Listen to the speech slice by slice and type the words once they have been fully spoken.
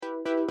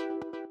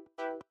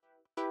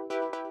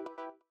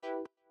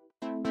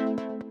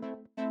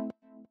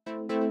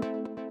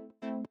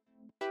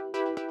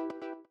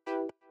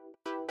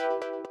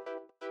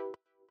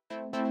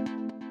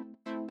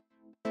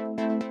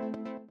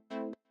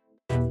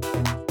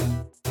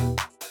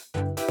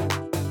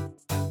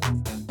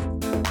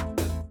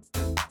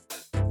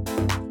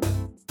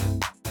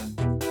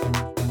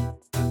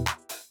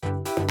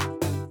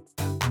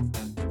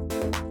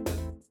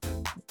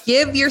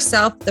Give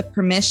yourself the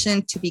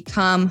permission to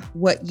become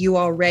what you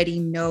already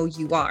know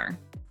you are.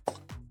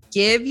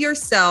 Give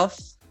yourself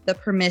the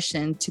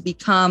permission to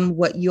become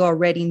what you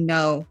already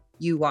know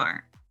you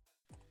are.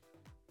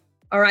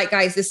 All right,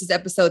 guys, this is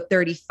episode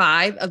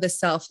 35 of the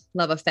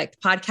Self-Love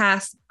Effect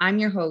podcast. I'm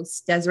your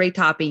host, Desiree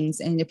Toppings.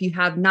 And if you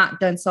have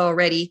not done so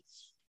already,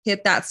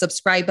 hit that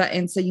subscribe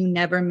button so you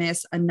never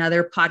miss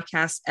another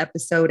podcast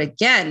episode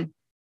again.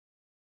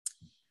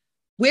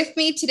 With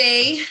me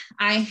today,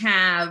 I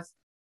have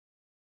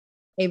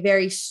a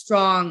very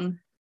strong,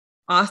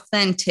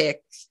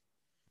 authentic.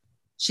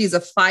 She's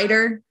a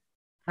fighter.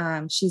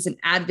 She's an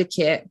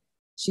advocate.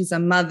 She's a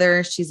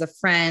mother. She's a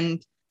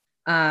friend.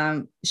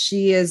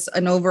 She is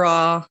an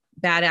overall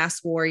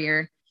badass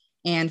warrior.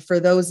 And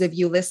for those of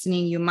you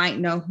listening, you might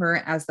know her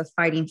as the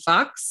Fighting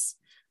Fox.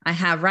 I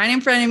have right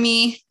in front of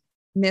me,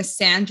 Miss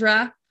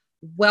Sandra.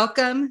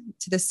 Welcome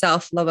to the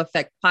Self-Love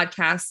Effect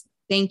podcast.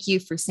 Thank you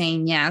for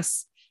saying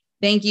yes.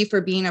 Thank you for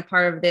being a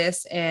part of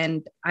this.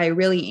 And I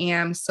really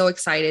am so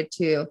excited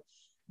to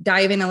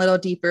dive in a little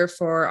deeper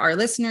for our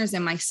listeners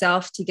and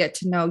myself to get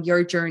to know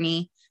your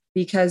journey,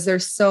 because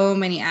there's so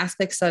many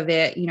aspects of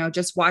it,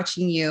 just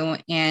watching you.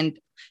 And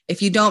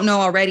if you don't know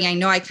already, I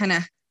know I kind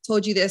of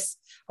told you this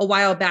a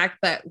while back,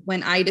 but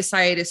when I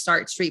decided to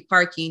start street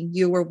parking,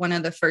 you were one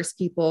of the first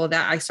people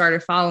that I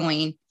started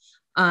following.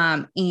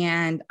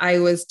 And I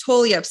was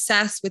totally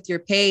obsessed with your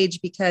page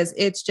because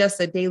it's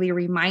just a daily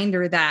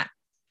reminder that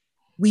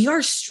we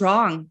are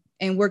strong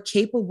and we're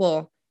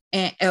capable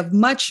of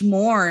much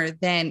more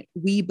than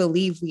we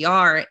believe we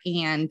are.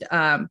 And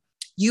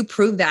you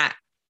prove that.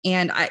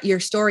 And your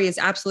story is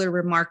absolutely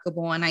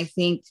remarkable. And I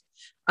think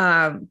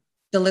the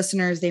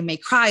listeners, they may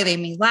cry, they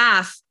may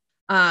laugh,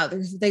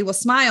 they will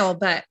smile,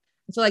 but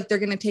I feel like they're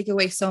going to take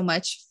away so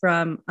much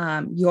from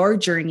your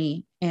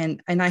journey.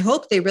 And I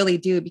hope they really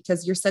do,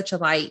 because you're such a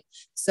light.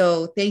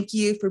 So thank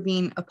you for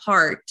being a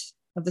part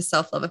of the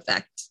Self-Love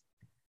Effect.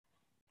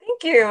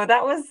 Thank you.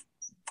 That was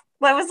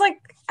like,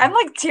 I'm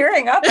like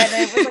tearing up, and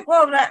it was like,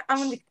 well, I'm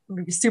going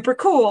to be super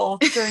cool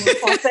during this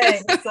whole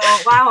thing. So,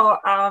 wow.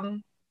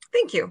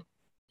 Thank you.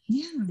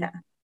 Yeah.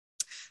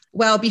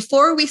 Well,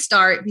 before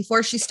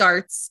she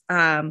starts,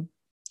 and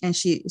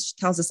she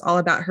tells us all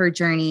about her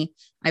journey,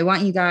 I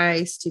want you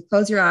guys to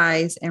close your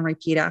eyes and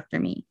repeat after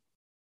me.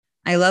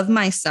 I love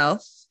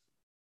myself.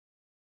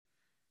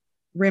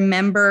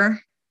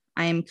 Remember,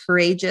 I am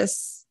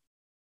courageous.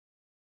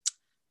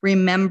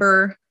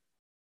 Remember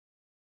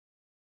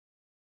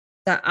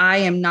that I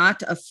am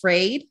not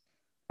afraid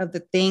of the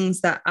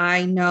things that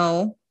I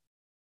know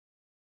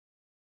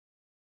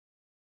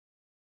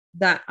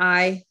that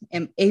I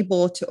am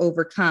able to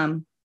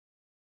overcome.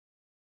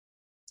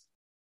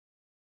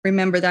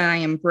 Remember that I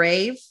am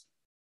brave.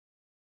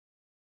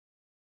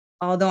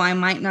 Although I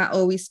might not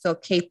always feel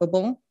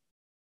capable,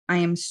 I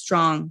am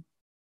strong.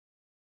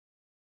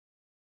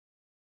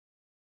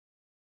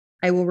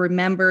 I will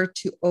remember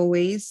to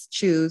always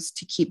choose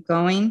to keep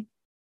going.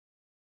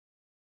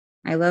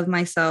 I love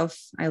myself.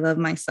 I love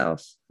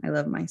myself. I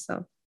love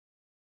myself.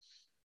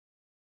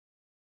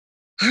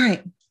 All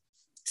right.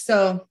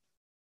 So,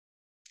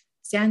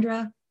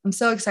 Sandra, I'm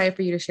so excited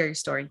for you to share your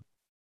story.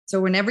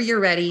 So whenever you're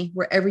ready,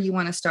 wherever you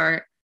want to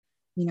start,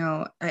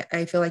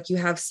 I feel like you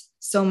have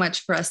so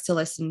much for us to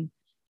listen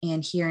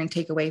and hear and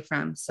take away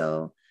from.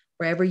 So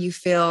wherever you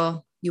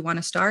feel you want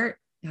to start,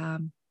 go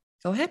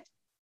ahead.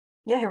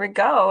 Yeah, here we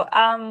go.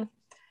 I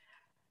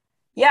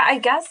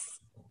guess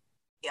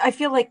I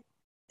feel like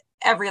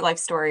every life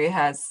story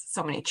has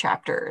so many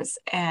chapters,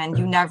 and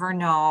you never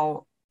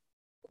know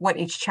what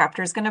each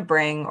chapter is going to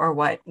bring or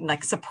what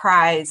like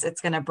surprise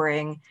it's going to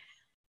bring.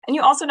 And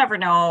you also never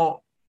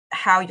know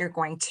how you're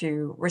going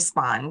to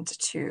respond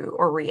to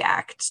or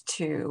react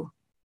to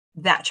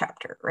that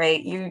chapter,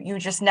 right? You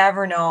just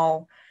never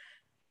know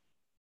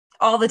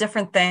all the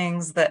different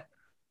things that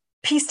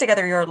piece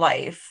together your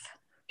life,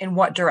 in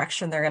what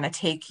direction they're going to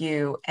take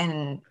you.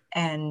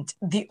 And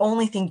the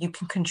only thing you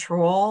can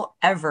control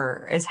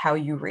ever is how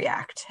you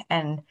react.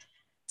 And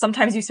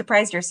sometimes you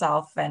surprise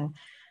yourself. And,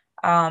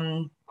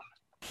 I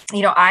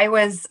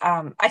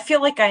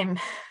feel like I'm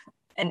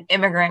an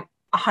immigrant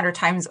 100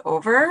 times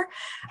over.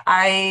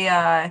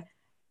 I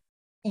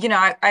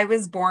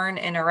was born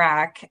in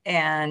Iraq,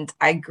 and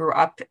I grew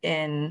up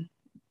in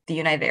the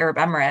United Arab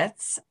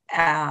Emirates.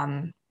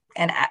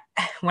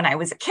 When I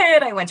was a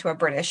kid, I went to a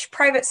British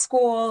private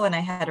school, and I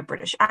had a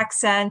British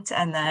accent.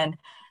 And then,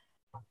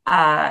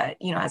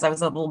 as I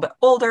was a little bit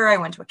older, I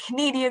went to a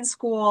Canadian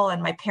school,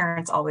 and my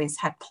parents always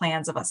had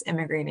plans of us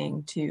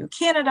immigrating to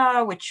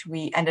Canada, which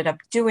we ended up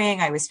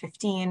doing. I was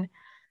 15.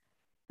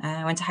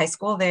 I went to high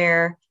school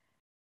there,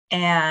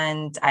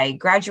 and I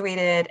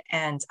graduated,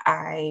 and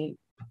I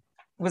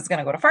was going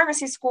to go to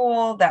pharmacy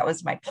school. That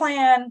was my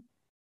plan.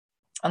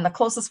 And the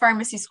closest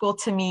pharmacy school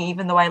to me,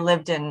 even though I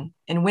lived in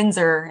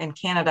Windsor in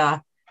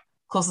Canada,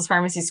 closest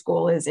pharmacy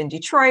school is in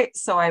Detroit.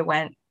 So I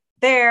went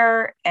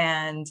there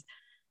and,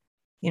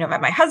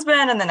 met my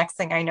husband. And the next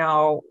thing I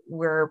know,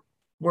 we're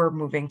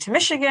moving to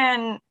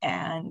Michigan,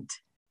 and,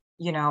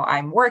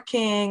 I'm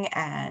working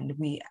and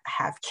we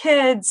have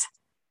kids.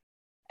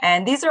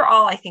 And these are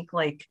all, I think,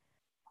 like,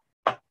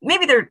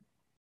 maybe they're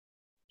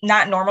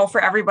not normal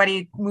for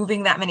everybody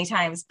moving that many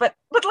times, but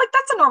like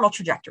that's a normal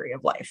trajectory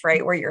of life,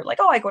 right? Where you're like,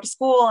 oh, I go to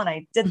school and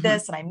I did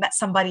this and I met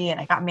somebody and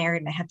I got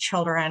married and I had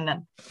children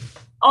and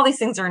all these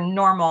things are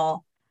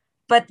normal.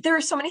 But there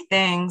are so many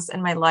things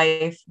in my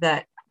life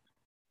that,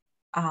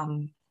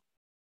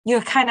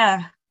 kind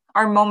of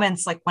are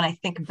moments, like when I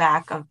think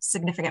back of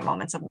significant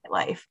moments of my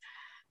life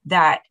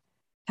that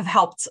have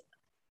helped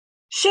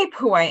shape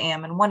who I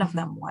am. And one of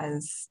them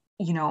was,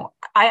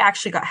 I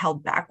actually got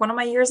held back one of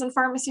my years in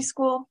pharmacy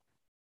school.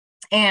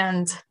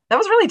 And that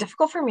was really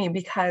difficult for me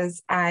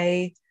because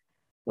I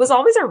was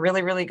always a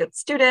really, really good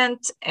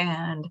student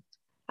and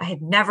I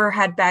had never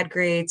had bad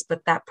grades,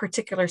 but that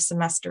particular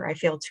semester I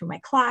failed 2 of my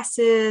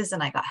classes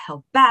and I got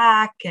held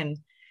back. And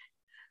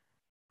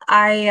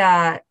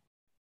I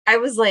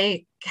was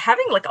like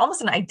having like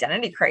almost an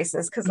identity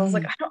crisis because I was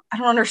like, I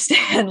don't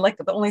understand. Like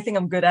the only thing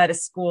I'm good at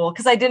is school,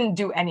 because I didn't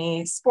do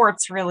any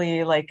sports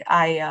really. Like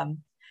I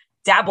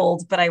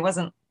dabbled, but I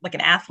wasn't like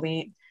an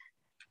athlete.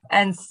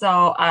 And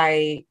so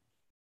I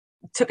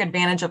took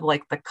advantage of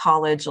like the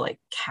college like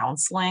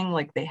counseling.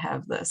 Like they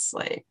have this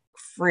like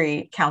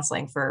free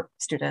counseling for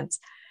students.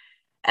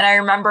 And I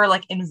remember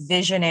like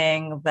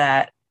envisioning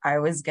that I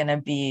was going to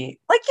be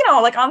like,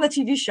 like on the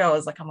TV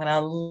shows, like I'm going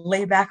to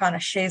lay back on a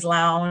chaise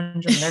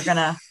lounge and they're going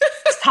to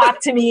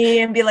talk to me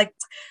and be like,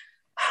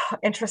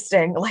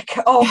 interesting. Like,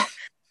 oh,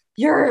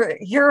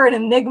 you're an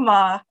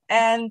enigma.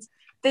 And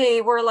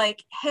they were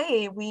like,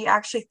 hey, we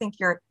actually think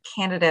you're a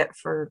candidate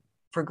for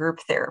group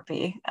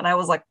therapy. And I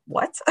was like,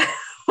 what?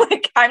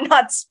 Like, I'm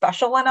not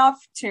special enough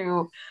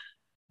to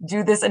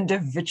do this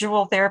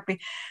individual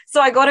therapy.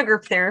 So I go to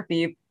group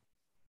therapy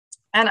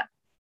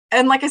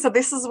and like I said,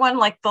 this is when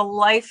like the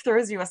life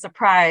throws you a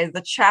surprise.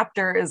 The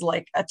chapter is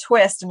like a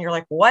twist and you're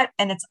like, what?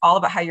 And it's all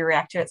about how you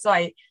react to it. So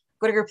I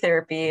go to group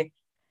therapy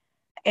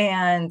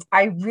and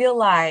I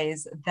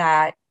realize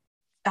that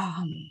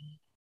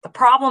the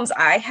problems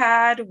I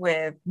had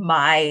with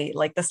my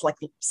like this like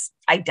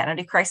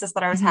identity crisis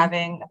that I was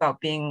having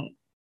about being,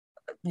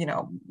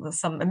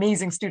 some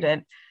amazing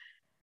student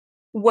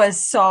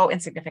was so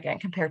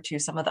insignificant compared to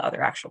some of the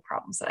other actual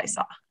problems that I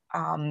saw.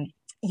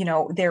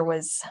 There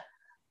was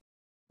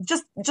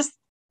just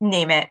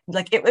name it,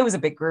 like it was a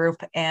big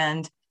group.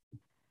 And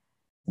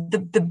the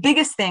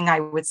biggest thing I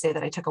would say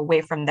that I took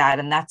away from that,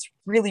 and that's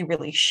really,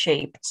 really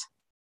shaped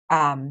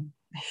a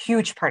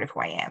huge part of who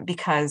I am,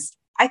 because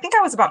I think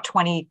I was about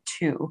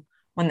 22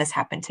 when this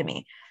happened to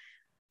me.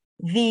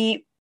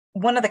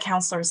 One of the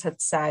counselors had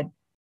said,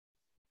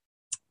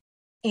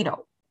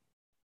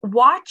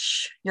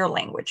 watch your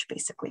language,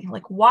 basically,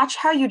 like watch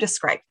how you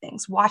describe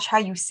things, watch how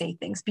you say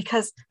things,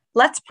 because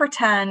let's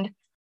pretend,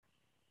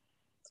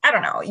 I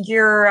don't know,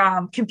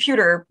 your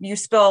computer, you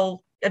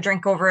spill a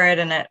drink over it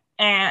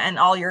and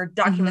all your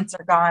documents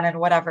are gone and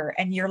whatever.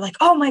 And you're like,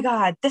 oh my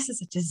God, this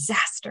is a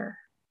disaster.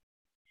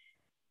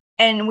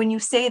 And when you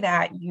say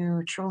that,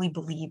 you truly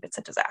believe it's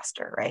a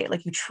disaster, right?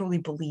 Like you truly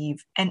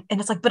believe, and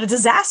it's like, but a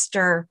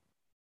disaster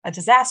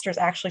is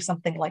actually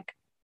something like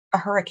a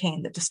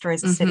hurricane that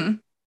destroys a city.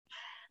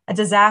 A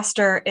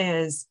disaster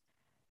is,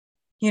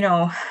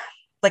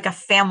 like a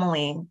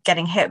family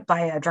getting hit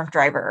by a drunk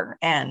driver.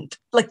 And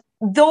like,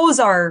 there's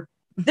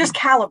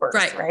calibers,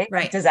 right?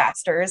 Like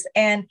disasters.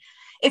 And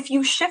if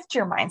you shift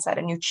your mindset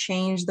and you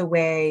change the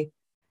way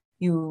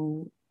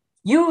you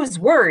use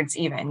words,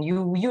 even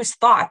you use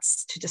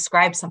thoughts to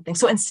describe something.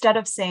 So instead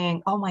of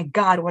saying, oh my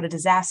God, what a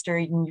disaster,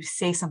 you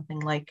say something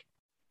like,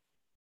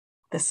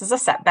 this is a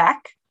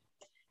setback.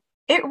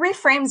 It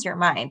reframes your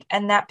mind.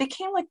 And that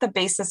became like the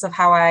basis of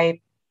how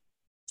I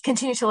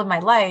continue to live my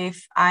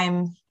life.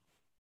 I'm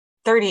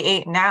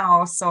 38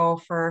 now. So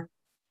for,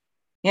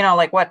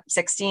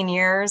 16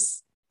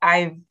 years,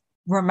 I've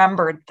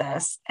remembered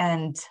this.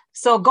 And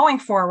so going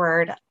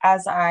forward,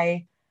 as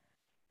I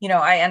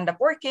ended up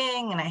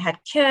working and I had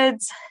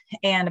kids,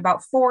 and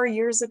about 4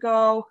 years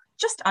ago,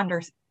 just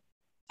under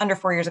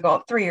 4 years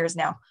ago, 3 years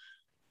now,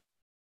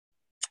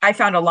 I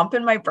found a lump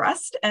in my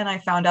breast and I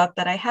found out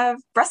that I have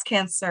breast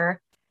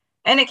cancer,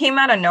 and it came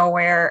out of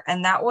nowhere.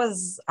 And that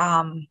was,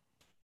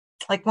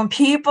 like when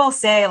people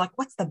say like,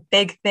 what's the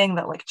big thing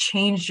that like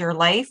changed your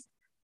life?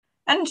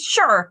 And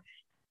sure,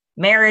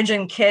 marriage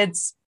and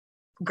kids,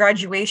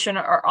 graduation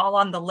are all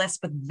on the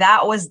list, but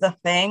that was the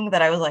thing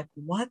that I was like,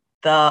 what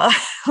the,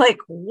 like,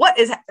 what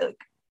is,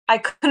 I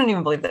couldn't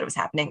even believe that it was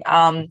happening.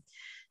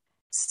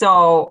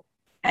 So,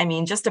 I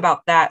mean, just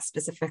about that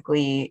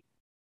specifically,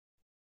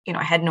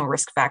 I had no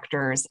risk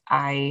factors.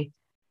 I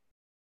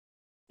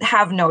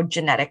have no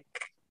genetic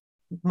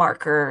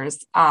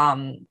markers.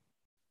 I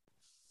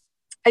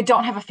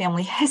don't have a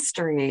family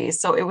history.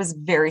 So it was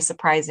very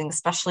surprising,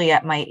 especially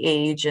at my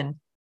age. And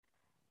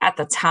at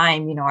the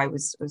time, I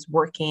was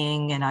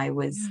working and I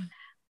was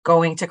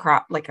going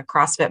to like a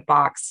CrossFit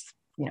box,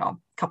 a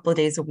couple of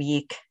days a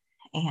week.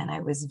 And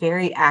I was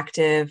very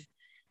active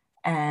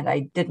and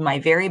I did my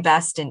very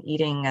best in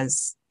eating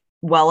as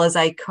well as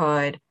I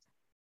could.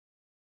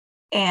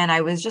 And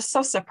I was just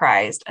so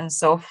surprised and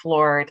so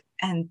floored.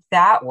 And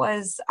that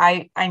was,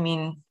 I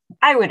mean,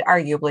 I would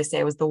arguably say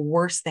it was the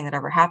worst thing that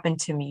ever happened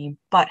to me.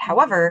 But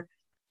however,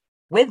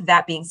 with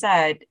that being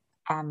said,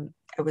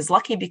 I was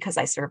lucky because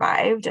I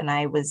survived, and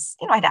I was,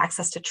 I had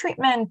access to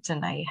treatment,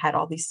 and I had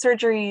all these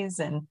surgeries,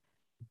 and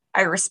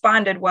I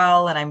responded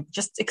well, and I'm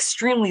just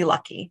extremely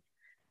lucky.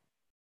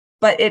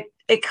 But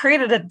it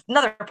created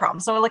another problem.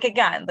 So like,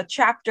 again, the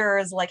chapter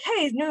is like,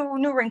 hey,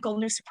 new wrinkle,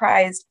 new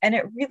surprise. And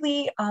it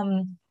really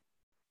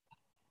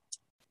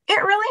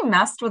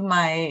messed with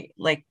my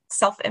like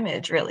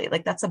self-image, really.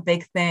 Like that's a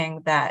big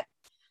thing that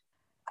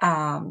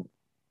I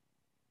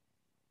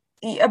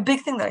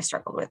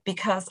struggled with,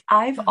 because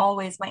I've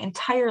always, my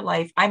entire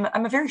life,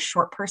 I'm a very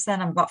short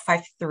person. I'm about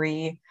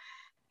 5'3",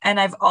 and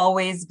I've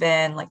always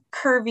been like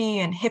curvy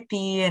and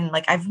hippie, and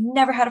like I've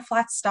never had a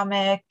flat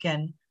stomach,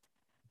 and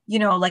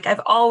like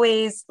I've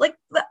always like,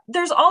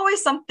 there's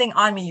always something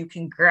on me you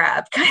can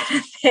grab, kind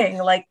of thing.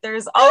 Like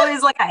there's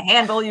always like a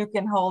handle you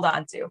can hold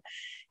on to.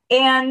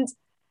 And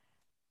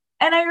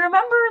I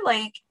remember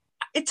like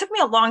it took me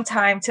a long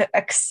time to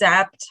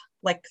accept,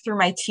 like through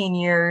my teen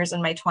years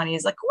and my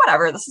 20s, like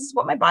whatever, this is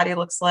what my body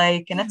looks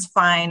like, and it's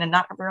fine. And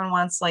not everyone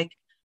wants like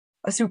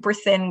a super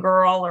thin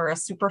girl or a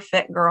super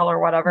fit girl or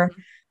whatever.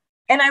 Mm-hmm.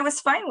 And I was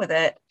fine with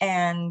it.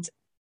 And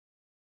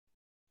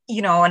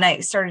and I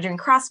started doing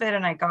CrossFit,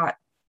 and I got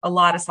a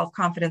lot of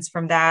self-confidence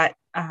from that,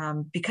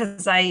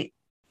 because I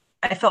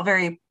felt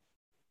very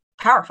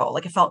powerful.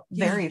 Like I felt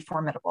very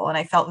formidable, and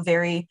I felt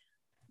very,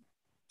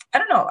 I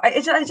don't know, I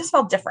just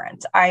felt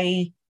different.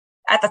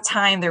 At the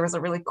time, there was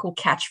a really cool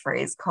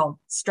catchphrase called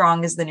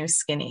 "strong is the new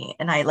skinny."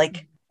 And I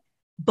like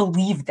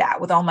believed that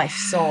with all my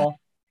soul.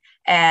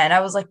 And I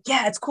was like,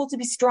 yeah, it's cool to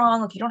be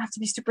strong. Like you don't have to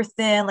be super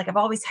thin. Like I've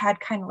always had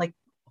kind of like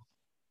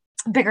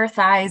bigger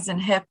thighs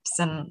and hips,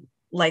 and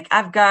like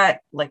I've got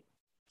like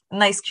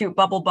nice, cute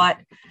bubble butt.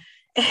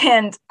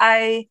 And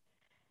I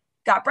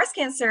got breast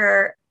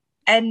cancer.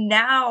 And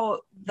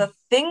now the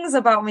things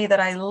about me that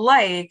I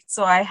liked,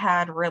 so I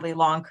had really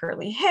long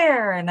curly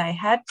hair, and I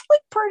had like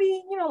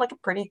pretty, like a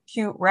pretty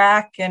cute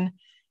rack, and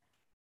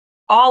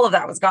all of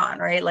that was gone,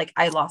 right? Like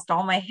I lost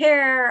all my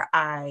hair.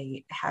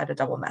 I had a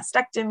double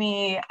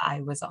mastectomy.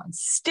 I was on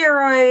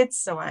steroids.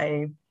 So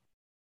I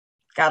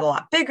got a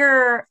lot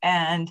bigger,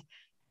 and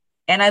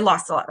I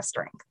lost a lot of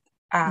strength.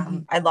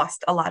 I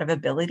lost a lot of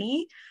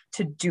ability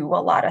to do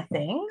a lot of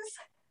things.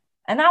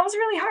 And that was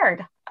really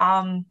hard.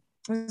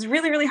 It was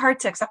really, really hard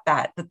to accept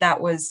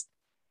that was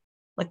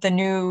like the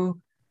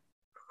new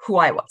who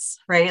I was,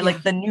 right? Yeah.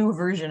 Like the new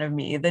version of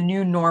me, the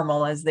new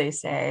normal, as they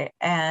say.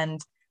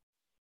 And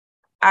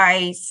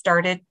I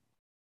started,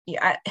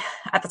 at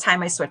the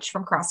time I switched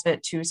from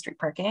CrossFit to street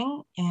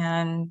parking,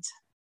 and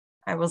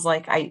I was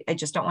like, I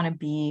just don't want to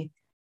be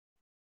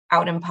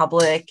out in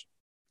public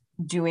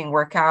doing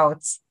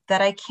workouts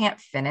that I can't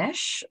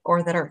finish,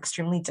 or that are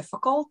extremely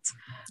difficult,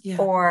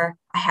 or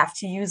I have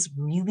to use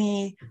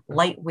really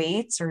light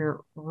weights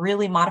or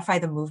really modify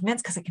the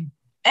movements because I can.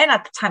 And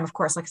at the time, of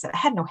course, like I said, I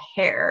had no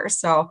hair.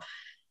 So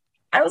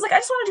I was like, I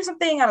just want to do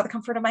something out of the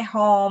comfort of my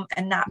home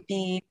and not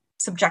be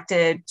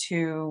subjected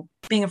to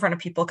being in front of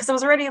people, because I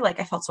was already like,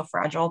 I felt so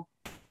fragile.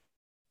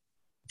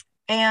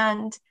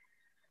 And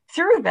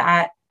through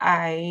that,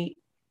 it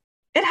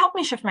helped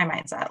me shift my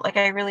mindset. Like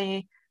I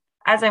really,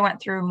 as I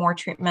went through more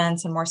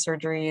treatments and more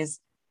surgeries,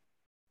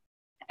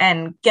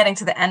 and getting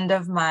to the end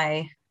of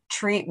my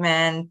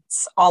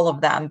treatments, all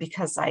of them,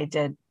 because I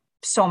did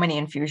so many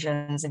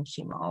infusions and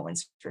chemo and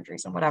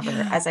surgeries and whatever,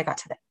 as I got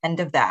to the end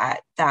of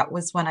that, that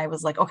was when I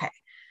was like, okay,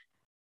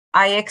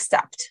 I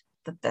accept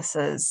that this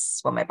is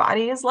what my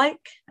body is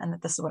like, and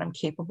that this is what I'm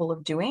capable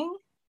of doing.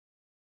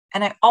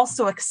 And I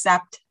also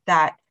accept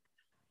that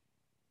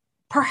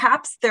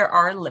perhaps there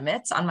are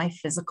limits on my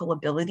physical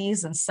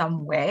abilities in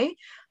some way,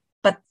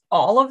 but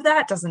all of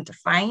that doesn't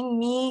define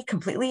me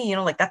completely.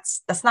 Like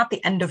that's not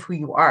the end of who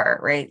you are,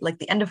 right? Like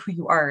the end of who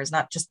you are is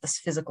not just this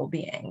physical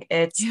being.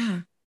 It's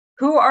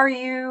who are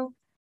you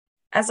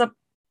as a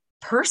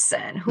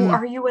person? Who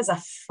are you as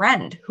a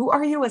friend? Who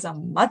are you as a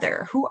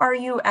mother? Who are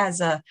you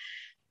as a,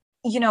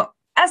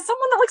 as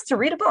someone that likes to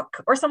read a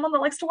book, or someone that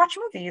likes to watch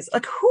movies?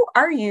 Like, who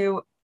are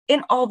you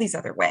in all these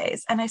other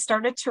ways? And I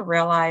started to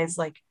realize,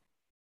 like,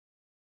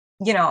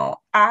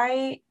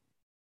 I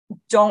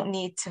don't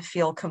need to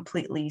feel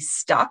completely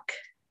stuck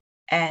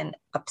and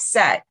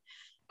upset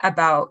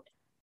about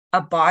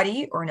a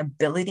body or an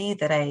ability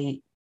that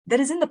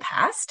is in the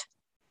past.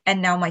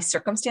 And now my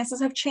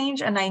circumstances have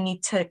changed, and I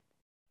need to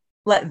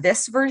let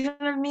this version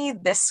of me,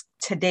 this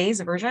today's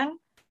version,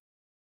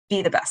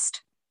 be the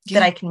best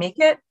that I can make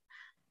it,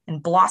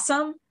 and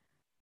blossom,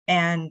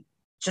 and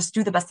just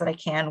do the best that I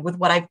can with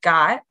what I've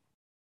got.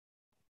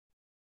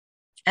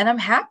 And I'm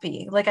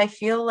happy. Like, I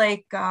feel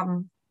like, I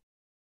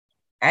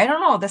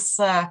don't know, this,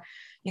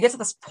 you get to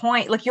this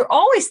point, like you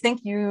always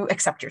think you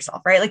accept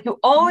yourself, right? Like you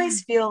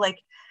always feel like,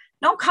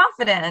 no, I'm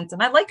confident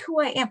and I like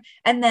who I am.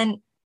 And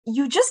then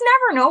you just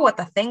never know what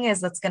the thing is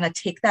that's going to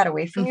take that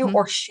away from you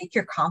or shake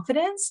your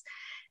confidence.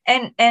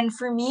 And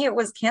for me, it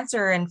was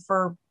cancer. And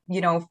for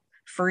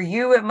For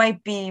you, it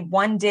might be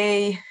one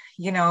day,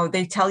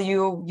 they tell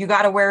you, you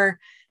got to wear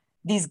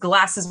these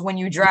glasses when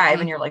you drive,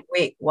 and you're like,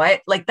 wait,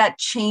 what? Like that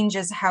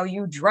changes how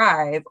you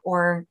drive,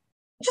 or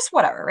just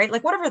whatever, right?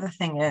 Like whatever the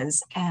thing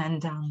is.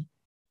 And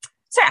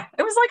so yeah,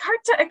 it was like hard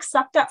to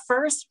accept at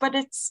first, but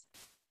it's,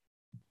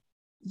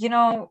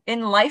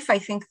 in life, I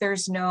think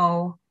there's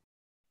no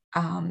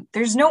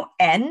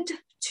end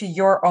to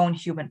your own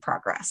human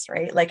progress,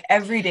 right? Like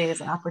every day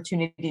is an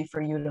opportunity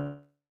for you to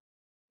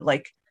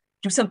like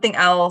do something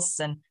else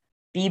and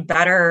be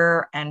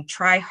better and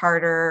try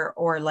harder,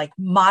 or like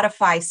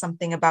modify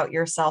something about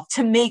yourself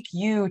to make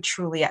you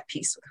truly at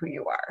peace with who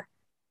you are.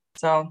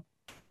 So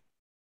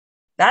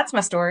that's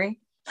my story.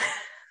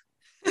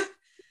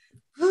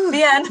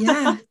 The end.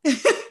 Yeah.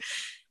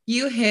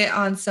 You hit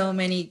on so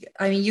many,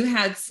 you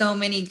had so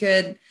many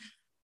good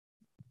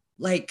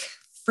like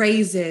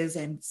phrases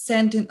and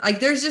sentence,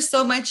 like there's just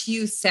so much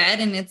you said,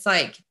 and it's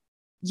like,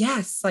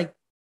 yes, like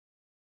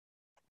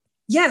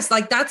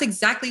that's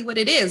exactly what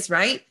it is,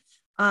 right?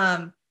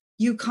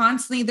 You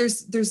constantly,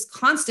 there's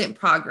constant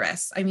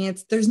progress.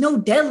 There's no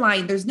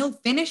deadline, there's no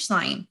finish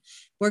line.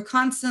 We're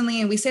constantly,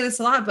 and we say this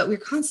a lot, but we're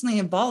constantly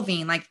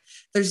evolving. Like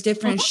there's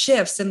different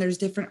shifts, and there's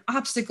different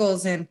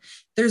obstacles, and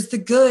there's the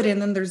good,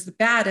 and then there's the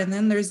bad, and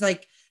then there's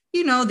like,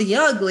 the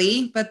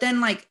ugly, but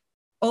then like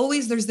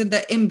always there's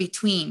the in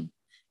between.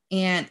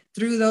 And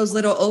through those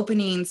little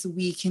openings,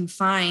 we can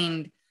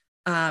find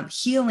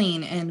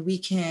healing, and we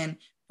can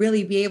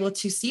really be able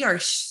to see our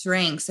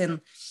strengths and,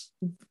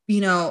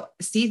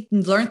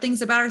 learn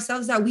things about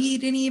ourselves that we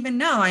didn't even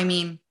know.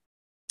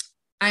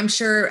 I'm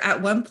sure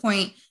at one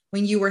point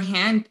when you were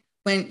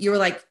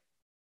like,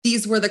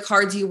 these were the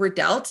cards you were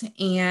dealt,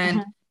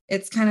 and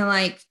it's kind of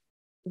like,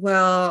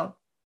 well,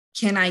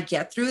 can I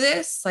get through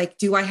this? Like,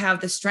 do I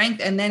have the strength?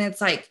 And then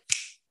it's like,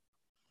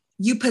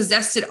 you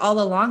possessed it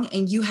all along,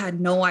 and you had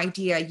no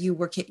idea you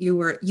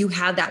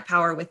had that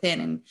power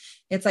within. And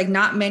it's like,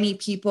 not many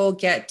people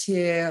get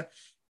to,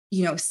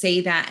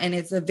 say that. And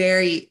it's a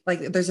very, like,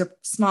 there's a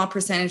small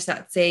percentage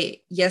that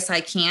say, yes,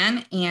 I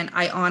can. And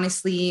I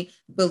honestly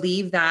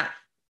believe that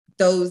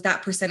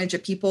that percentage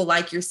of people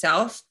like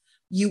yourself,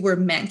 you were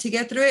meant to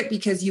get through it,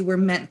 because you were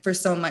meant for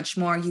so much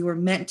more. You were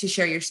meant to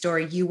share your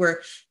story. You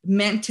were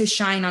meant to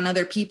shine on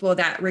other people,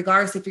 that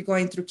regardless if you're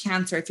going through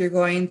cancer, if you're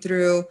going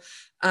through,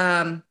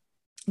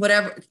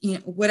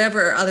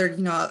 whatever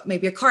other,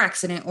 maybe a car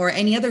accident or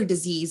any other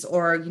disease,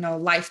 or,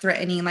 life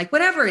threatening, like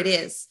whatever it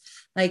is,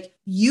 like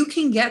you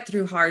can get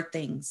through hard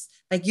things.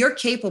 Like you're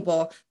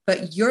capable,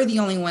 but you're the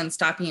only one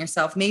stopping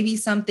yourself. Maybe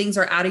some things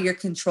are out of your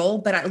control,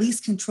 but at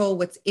least control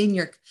what's in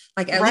your,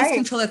 like at least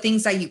control the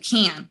things that you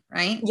can.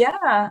 Right.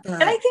 Yeah.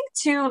 And I think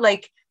too,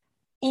 like,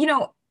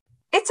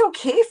 it's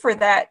okay for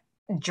that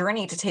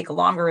journey to take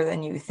longer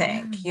than you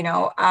think,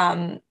 you're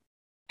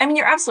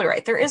absolutely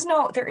right. There is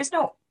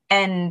no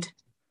end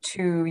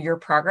to your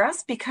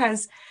progress,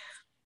 because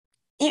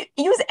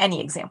use any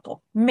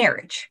example: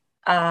 marriage,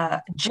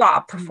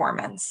 job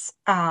performance,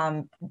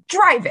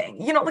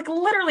 driving, like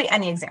literally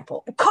any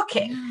example,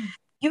 cooking.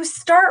 You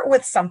start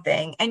with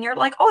something and you're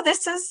like, oh,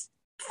 this is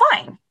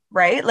fine,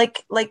 right?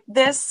 Like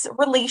this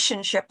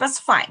relationship is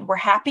fine. We're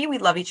happy, we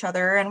love each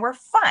other, and we're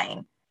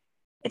fine.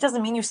 It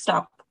doesn't mean you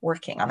stop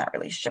working on that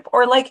relationship.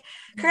 Or like,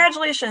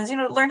 congratulations,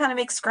 learn how to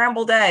make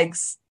scrambled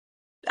eggs.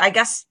 I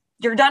guess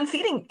you're done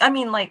feeding.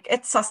 Like,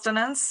 it's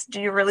sustenance. Do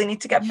you really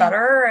need to get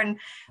better?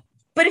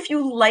 But if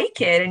you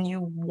like it and you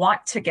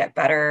want to get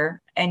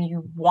better and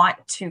you want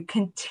to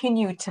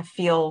continue to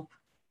feel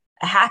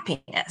a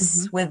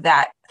happiness with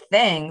that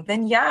thing,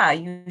 then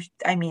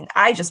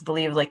I just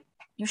believe like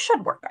you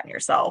should work on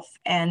yourself,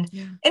 and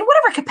in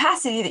whatever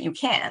capacity that you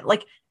can.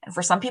 Like, and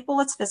for some people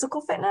it's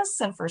physical fitness,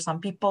 and for some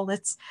people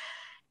it's,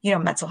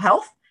 mental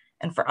health,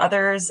 and for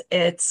others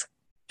it's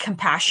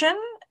compassion,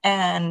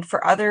 and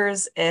for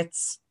others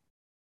it's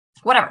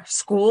whatever,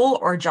 school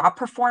or job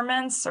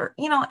performance, or,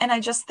 and I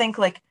just think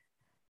like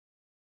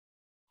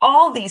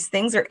all these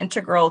things are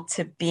integral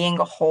to being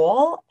a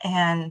whole.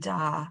 And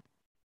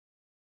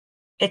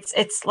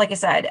it's like I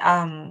said,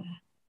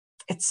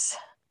 it's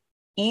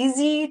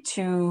easy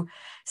to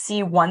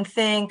see one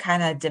thing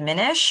kind of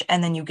diminish,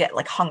 and then you get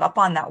like hung up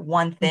on that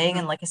one thing.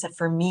 And like I said,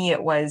 for me,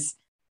 it was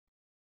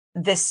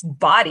this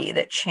body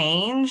that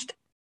changed,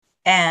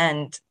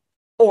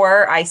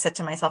 or I said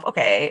to myself,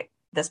 okay,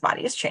 this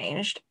body has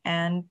changed,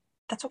 and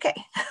that's okay.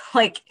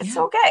 Like, it's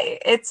okay.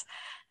 It's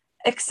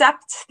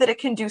accept that it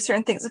can do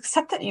certain things,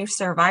 accept that you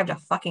survived a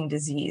fucking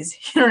disease.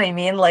 You know what I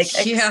mean? Like,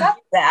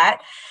 accept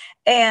that,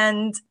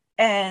 and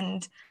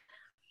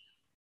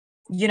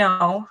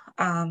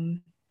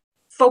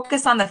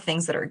focus on the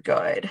things that are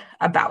good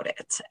about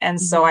it. And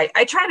so I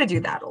try to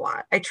do that a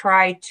lot. I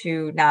try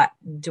to not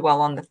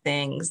dwell on the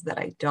things that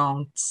I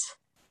don't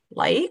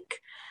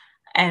like,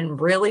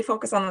 and really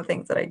focus on the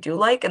things that I do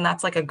like. And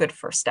that's like a good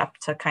first step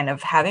to kind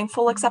of having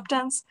full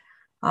acceptance.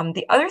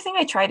 The other thing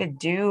I try to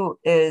do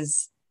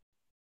is,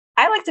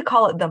 I like to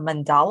call it the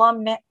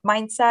mandala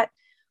mindset.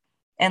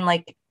 And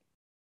like,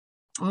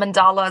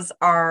 mandalas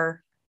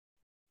are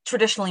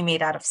traditionally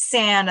made out of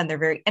sand and they're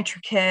very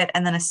intricate.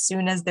 And then as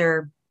soon as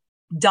they're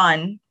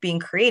done being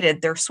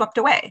created, they're swept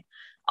away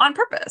on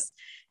purpose.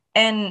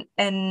 And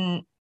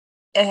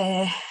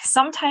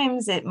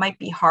sometimes it might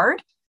be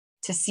hard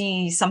to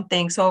see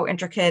something so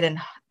intricate and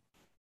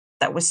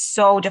that was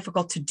so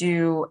difficult to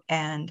do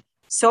and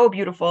so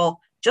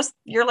beautiful. Just,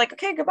 you're like,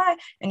 okay, goodbye.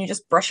 And you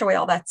just brush away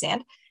all that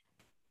sand.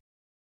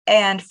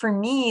 And for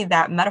me,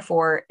 that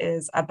metaphor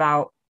is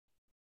about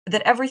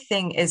that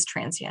everything is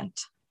transient.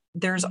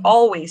 There's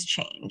always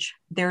change.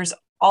 There's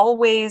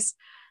always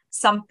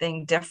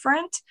something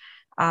different.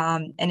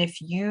 And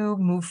if you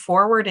move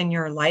forward in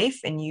your life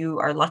and you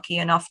are lucky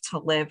enough to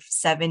live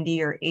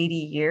 70 or 80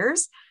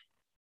 years,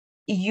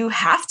 you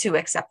have to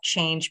accept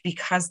change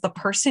because the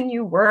person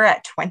you were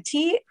at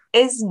 20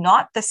 is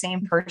not the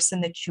same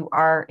person that you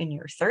are in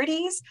your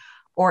 30s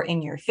or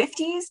in your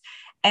 50s.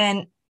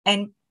 And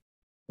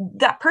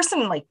that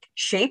person like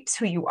shapes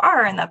who you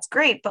are, and that's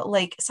great. But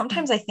like,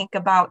 sometimes I think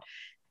about,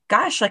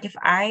 gosh, like if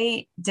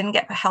I didn't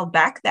get held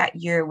back that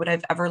year, would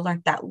I've ever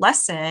learned that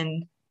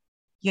lesson?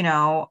 You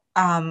know,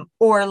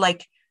 or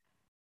like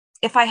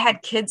if I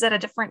had kids at a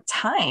different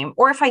time,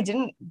 or if I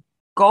didn't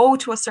go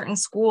to a certain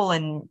school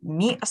and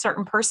meet a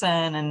certain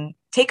person and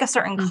take a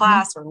certain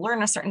class or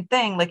learn a certain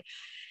thing, like,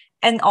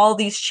 and all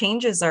these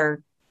changes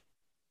are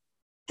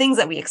things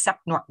that we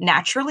accept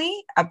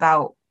naturally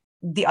about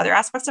the other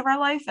aspects of our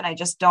life. And I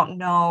just don't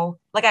know,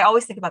 like, I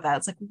always think about that.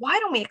 It's like, why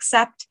don't we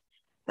accept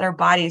that our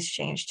bodies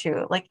change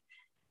too? Like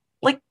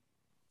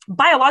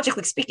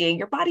biologically speaking,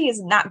 your body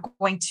is not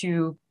going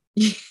to,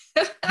 you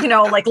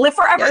know, like live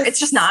forever. Yes. It's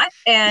just not.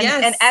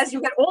 And as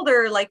you get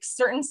older, like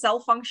certain cell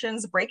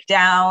functions break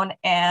down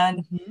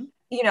and,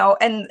 you know,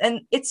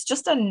 and it's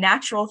just a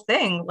natural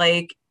thing.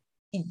 Like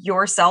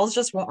your cells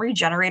just won't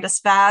regenerate as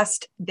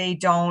fast. They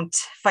don't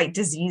fight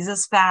disease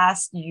as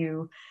fast.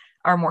 You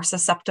are more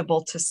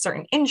susceptible to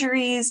certain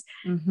injuries.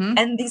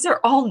 And these are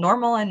all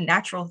normal and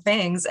natural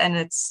things. And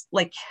it's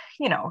like,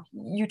 you know,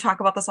 you talk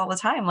about this all the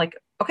time. Like,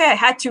 okay, I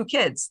had 2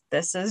 kids.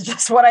 This is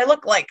just what I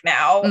look like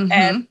now.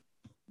 And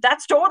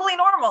that's totally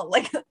normal.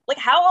 Like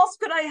how else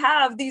could I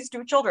have these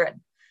 2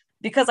 children?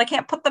 Because I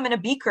can't put them in a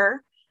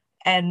beaker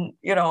and,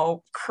 you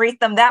know, create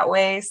them that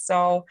way.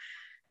 So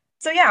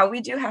yeah,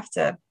 we do have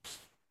to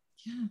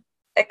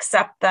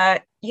accept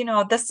that, you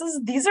know,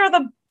 these are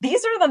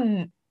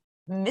the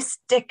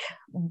mystic,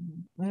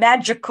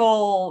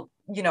 magical,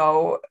 you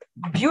know,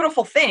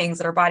 beautiful things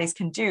that our bodies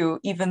can do,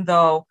 even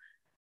though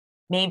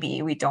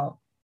maybe we don't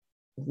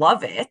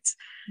love it,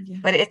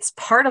 but it's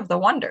part of the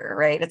wonder,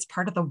 right? It's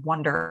part of the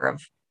wonder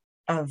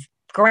of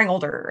growing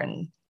older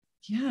and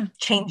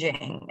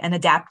changing and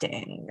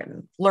adapting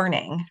and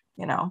learning,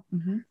 you know.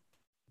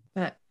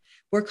 But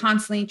we're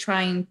constantly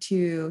trying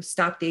to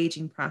stop the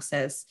aging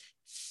process,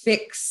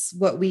 fix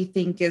what we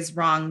think is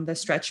wrong, the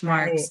stretch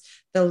marks,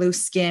 the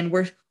loose skin.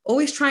 We're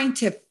always trying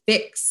to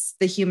fix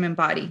the human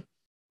body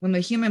when the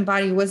human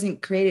body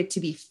wasn't created to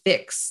be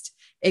fixed.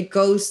 It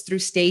goes through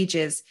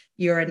stages.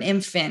 You're an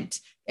infant.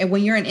 And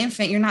when you're an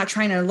infant, you're not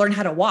trying to learn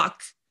how to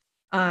walk.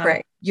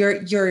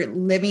 You're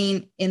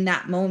living in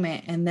that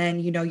moment. And then,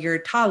 you know, you're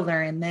a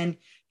toddler, and then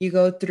you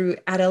go through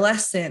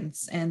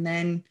adolescence, and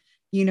then,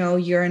 you know,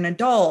 you're an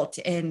adult,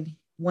 and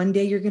one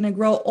day you're going to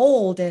grow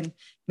old, and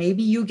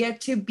maybe you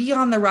get to be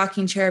on the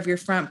rocking chair of your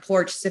front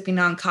porch, sipping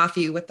on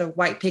coffee with a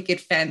white picket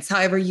fence,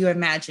 however you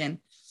imagine.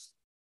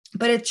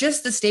 But it's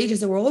just the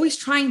stages that we're always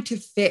trying to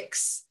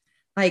fix.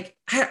 Like,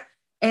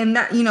 and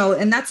that, you know,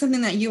 and that's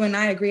something that you and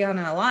I agree on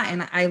a lot.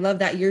 And I love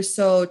that you're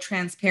so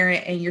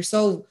transparent and you're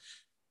so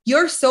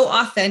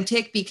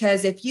authentic,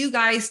 because if you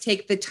guys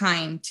take the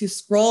time to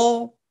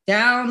scroll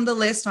down the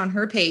list on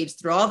her page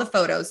through all the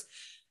photos,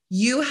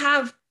 you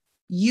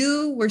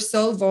were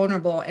so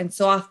vulnerable and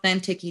so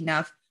authentic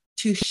enough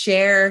to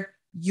share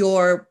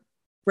your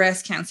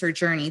breast cancer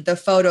journey, the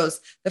photos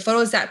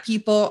that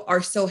people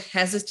are so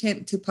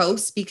hesitant to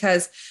post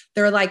because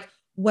they're like,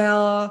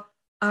 well,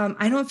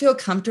 I don't feel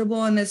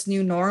comfortable in this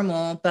new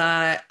normal,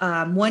 but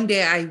one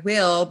day I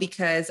will,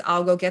 because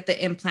I'll go get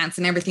the implants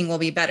and everything will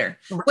be better.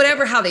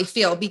 Whatever, how they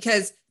feel,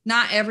 because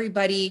not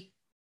everybody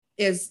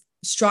is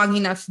strong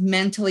enough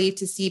mentally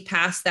to see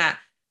past that.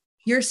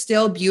 You're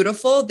still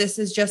beautiful. This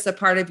is just a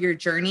part of your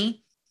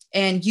journey.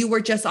 And you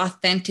were just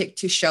authentic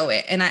to show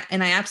it. And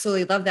I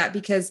absolutely love that,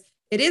 because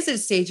it is a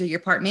stage of your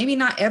part. Maybe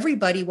not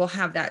everybody will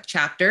have that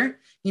chapter.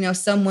 You know,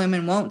 some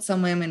women won't,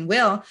 some women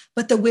will,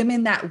 but the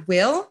women that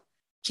will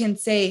can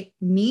say,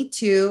 me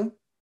too.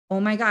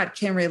 Oh my God,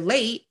 can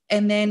relate.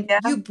 And then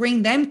you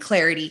bring them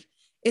clarity.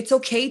 It's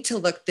okay to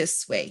look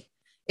this way.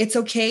 It's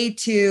okay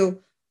to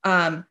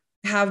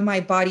have my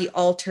body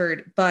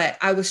altered, but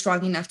I was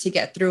strong enough to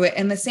get through it.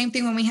 And the same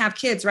thing when we have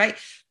kids, right?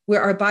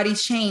 Where our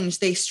bodies change,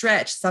 they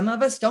stretch. Some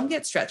of us don't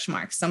get stretch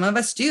marks. Some of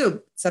us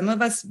do. Some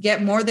of us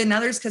get more than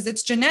others because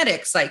it's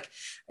genetics, like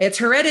it's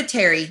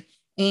hereditary.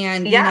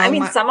 And yeah, you know, I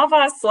mean, some of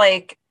us,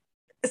 like,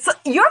 so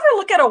you ever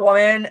look at a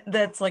woman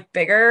that's like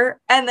bigger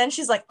and then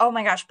she's like, oh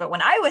my gosh, but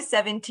when I was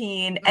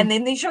 17, and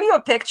then they show you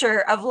a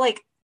picture of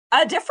like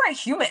a different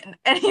human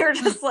and you're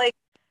just like,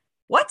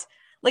 what?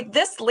 Like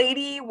this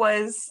lady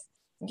was,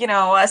 you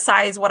know, a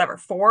size whatever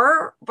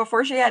 4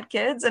 before she had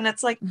kids. And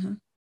it's like,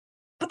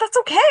 but that's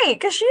okay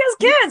because she has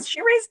kids.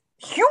 She raised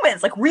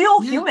humans, like real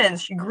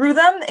humans. She grew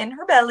them in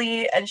her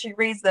belly and she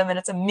raised them, and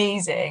it's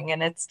amazing.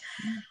 And it's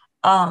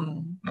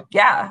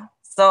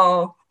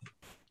so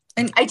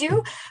and I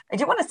do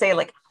want to say,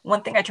 like,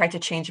 one thing I tried to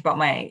change about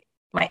my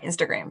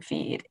Instagram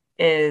feed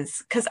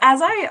is because as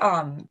I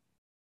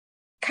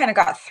kind of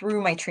got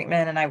through my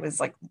treatment and I was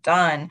like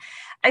done,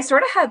 I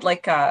sort of had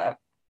like a,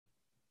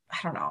 I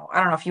don't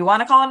know if you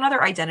want to call it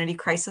another identity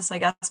crisis, I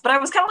guess, but I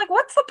was kind of like,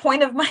 what's the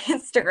point of my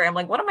Instagram?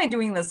 Like, what am I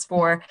doing this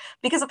for?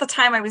 Because at the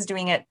time I was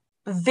doing it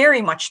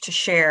very much to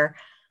share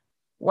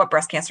what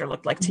breast cancer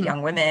looked like to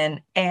young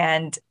women.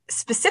 And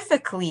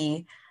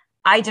specifically,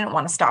 I didn't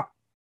want to stop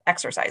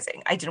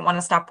exercising. I didn't want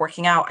to stop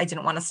working out. I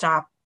didn't want to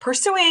stop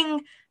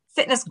pursuing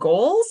fitness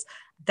goals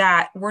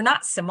that were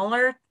not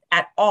similar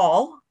at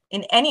all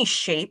in any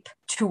shape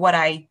to what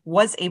I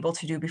was able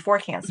to do before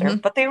cancer,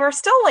 but they were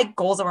still like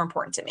goals that were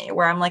important to me,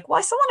 where I'm like, well,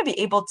 I still want to be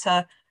able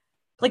to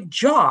like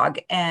jog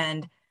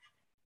and,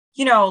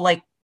 you know,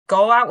 like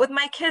go out with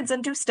my kids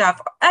and do stuff.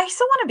 I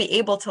still want to be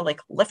able to like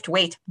lift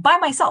weight by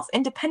myself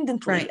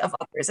independently of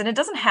others. And it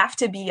doesn't have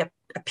to be a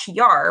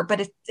PR,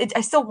 but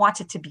I still want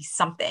it to be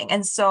something.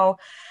 And so,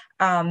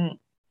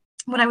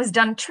 when I was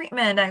done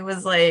treatment, I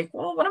was like,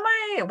 well, what am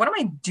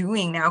I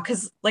doing now?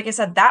 Cause like I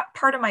said, that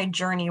part of my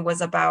journey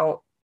was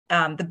about,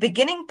 the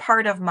beginning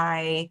part of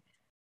my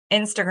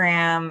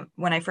Instagram,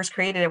 when I first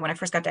created it, when I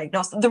first got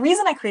diagnosed. The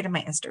reason I created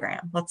my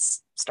Instagram,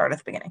 let's start at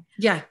the beginning.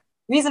 Yeah.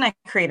 Reason I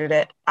created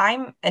it,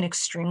 I'm an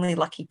extremely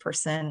lucky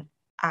person.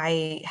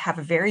 I have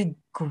a very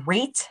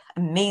great,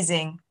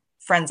 amazing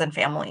friends and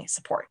family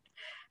support.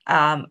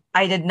 I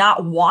did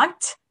not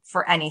want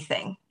for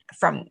anything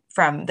from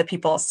the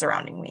people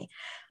surrounding me.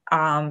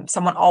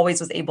 Someone always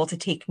was able to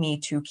take me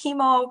to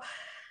chemo.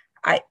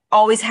 I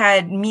always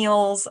had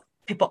meals.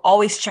 People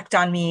always checked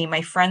on me.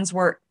 My friends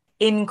were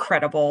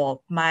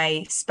incredible.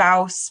 My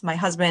spouse, my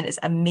husband is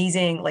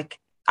amazing. Like,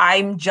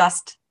 I'm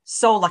just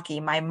so lucky.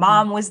 My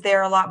mom was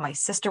there a lot. My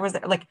sister was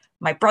there. Like,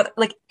 my brother,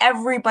 like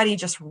everybody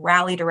just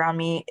rallied around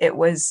me. It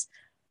was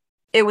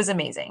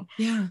amazing.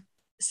 Yeah.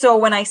 So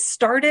when I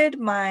started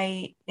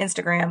my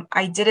Instagram,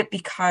 I did it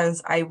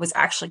because I was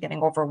actually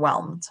getting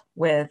overwhelmed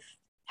with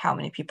how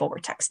many people were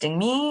texting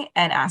me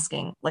and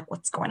asking, like,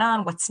 what's going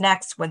on? What's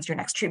next? When's your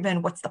next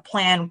treatment? What's the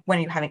plan? When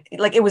are you having,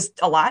 like, it was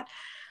a lot.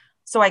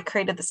 So I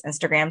created this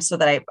Instagram so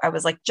that I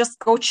was like, just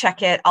go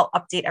check it. I'll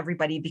update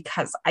everybody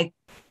because I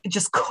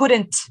just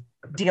couldn't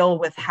deal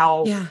with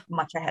how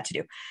much I had to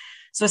do.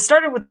 So it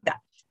started with that.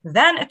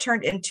 Then it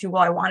turned into,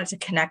 well, I wanted to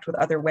connect with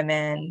other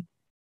women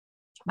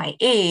my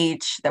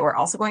age that were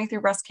also going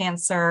through breast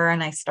cancer.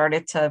 And I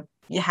started to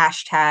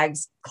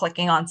hashtags,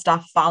 clicking on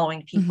stuff,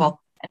 following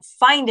people and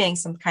finding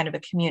some kind of a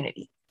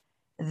community.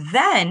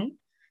 Then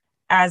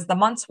as the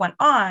months went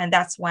on,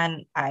 that's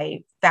when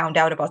I found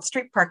out about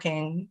street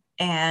parking.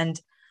 And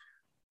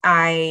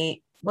I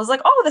was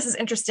like, oh, this is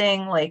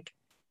interesting. Like,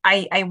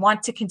 I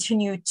want to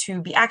continue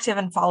to be active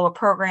and follow a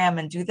program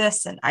and do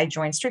this. And I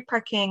joined street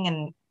parking,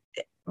 and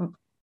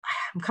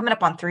I'm coming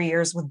up on 3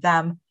 years with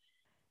them.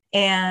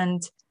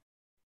 And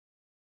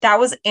that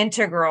was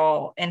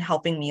integral in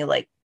helping me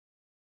like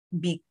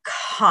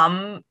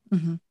become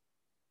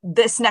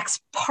this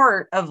next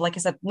part of, like I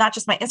said, not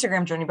just my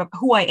Instagram journey, but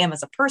who I am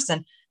as a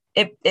person.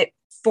 It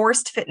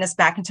forced fitness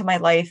back into my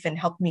life and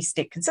helped me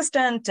stay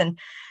consistent. And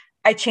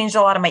I changed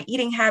a lot of my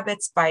eating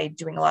habits by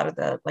doing a lot of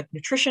the like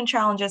nutrition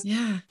challenges.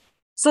 Yeah.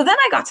 So then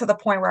I got to the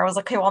point where I was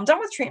like, okay, well, I'm done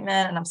with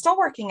treatment and I'm still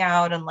working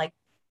out. And like,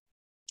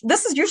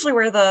 this is usually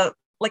where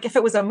like if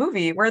it was a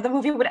movie, where the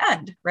movie would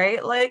end,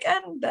 right? Like,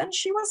 and then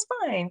she was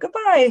fine.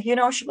 Goodbye. You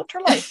know, she lived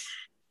her life.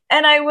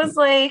 And I was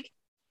like,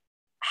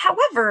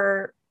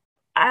 however,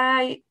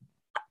 I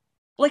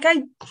would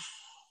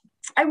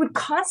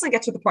constantly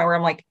get to the point where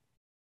I'm like,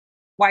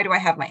 why do I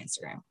have my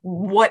Instagram?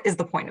 What is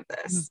the point of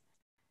this?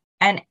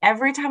 And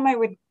every time I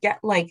would get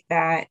like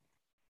that,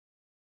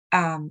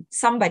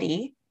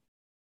 somebody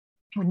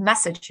would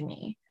message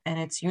me, and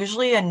it's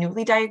usually a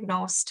newly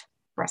diagnosed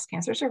breast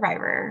cancer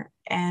survivor.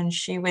 And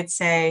she would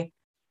say,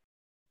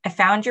 I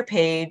found your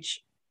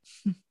page.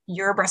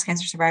 You're a breast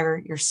cancer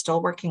survivor. You're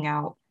still working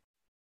out.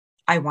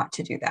 I want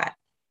to do that.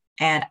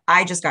 And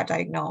I just got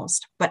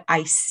diagnosed, but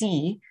I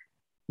see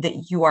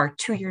that you are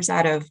 2 years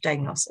out of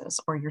diagnosis,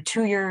 or you're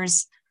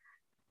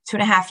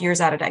 2.5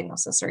 years out of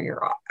diagnosis, or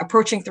you're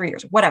approaching 3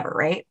 years, whatever.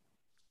 Right.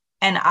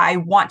 And I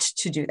want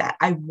to do that.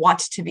 I want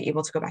to be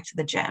able to go back to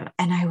the gym.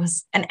 And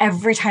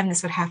every time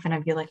this would happen,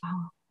 I'd be like,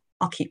 oh,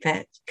 I'll keep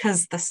it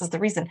because this is the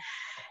reason.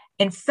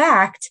 In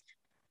fact,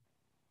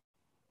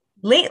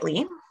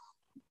 lately,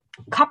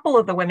 a couple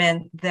of the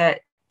women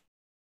that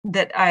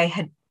I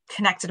had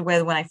connected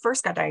with when I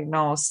first got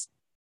diagnosed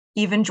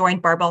even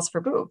joined Barbells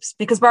for Boobs,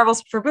 because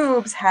Barbells for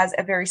Boobs has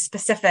a very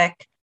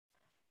specific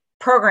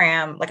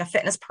program, like a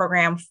fitness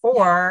program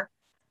for,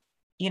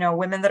 you know,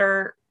 women that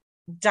are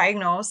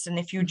diagnosed. And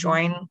if you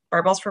join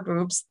Barbells for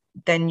Boobs,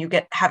 then you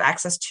have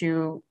access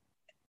to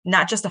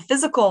not just a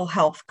physical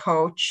health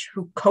coach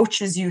who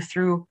coaches you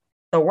through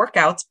the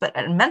workouts, but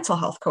a mental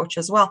health coach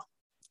as well,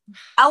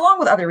 along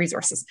with other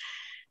resources.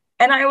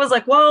 And I was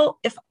like, well,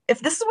 if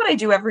this is what I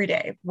do every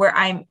day, where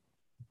I'm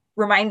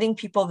reminding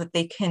people that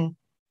they can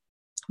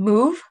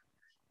move,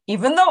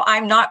 even though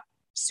I'm not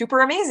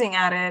super amazing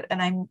at it,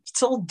 and I'm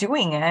still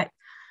doing it,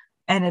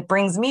 and it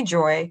brings me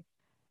joy,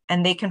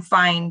 and they can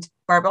find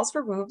barbells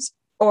for boobs,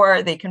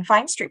 or they can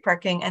find street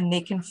parking, and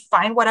they can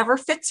find whatever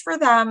fits for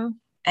them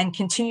and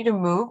continue to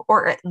move,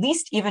 or at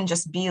least even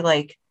just be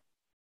like,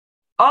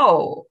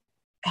 oh,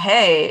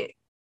 hey,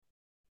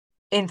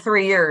 in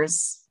 3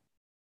 years,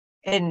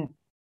 in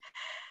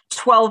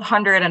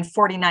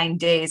 1,249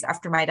 days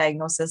after my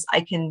diagnosis,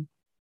 I can,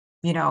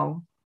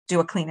 do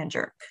a clean and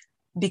jerk,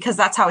 because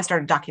that's how I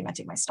started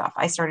documenting my stuff.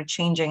 I started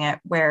changing it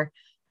where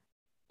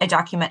I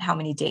document how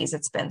many days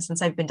it's been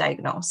since I've been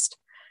diagnosed,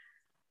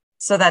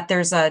 so that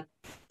there's a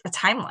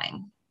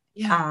timeline.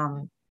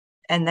 Yeah.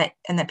 And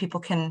that people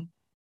can,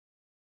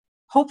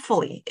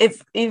 hopefully,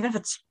 even if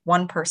it's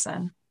one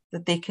person,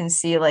 that they can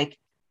see like,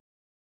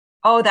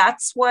 oh,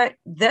 that's what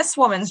this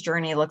woman's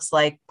journey looks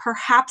like.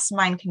 Perhaps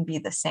mine can be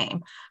the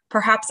same.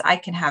 Perhaps I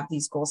can have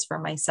these goals for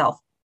myself.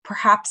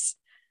 Perhaps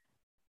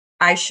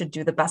I should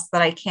do the best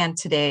that I can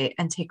today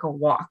and take a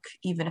walk,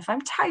 even if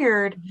I'm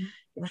tired,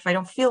 even if I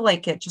don't feel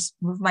like it, just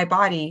move my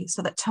body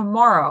so that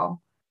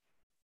tomorrow,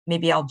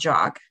 maybe I'll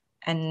jog.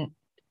 And,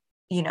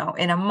 in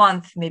a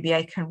month, maybe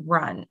I can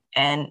run,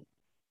 and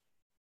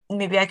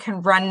maybe I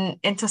can run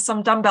into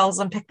some dumbbells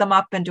and pick them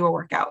up and do a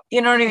workout.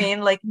 You know what I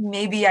mean? Like,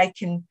 maybe I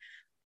can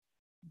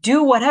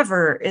do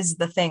whatever is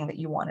the thing that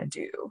you want to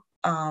do.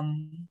 So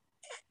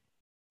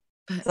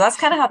that's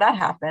kind of how that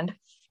happened.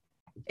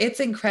 It's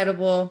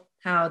incredible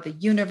how the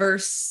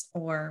universe,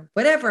 or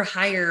whatever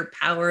higher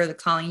power, the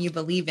calling you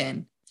believe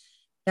in,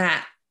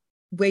 that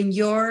when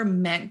you're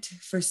meant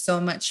for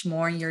so much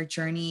more, your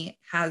journey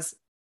has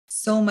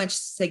so much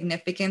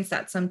significance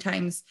that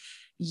sometimes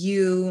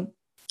you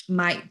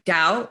might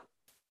doubt,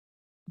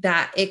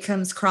 that it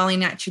comes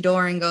crawling at your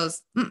door and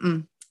goes,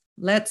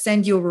 let's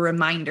send you a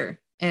reminder.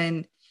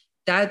 And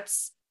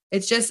it's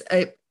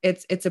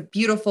a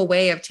beautiful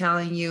way of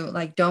telling you,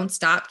 like, don't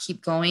stop,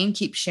 keep going,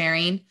 keep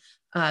sharing,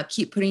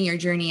 keep putting your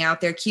journey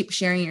out there, keep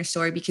sharing your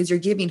story, because you're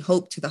giving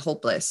hope to the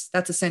hopeless.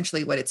 That's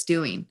essentially what it's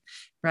doing.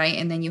 Right.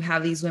 And then you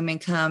have these women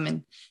come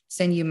and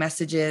send you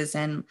messages,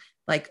 and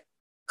like,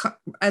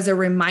 as a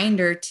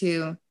reminder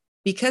to,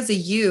 because of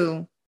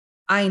you,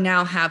 I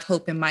now have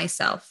hope in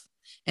myself.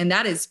 And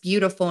that is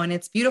beautiful. And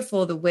it's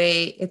beautiful the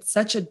way it's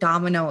such a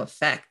domino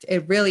effect.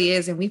 It really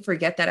is. And we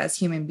forget that as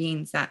human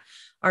beings, that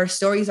our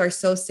stories are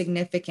so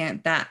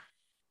significant that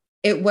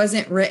it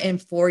wasn't written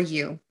for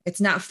you. It's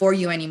not for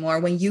you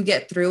anymore. When you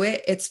get through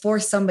it, it's for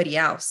somebody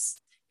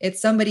else.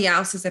 It's somebody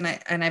else's.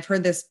 And I've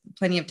heard this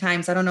plenty of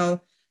times. I don't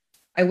know.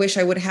 I wish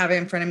I would have it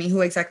in front of me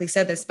who exactly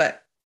said this,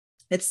 but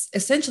it's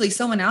essentially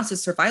someone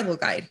else's survival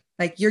guide.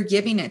 Like, you're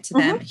giving it to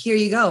them. Here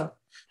you go.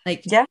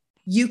 Like,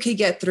 you could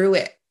get through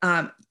it.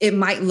 It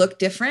might look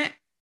different,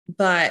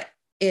 but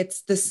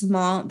it's the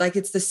small, like,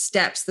 it's the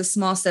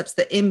small steps,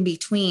 the in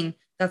between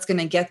that's going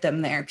to get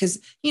them there. Cause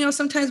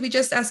sometimes we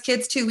just, as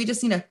kids too, we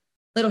just need a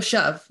little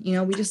shove,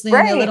 we just need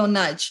a little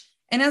nudge.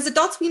 And as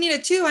adults, we need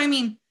it too. I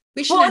mean,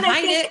 we shouldn't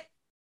hide it.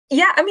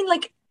 Yeah. I mean,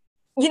 like,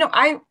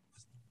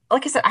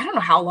 like I said, I don't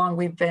know how long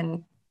we've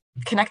been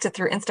connected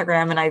through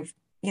Instagram, and I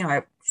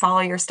follow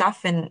your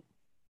stuff, and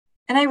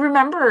I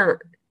remember,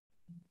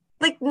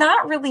 like,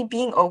 not really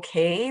being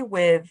okay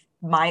with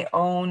my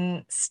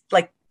own,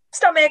 like,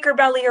 stomach or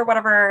belly or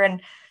whatever.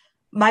 And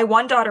my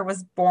one daughter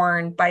was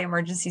born by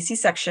emergency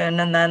C-section.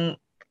 And then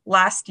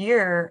last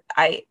year,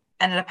 I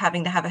ended up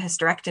having to have a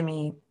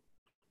hysterectomy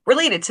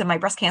related to my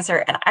breast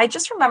cancer. And I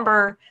just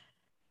remember,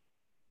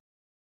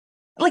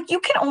 like, you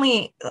can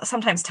only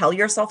sometimes tell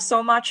yourself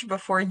so much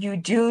before you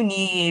do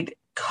need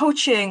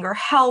coaching or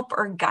help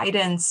or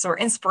guidance or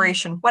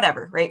inspiration,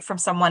 whatever, right, from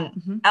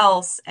someone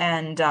else.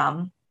 And,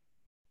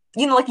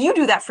 like, you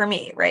do that for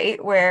me, right?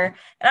 And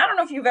I don't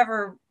know if you've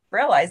ever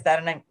realized that.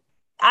 And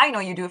I know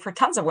you do it for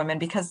tons of women,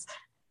 because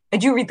I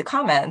do read the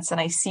comments and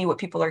I see what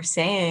people are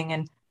saying.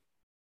 And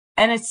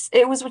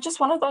it was just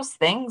one of those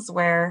things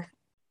where,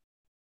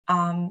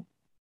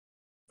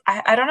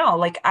 I don't know,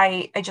 like,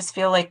 I just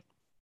feel like,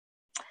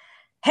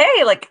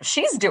 hey, like,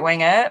 she's doing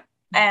it,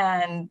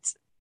 and,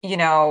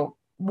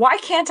 why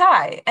can't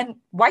I? And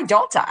why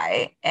don't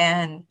I?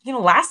 And,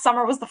 last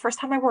summer was the first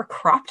time I wore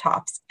crop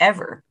tops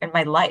ever in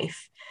my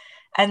life.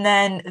 And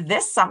then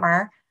this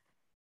summer,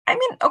 I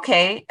mean,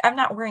 okay, I'm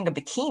not wearing a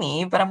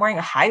bikini, but I'm wearing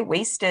a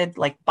high-waisted,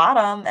 like,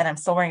 bottom, and I'm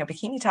still wearing a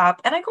bikini top.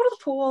 And I go to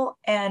the pool,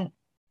 and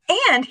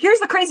here's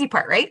the crazy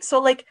part, right?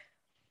 So, like,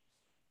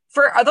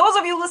 for those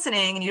of you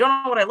listening and you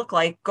don't know what I look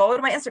like, go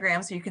to my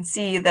Instagram so you can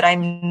see that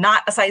I'm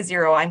not a size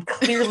 0. I'm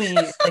clearly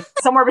like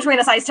somewhere between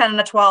a size 10 and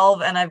a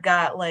 12. And I've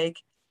got, like,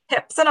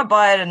 hips and a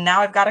butt, and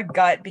now I've got a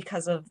gut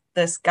because of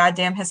this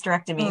goddamn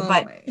hysterectomy.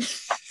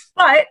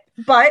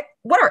 But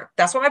whatever,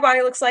 that's what my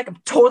body looks like. I'm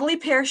totally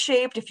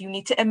pear-shaped, if you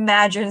need to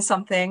imagine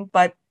something.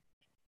 But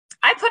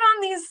I put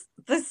on these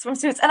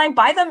swimsuits and I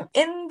buy them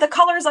in the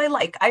colors I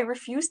like. I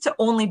refuse to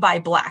only buy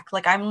black.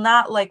 Like, I'm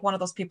not like one of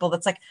those people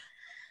that's like,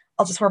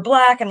 I'll just wear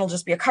black and it'll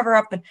just be a cover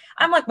up. And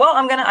I'm like, well,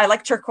 I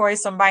like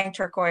turquoise, so I'm buying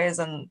turquoise,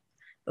 and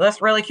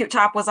this really cute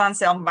top was on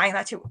sale, I'm buying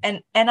that too.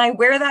 And I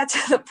wear that to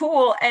the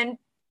pool, and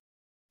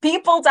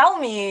people tell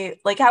me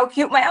like how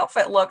cute my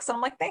outfit looks. And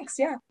I'm like, thanks.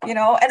 Yeah. You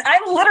know, and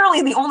I'm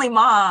literally the only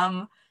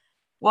mom,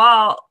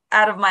 well,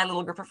 out of my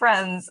little group of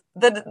friends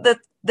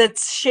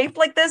that's shaped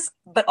like this,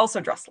 but also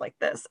dressed like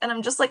this. And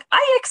I'm just like,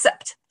 I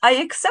accept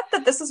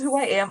that this is who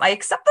I am. I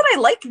accept that I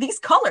like these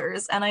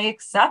colors, and I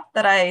accept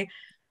that I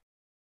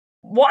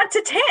want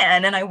to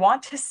tan and I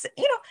want to,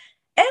 you know,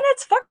 and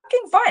it's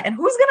fucking fine. And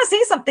who's going to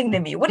say something to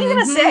me? What are you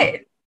going to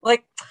say?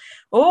 Like,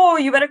 oh,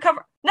 you better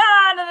cover. Nah.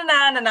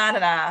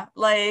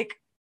 Like,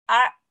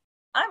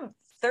 I'm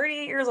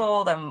 38 years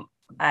old.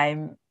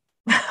 I'm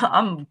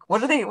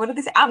what do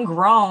they say? I'm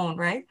grown,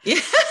 right? Yeah.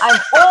 I'm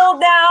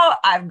old now.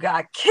 I've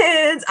got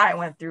kids. I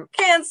went through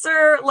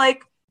cancer.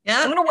 Like,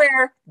 I'm going to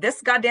wear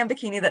this goddamn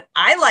bikini that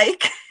I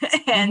like,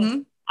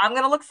 and I'm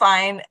going to look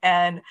fine.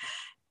 And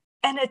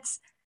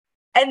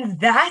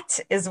that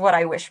is what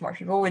I wish more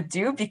people would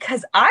do,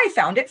 because I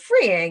found it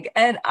freeing,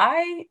 and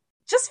I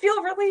just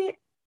feel really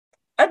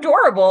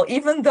adorable,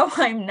 even though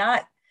I'm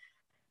not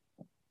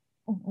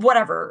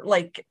whatever,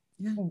 like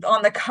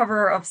on the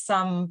cover of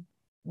some,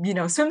 you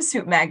know,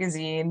 swimsuit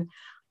magazine.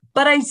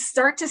 But I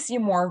start to see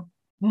more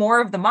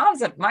of the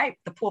moms at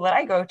the pool that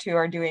I go to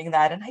are doing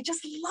that. And I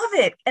just love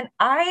it. And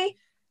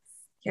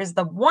here's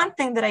the one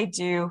thing that I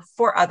do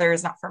for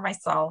others, not for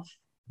myself.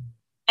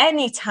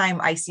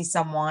 Anytime I see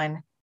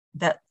someone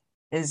that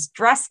is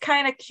dressed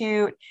kind of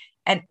cute,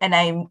 and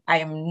I'm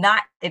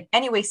not in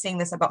any way saying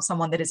this about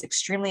someone that is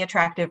extremely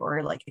attractive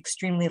or like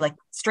extremely like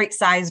straight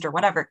sized or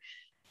whatever,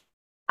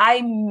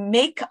 I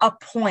make a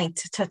point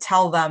to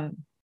tell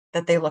them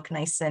that they look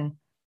nice in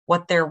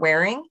what they're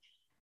wearing.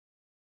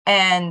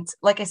 And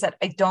like I said,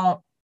 I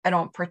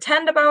don't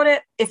pretend about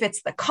it. If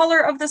it's the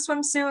color of the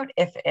swimsuit,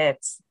 if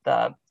it's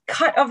the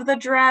cut of the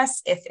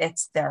dress, if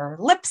it's their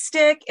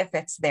lipstick, if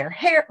it's their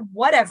hair,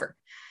 whatever,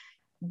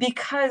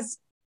 because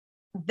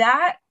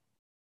that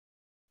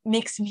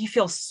makes me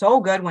feel so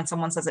good when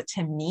someone says it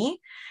to me.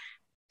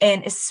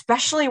 And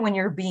especially when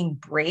you're being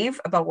brave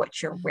about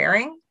what you're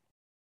wearing,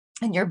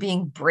 and you're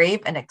being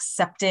brave and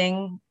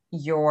accepting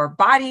your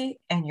body,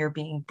 and you're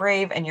being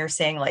brave and you're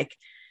saying like,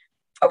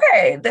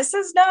 okay, this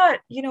is not,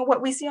 you know,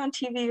 what we see on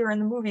TV or in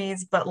the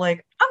movies, but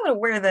like, I'm going to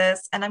wear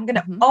this and I'm going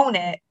to own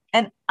it.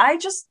 And I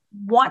just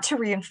want to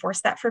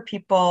reinforce that for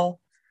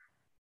people.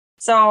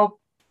 So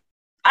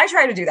I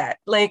try to do that,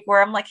 like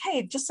where I'm like,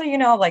 hey, just so you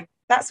know, like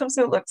that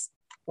swimsuit looks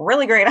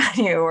really great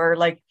on you, or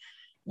like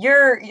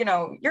your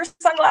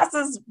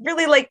sunglasses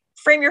really like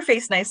frame your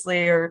face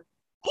nicely, or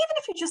even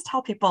if you just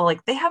tell people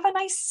like they have a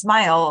nice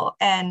smile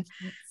and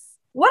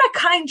what a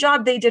kind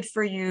job they did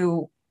for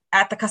you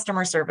at the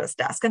customer service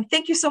desk. And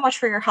thank you so much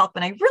for your help.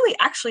 And I really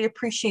actually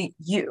appreciate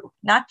you,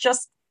 not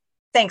just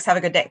thanks, have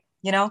a good day.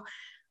 You know,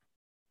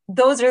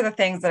 those are the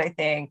things that I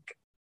think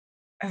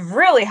have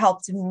really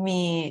helped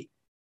me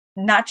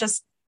not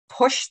just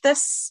push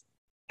this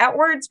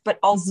outwards, but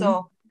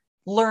also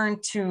learn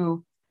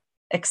to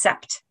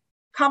accept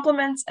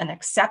compliments and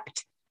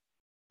accept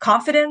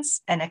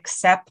confidence and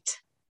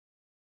accept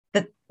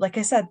that, like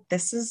I said,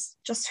 this is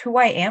just who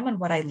I am and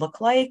what I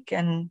look like.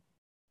 And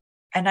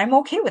I'm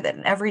okay with it.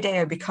 And every day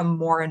I become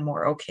more and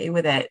more okay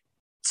with it,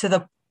 to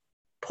the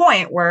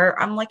point where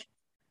I'm like,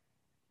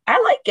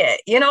 I like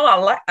it. You know, I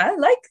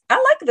like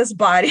this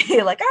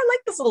body. Like, I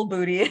like this little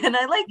booty, and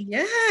I like,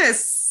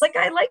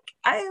 like,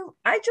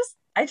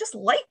 I just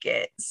like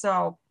it.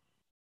 So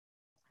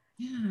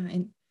yeah.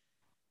 And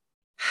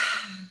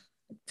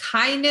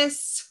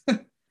kindness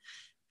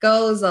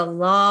goes a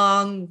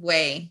long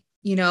way.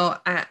 You know,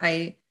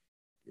 I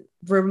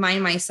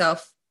remind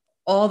myself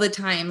all the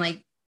time,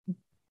 like,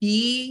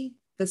 be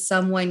the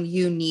someone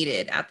you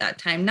needed at that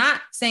time.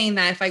 Not saying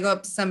that if I go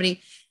up to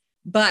somebody,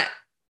 but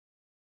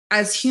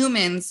as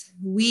humans,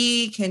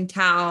 we can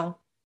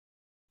tell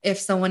if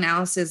someone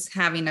else is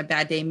having a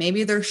bad day.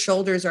 Maybe their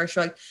shoulders are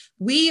shrugged.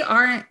 We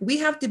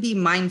have to be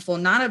mindful,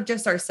 not of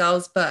just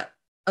ourselves, but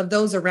of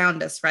those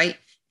around us, right?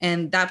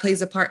 And that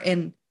plays a part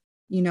in,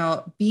 you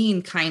know,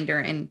 being kinder.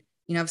 And,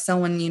 you know, if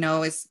someone, you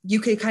know, you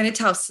could kind of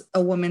tell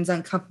a woman's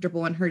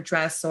uncomfortable in her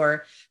dress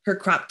or her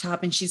crop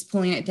top and she's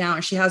pulling it down,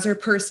 or she has her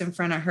purse in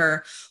front of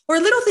her, or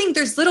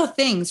there's little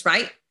things,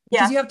 right?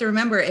 Because you have to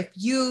remember, if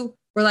you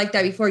were like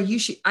that before,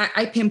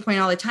 I pinpoint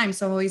all the time.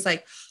 So I'm always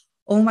like,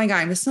 oh my God,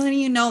 I'm just letting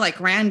you know, like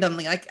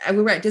randomly, like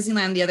we were at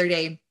Disneyland the other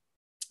day.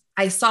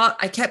 I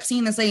kept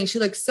seeing this lady and she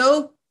looked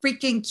so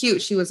freaking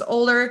cute. She was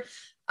older.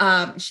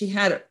 She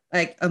had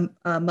like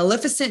a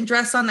Maleficent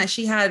dress on that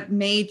she had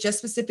made just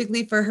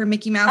specifically for her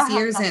Mickey Mouse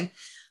ears. And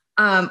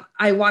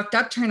I walked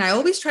up to her, and I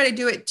always try to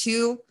do it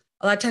too,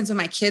 a lot of times when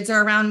my kids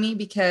are around me,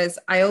 because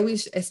I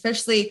always,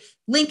 especially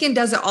Lincoln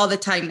does it all the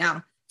time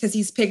now, because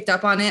he's picked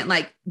up on it,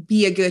 like,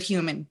 be a good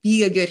human.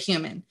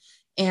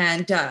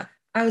 And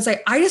I was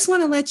like, I just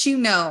want to let you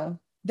know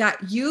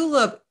that you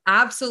look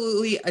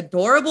absolutely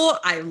adorable.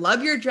 I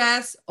love your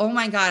dress. Oh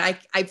my God.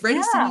 I've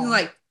already seen you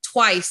like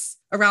twice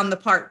around the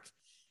park.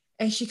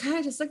 And she kind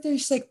of just looked at her and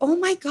she's like, oh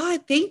my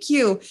God, thank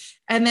you.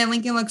 And then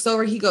Lincoln looks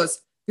over, he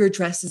goes, your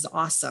dress is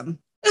awesome.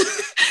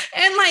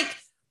 And like,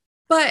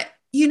 but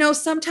you know,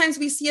 sometimes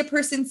we see a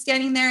person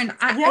standing there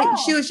and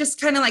she was just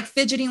kind of like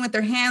fidgeting with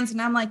her hands.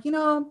 And I'm like, you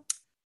know,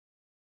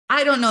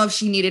 I don't know if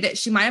she needed it.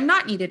 She might have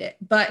not needed it,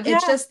 but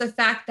it's just the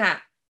fact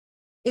that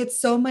it's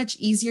so much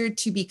easier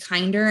to be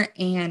kinder,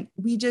 and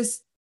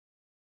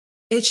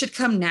it should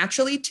come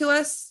naturally to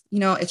us. You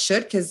know, it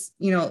should, because,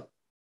 you know,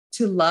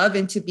 to love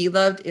and to be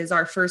loved is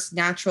our first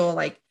natural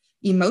like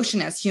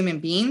emotion as human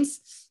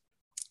beings.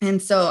 And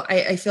so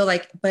I feel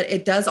like, but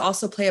it does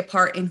also play a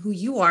part in who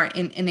you are,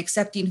 in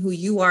accepting who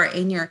you are,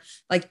 in your,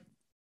 like,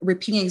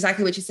 repeating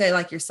exactly what you said,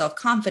 like your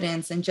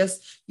self-confidence and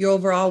just your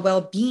overall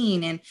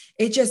well-being. And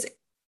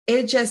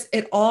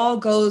it all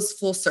goes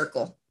full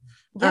circle.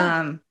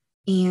 And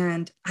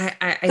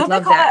I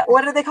love that.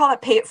 What do they call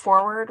it? Pay it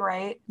forward,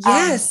 right?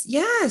 Yes.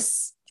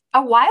 Yes.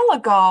 A while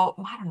ago,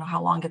 I don't know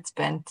how long it's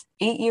been,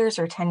 8 years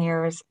or 10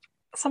 years,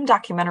 some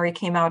documentary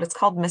came out. It's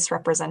called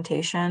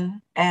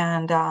Misrepresentation.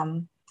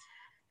 And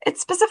it's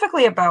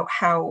specifically about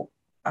how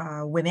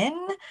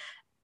women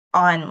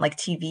on like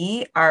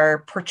TV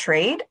are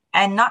portrayed,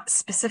 and not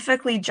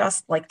specifically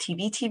just like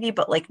TV,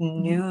 but like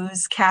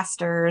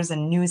newscasters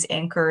and news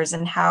anchors,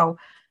 and how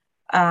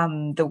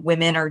the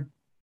women are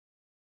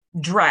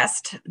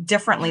dressed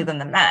differently than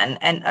the men.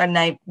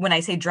 And when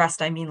I say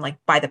dressed, I mean like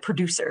by the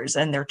producers,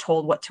 and they're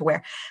told what to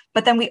wear.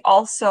 But then we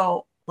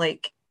also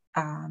like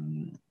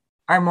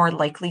are more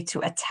likely to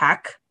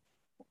attack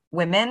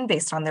women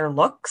based on their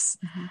looks.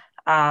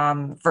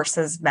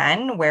 Versus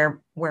men,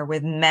 where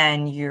with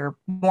men, you're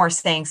more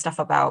saying stuff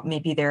about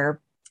maybe their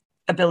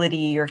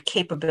ability or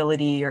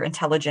capability or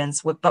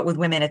intelligence. But with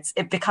women,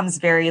 it becomes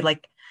very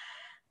like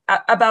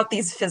about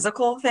these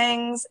physical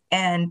things.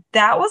 And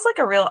that was like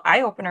a real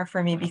eye-opener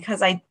for me,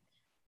 because I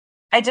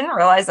didn't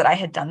realize that I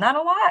had done that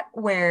a lot,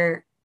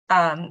 where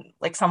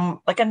like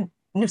a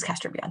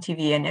newscaster would be on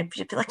TV and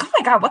it'd be like, oh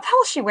my God, what the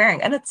hell is she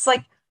wearing? And it's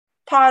like,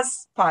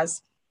 pause.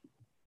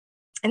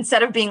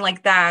 Instead of being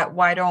like that,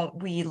 why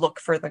don't we look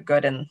for the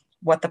good in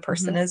what the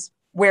person is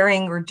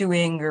wearing or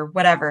doing or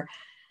whatever?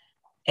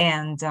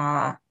 And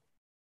I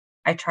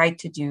tried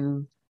to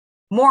do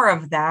more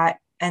of that.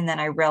 And then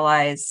I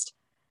realized,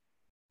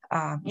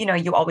 you know,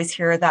 you always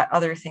hear that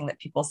other thing that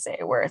people say,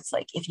 where it's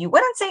like, if you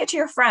wouldn't say it to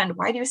your friend,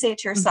 why do you say it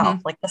to yourself?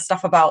 Like the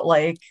stuff about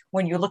like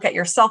when you look at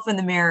yourself in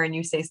the mirror and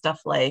you say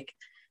stuff like,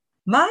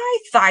 my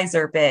thighs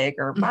are big,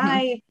 or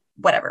my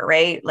whatever,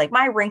 right? Like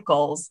my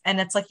wrinkles. And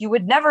it's like, you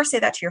would never say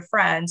that to your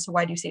friend. So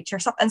why do you say it to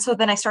yourself? And so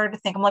then I started to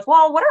think, I'm like,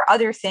 well, what are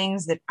other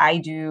things that I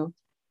do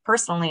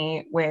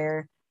personally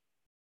where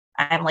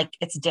I'm like,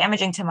 it's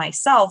damaging to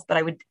myself, but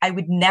I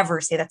would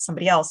never say that to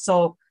somebody else.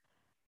 So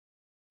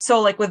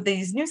like with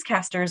these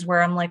newscasters,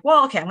 where I'm like,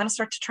 well, okay, I'm going to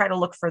start to try to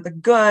look for the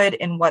good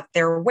in what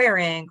they're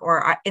wearing.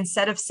 Or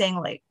instead of saying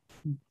like,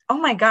 oh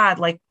my God,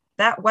 like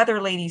that weather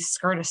lady's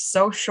skirt is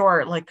so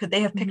short. Like, could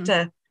they have picked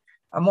a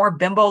more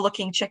bimbo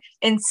looking chick?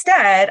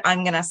 Instead,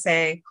 I'm going to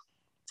say,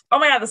 oh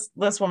my God,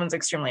 this woman's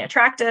extremely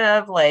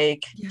attractive.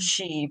 Like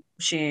she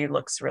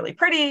looks really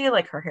pretty.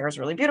 Like her hair is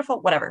really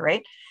beautiful, whatever.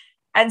 Right.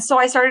 And so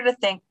I started to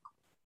think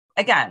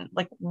again,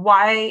 like,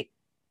 why,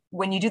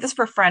 when you do this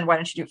for a friend, why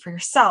don't you do it for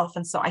yourself?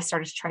 And so I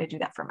started to try to do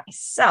that for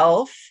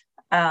myself.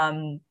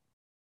 When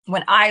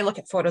I look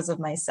at photos of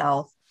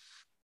myself,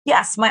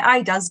 yes, my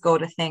eye does go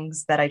to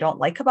things that I don't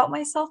like about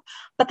myself,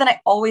 but then I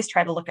always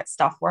try to look at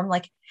stuff where I'm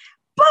like,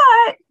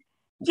 but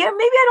yeah,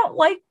 maybe I don't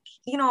like,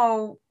 you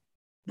know,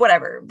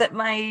 whatever, that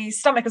my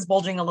stomach is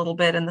bulging a little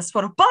bit in this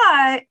photo,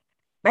 but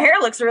my hair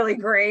looks really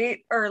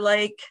great. Or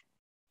like,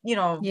 you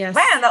know, man,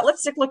 that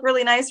lipstick looked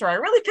really nice. Or I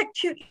really picked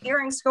cute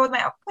earrings to go with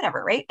my,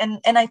 whatever. Right. And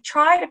I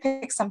try to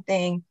pick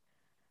something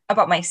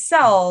about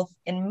myself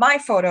in my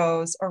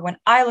photos, or when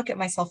I look at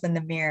myself in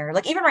the mirror,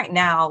 like even right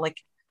now, like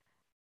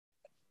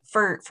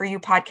for you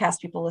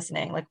podcast people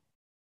listening, like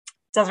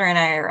Desiree and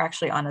I are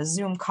actually on a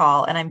Zoom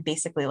call, and I'm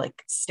basically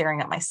like staring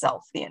at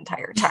myself the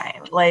entire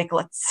time. Like,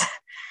 let's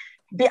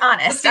be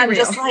honest. I'm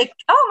just like,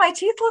 oh, my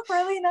teeth look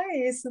really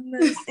nice. And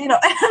this, you know,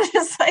 and I'm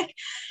just like,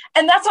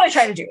 and that's what I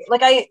try to do.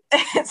 Like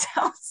it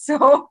sounds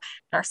so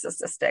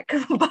narcissistic,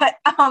 but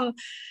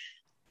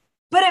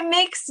it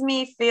makes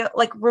me feel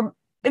like,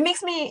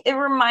 it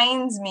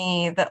reminds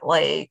me that,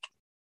 like,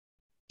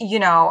 you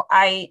know,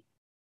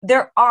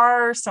 there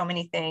are so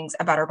many things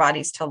about our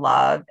bodies to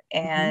love.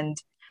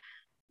 And,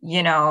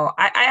 you know,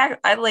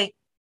 I like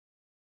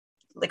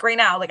right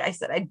now, like I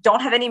said, I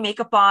don't have any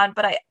makeup on,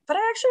 but I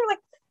actually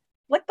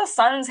like the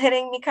sun's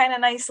hitting me kind of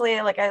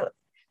nicely. Like I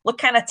look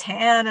kind of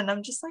tan, and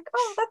I'm just like,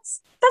 oh,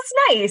 that's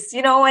nice,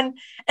 you know? And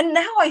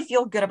now I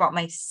feel good about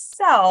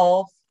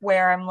myself,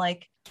 where I'm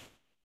like,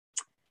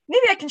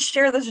 maybe I can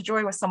share this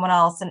joy with someone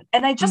else.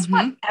 And I just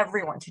want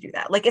everyone to do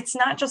that. Like, it's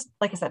not just,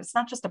 like I said, it's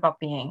not just about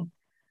being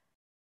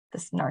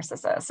this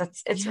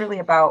narcissist. It's really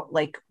about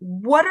like,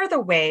 what are the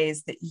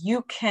ways that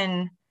you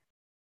can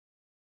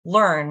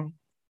learn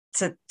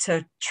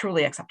to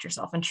truly accept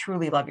yourself and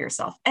truly love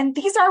yourself. And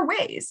these are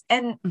ways.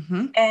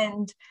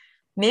 And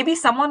maybe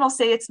someone will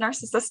say it's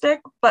narcissistic,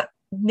 but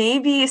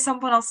maybe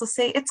someone else will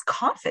say it's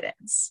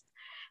confidence.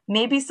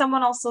 Maybe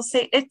someone else will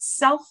say it's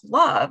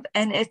self-love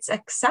and it's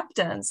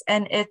acceptance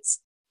and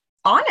it's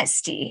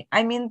honesty.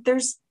 I mean,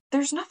 there's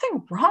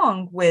nothing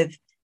wrong with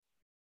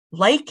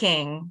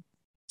liking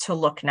to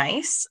look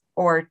nice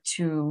or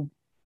to,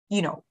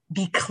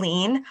 be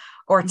clean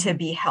or to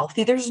be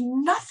healthy. There's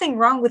nothing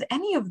wrong with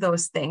any of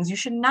those things. You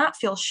should not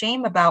feel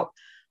shame about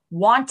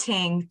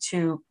wanting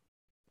to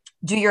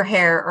do your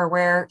hair or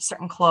wear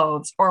certain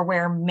clothes or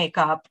wear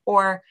makeup,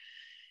 or,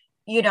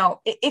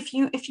 if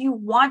you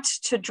want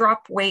to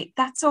drop weight,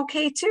 that's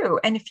okay too.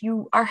 And if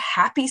you are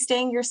happy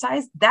staying your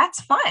size,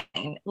 that's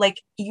fine.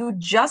 Like, you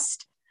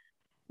just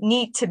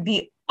need to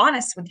be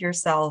honest with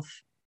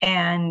yourself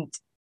and,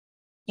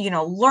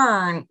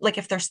 learn, like,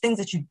 if there's things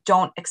that you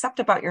don't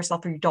accept about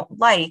yourself or you don't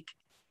like,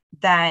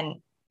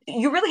 then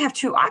you really have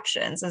two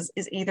options is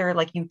either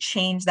like you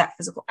change that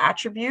physical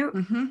attribute,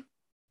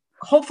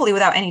 hopefully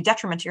without any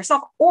detriment to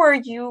yourself, or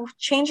you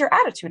change your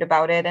attitude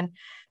about it. And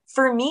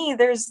for me,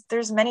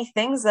 there's many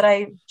things that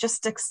I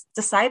just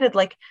decided,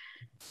 like,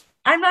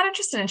 I'm not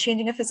interested in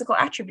changing a physical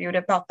attribute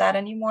about that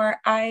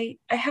anymore. I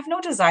have no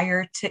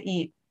desire to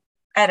eat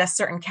at a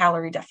certain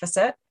calorie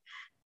deficit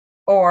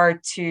or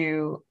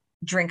to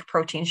drink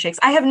protein shakes.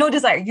 I have no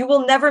desire. You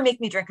will never make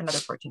me drink another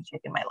protein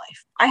shake in my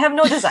life. I have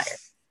no desire.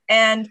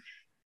 And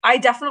I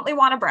definitely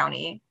want a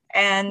brownie.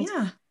 And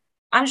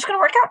I'm just going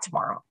to work out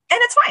tomorrow. And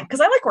it's fine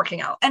because I like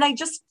working out. And I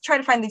just try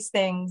to find these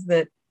things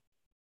that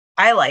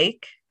I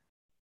like.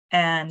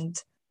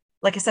 And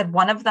like I said,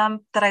 one of them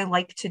that I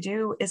like to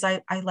do is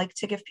I like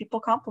to give people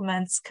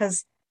compliments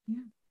because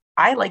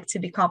I like to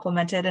be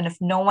complimented. And if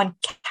no one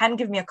can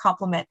give me a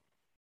compliment,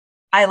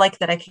 I like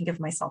that I can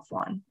give myself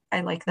one. I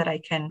like that I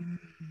can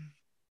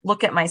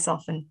look at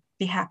myself and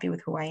be happy with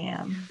who I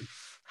am.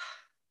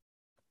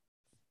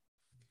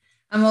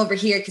 I'm over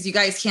here because you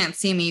guys can't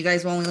see me. You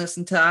guys will only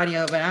listen to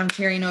audio, but I'm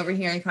carrying over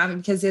here and comment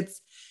because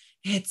it's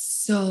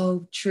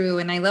so true.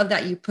 And I love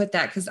that you put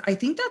that, because I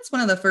think that's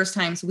one of the first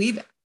times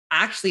we've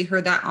actually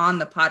heard that on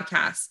the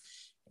podcast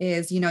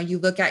is, you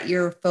look at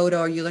your photo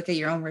or you look at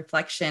your own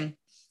reflection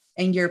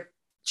and you're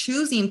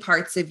choosing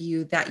parts of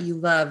you that you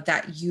love,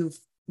 that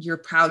you're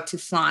proud to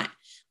flaunt.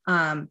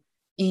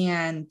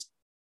 And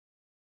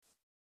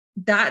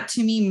that,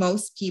 to me,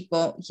 most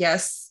people,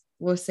 yes,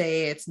 will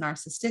say it's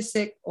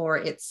narcissistic or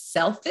it's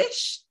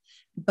selfish,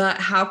 but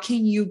how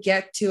can you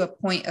get to a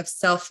point of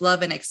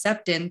self-love and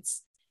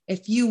acceptance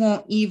if you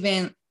won't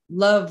even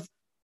love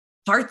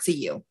parts of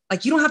you?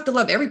 Like, you don't have to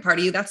love every part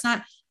of you. That's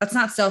not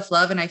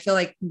self-love. And I feel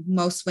like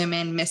most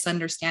women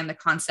misunderstand the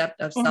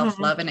concept of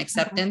self-love and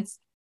acceptance.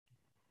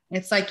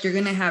 It's like, you're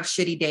going to have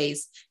shitty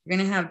days. You're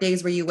going to have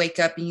days where you wake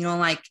up and you don't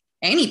like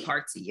any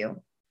parts of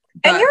you.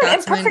 But and you're an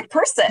imperfect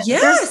person.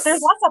 Yes.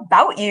 There's lots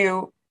about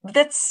you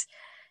that's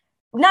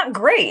not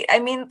great. I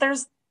mean,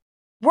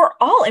 we're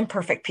all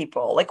imperfect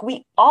people. Like,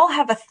 we all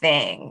have a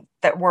thing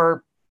that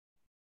we're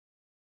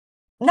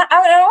not,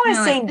 I don't want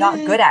to say not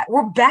good at,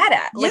 we're bad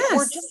at. Like,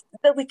 we're just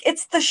like,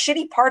 it's the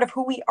shitty part of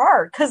who we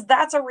are, because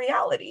that's a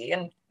reality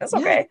and that's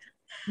okay.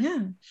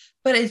 Yeah.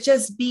 But it's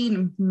just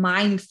being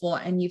mindful.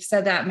 And you've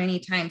said that many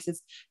times,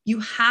 is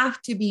you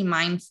have to be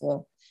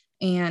mindful.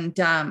 And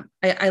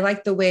I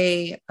like the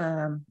way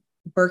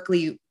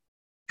Berkeley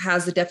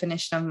has the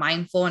definition of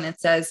mindful, and it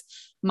says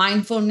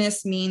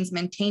mindfulness means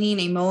maintaining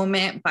a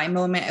moment by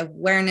moment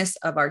awareness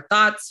of our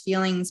thoughts,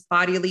 feelings,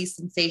 bodily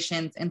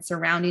sensations, and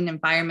surrounding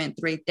environment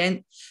through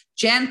a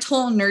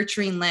gentle,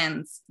 nurturing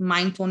lens.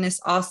 Mindfulness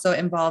also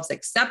involves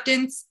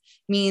acceptance,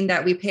 meaning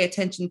that we pay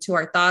attention to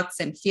our thoughts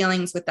and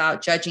feelings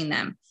without judging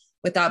them,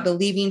 without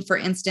believing, for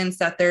instance,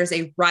 that there's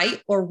a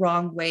right or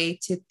wrong way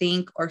to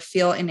think or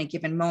feel in a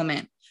given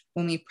moment.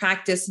 When we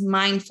practice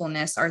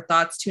mindfulness, our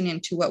thoughts tune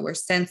into what we're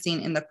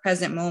sensing in the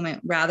present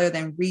moment rather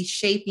than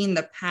reshaping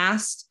the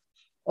past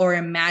or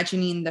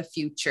imagining the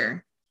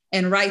future.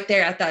 And right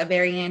there at that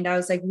very end, I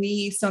was like,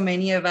 so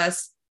many of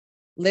us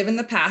live in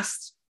the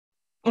past,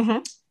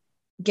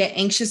 get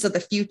anxious of the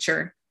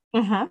future,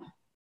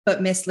 but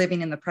miss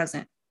living in the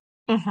present.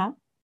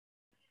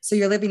 So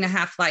you're living a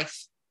half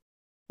life.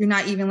 You're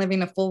not even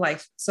living a full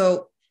life.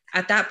 So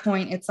at that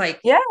point, it's like,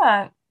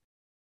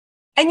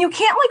 and you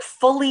can't like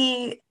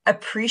fully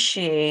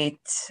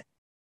appreciate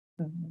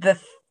the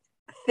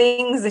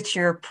things that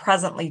you're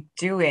presently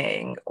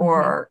doing,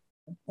 or,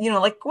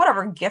 like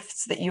whatever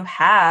gifts that you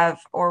have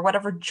or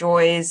whatever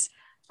joys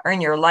are in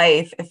your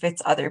life. If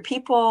it's other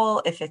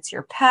people, if it's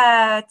your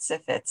pets,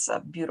 if it's a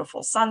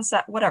beautiful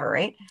sunset, whatever,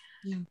 right?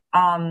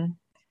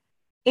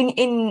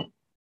 In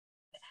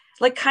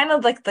like, kind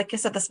of like I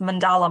said, this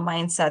mandala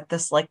mindset,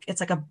 this like,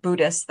 it's like a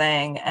Buddhist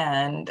thing.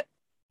 And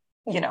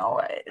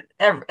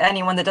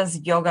anyone that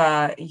does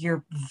yoga,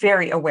 you're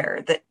very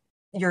aware that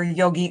your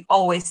yogi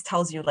always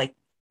tells you, like,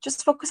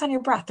 just focus on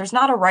your breath. There's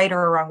not a right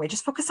or a wrong way.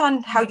 Just focus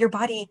on how your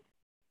body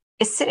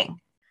is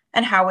sitting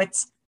and how it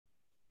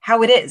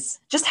is,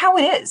 just how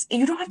it is.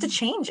 You don't have to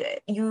change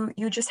it. You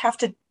just have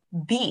to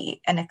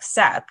be and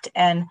accept.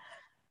 And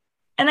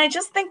I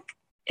just think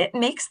it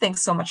makes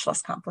things so much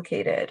less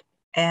complicated.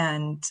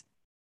 And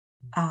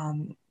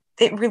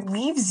it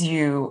relieves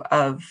you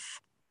of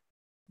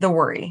the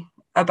worry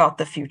about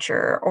the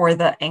future or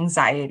the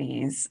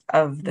anxieties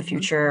of the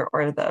future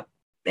or the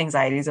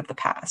anxieties of the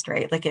past,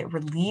 right? Like it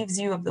relieves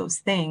you of those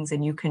things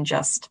and you can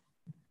just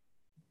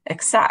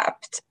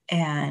accept.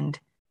 And,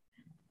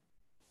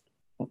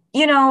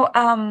 you know,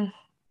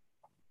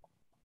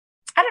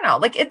 I don't know,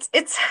 like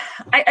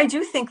I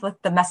do think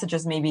like the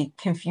messages may be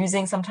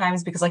confusing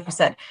sometimes because like you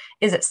said,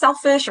 is it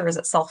selfish or is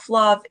it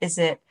self-love? Is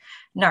it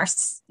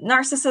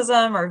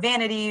narcissism or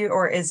vanity,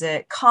 or is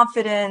it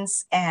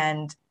confidence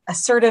and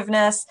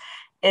assertiveness?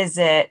 Is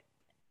it,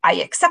 I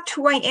accept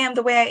who I am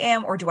the way I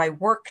am, or do I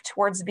work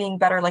towards being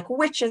better? Like,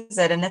 which is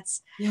it? And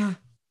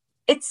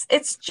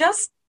it's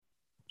just,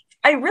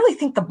 I really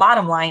think the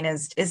bottom line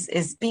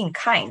is being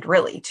kind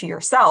really to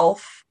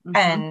yourself.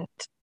 And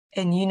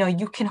you know,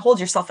 you can hold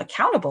yourself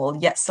accountable,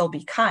 yet still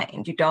be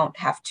kind. You don't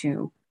have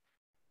to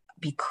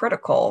be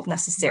critical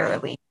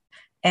necessarily. Right.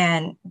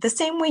 And the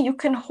same way you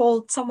can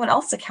hold someone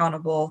else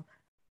accountable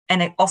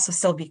and it also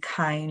still be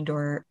kind,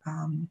 or,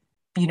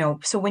 you know,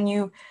 so when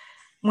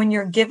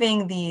you're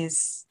giving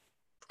these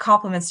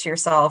compliments to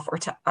yourself or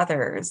to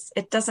others,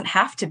 it doesn't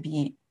have to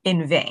be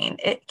in vain.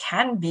 It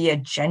can be a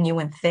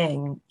genuine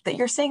thing that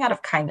you're saying out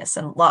of kindness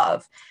and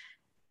love,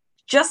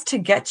 just to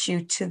get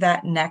you to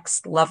that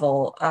next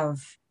level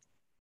of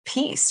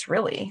peace,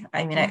 really.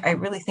 I mean, I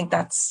really think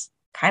that's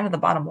kind of the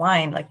bottom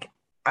line. Like,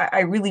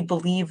 I really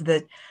believe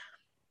that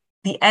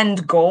the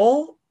end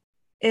goal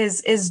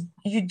is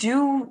you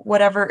do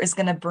whatever is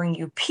going to bring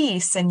you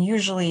peace, and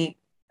usually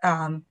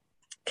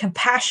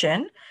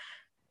compassion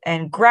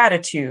and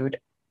gratitude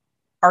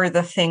are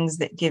the things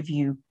that give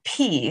you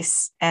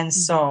peace. And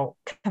so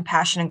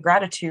compassion and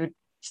gratitude,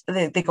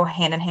 they go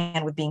hand in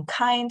hand with being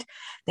kind.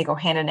 They go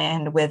hand in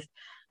hand with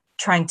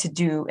trying to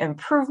do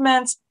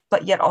improvements,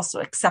 but yet also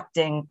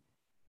accepting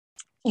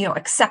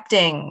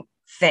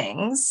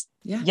things,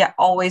 yet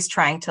always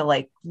trying to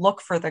like look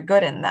for the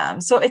good in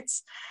them. So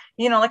it's,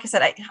 you know, like I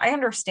said, I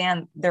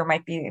understand there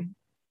might be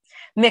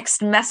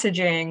mixed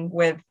messaging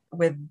with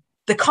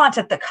the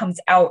content that comes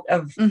out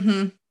of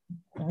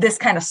this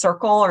kind of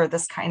circle or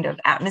this kind of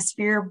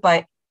atmosphere,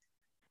 but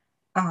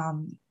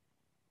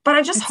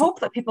I just hope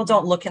that people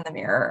don't look in the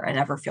mirror and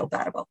ever feel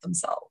bad about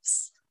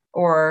themselves,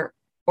 or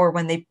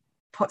when they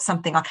put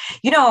something on,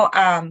 you know,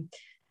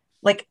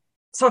 like,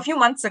 so a few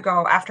months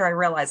ago, after I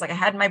realized, like, I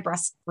had my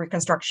breast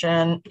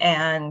reconstruction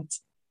and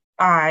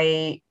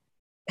I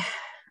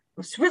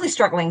was really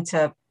struggling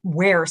to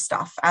wear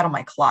stuff out of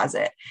my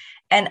closet.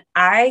 And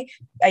I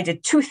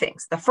did two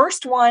things. The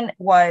first one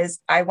was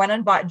I went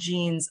and bought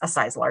jeans a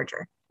size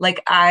larger.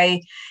 Like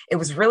it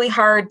was really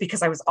hard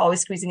because I was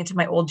always squeezing into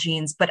my old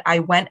jeans, but I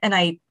went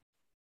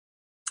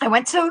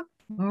to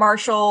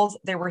Marshalls.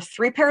 There were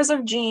 3 pairs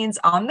of jeans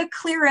on the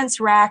clearance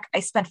rack.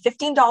 I spent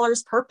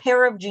 $15 per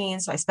pair of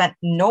jeans. So I spent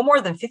no more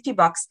than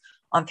 $50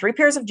 on 3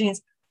 pairs of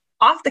jeans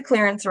off the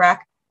clearance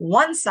rack,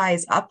 one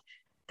size up.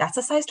 That's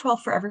a size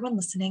 12 for everyone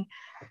listening.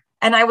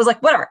 And I was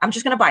like, whatever, I'm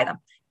just going to buy them.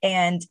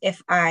 And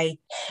if I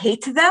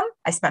hate them,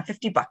 I spent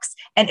 $50.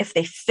 And if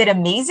they fit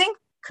amazing,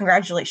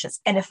 congratulations.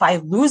 And if I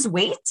lose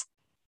weight,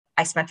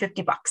 I spent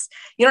 $50.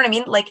 You know what I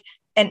mean? Like,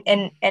 and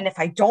if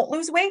I don't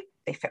lose weight,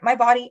 they fit my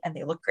body and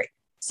they look great.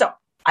 So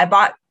I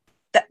bought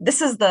that.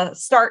 This is the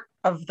start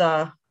of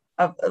the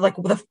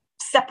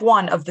step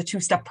 1 of the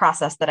 2-step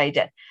process that I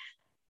did.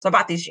 So I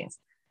bought these jeans.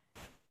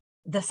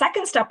 The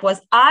second step was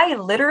I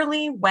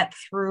literally went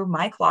through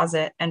my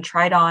closet and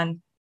tried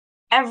on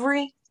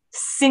every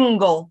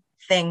single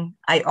thing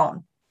I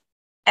own.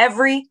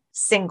 Every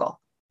single.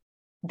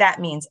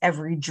 That means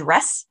every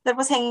dress that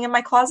was hanging in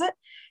my closet,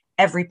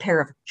 every pair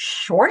of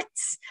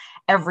shorts,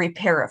 every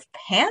pair of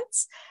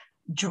pants,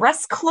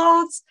 dress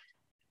clothes,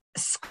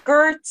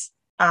 skirts,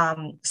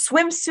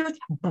 swimsuits,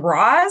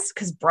 bras,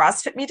 because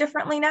bras fit me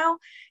differently now.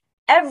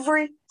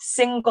 Every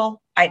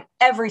single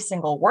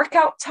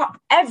workout top,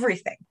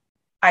 everything.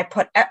 I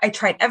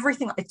tried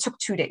everything. It took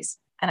 2 days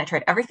and I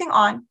tried everything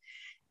on,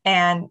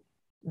 and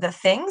the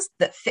things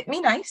that fit me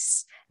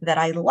nice, that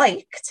I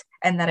liked,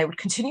 and that I would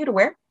continue to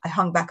wear, I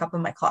hung back up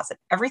in my closet.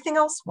 Everything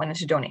else went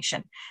into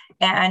donation.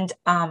 And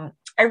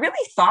I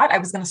really thought I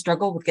was going to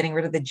struggle with getting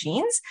rid of the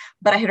jeans,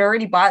 but I had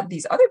already bought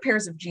these other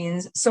pairs of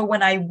jeans. So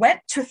when I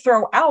went to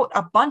throw out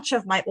a bunch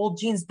of my old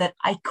jeans that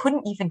I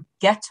couldn't even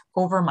get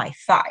over my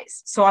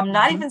thighs. So I'm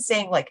not even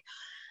saying like,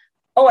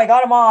 oh, I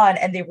got them on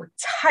and they were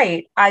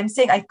tight. I'm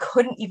saying I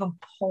couldn't even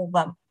pull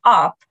them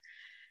up.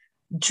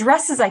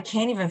 Dresses I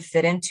can't even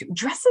fit into.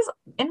 Dresses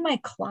in my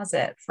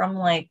closet from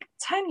like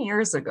 10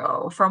 years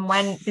ago, from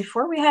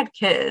before we had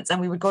kids and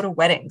we would go to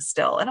weddings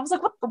still. And I was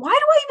like, why do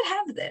I even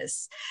have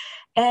this?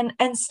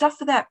 And stuff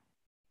that,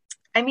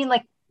 I mean,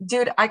 like,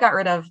 dude, I got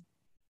rid of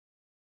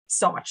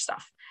so much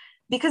stuff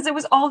because it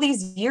was all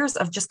these years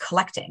of just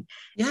collecting.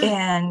 Yeah.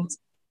 And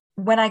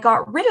when I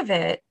got rid of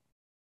it,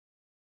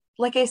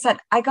 like I said,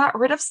 I got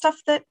rid of stuff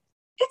that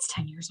it's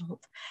 10 years old.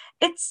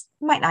 It's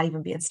might not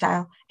even be in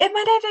style. It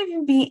might not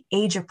even be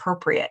age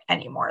appropriate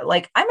anymore.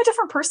 Like I'm a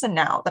different person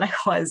now than I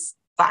was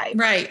 5,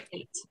 Right.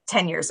 8,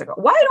 10 years ago.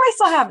 Why do I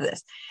still have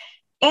this?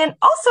 And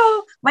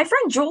also my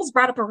friend Jules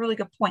brought up a really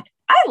good point.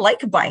 I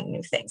like buying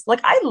new things.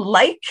 Like I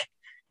like,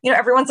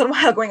 every once in a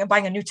while going and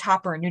buying a new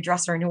top or a new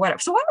dress or a new whatever.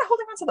 So why am I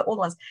holding on to the old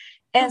ones?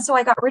 And so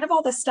I got rid of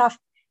all this stuff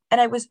and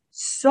I was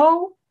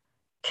so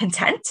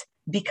content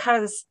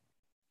because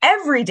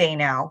every day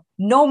now,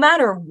 no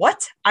matter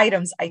what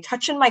items I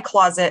touch in my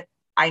closet,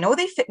 I know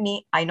they fit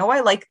me, I know I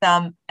like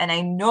them, and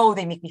I know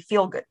they make me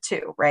feel good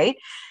too, right?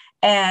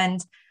 And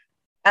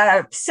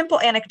a simple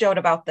anecdote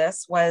about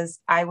this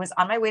was I was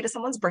on my way to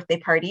someone's birthday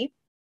party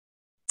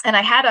and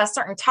I had a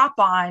certain top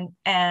on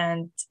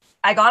and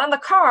I got in the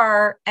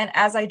car, and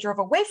as I drove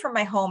away from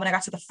my home and I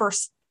got to the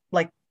first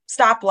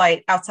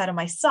stoplight outside of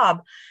my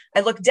sub, I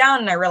looked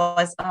down and I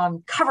realized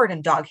I'm covered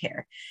in dog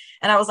hair.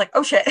 And I was like,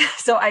 oh shit.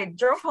 So I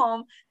drove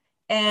home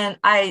and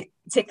I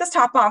take this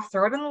top off,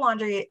 throw it in the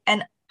laundry.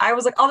 And I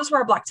was like, I'll just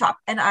wear a black top.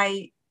 And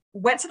I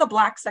went to the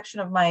black section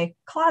of my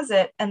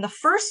closet. And the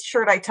first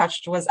shirt I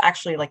touched was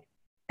actually like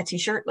a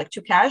t-shirt, like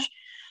too cash.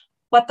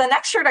 But the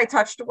next shirt I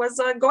touched was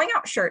a going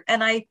out shirt.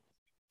 And I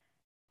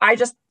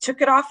just took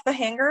it off the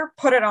hanger,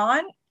 put it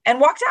on and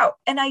walked out.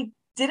 And I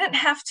didn't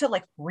have to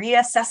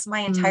reassess my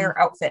entire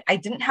outfit. I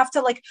didn't have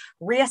to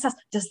reassess.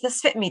 Does this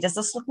fit me? Does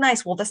this look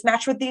nice? Will this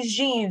match with these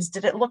jeans?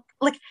 Did it look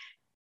like,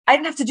 I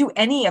didn't have to do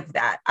any of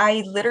that.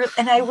 I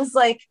was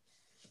like,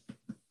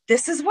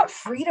 this is what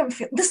freedom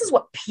feels. This is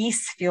what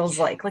peace feels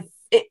like.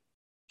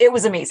 It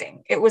was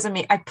amazing. It was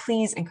amazing. I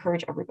please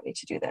encourage everybody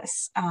to do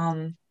this.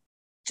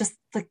 Just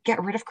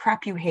get rid of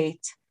crap you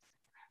hate.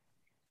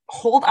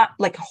 Hold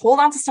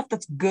on to stuff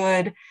that's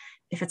good.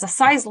 If it's a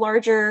size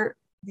larger,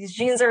 these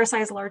jeans are a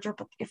size larger,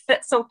 but they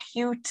fit so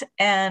cute.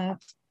 And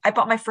I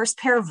bought my first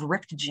pair of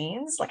ripped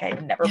jeans. I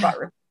had never bought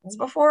ripped jeans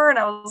before. And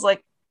I was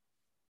like,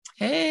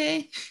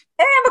 hey,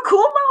 I'm a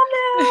cool mom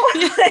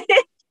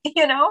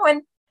now,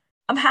 and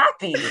I'm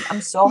happy.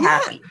 I'm so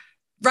happy.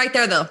 Right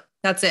there though.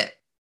 That's it.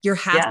 You're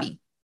happy. Yeah.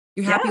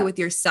 You're happy with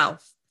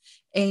yourself.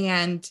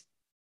 And,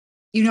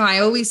 I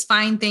always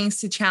find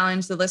things to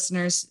challenge the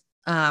listeners,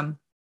 some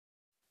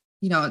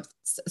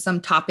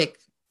topic,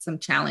 some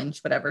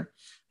challenge, whatever.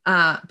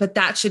 But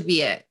that should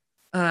be it.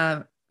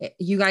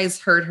 You guys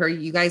heard her.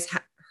 You guys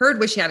heard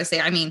what she had to say.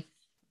 I mean,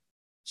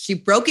 she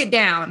broke it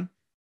down,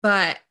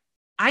 but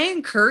I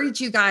encourage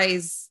you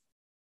guys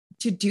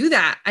to do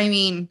that. I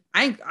mean,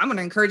 I'm going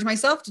to encourage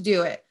myself to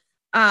do it.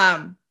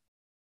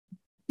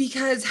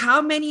 Because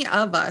how many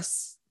of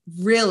us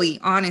really,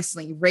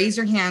 honestly, raise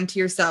your hand to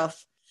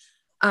yourself,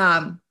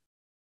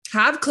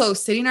 have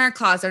clothes sitting in our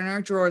closet, in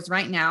our drawers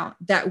right now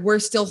that we're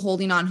still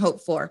holding on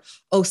hope for.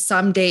 Oh,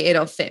 someday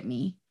it'll fit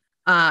me.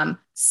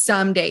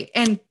 Someday.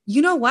 And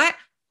you know what?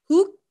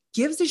 Who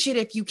gives a shit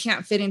if you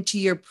can't fit into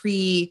your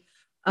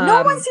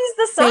no one sees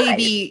the size.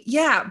 Baby.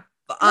 Yeah.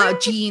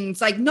 Jeans.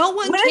 No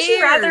one cares. Wouldn't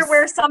you rather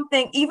wear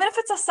something, even if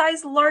it's a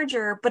size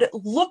larger, but it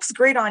looks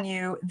great on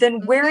you,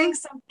 than wearing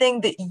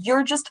something that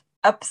you're just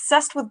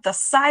obsessed with the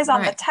size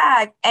on the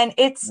tag and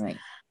it's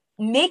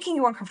making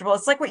you uncomfortable?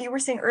 It's like what you were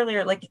saying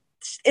earlier.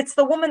 It's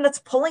the woman that's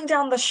pulling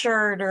down the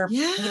shirt or,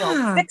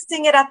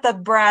 fixing it at the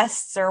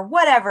breasts or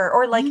whatever.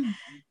 Or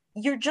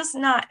you're just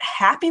not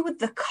happy with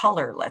the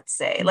color, let's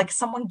say,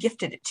 someone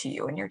gifted it to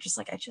you and you're just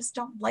I just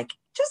don't like it.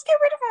 Just get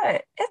rid of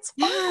it. It's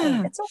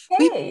fine. It's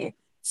okay.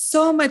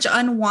 So much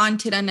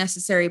unwanted,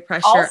 unnecessary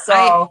pressure.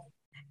 Also,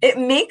 it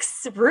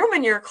makes room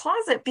in your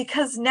closet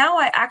because now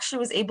I actually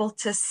was able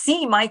to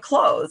see my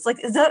clothes.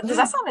 Does that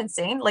sound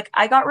insane?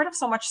 I got rid of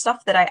so much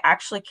stuff that I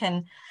actually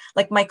can,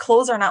 my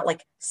clothes are not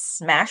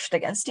smashed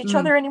against each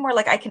other anymore.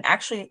 I can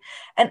actually,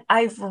 and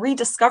I've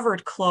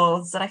rediscovered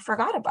clothes that I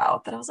forgot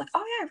about that I was like,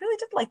 oh yeah, I really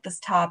did like this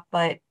top,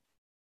 but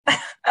I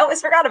always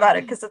forgot about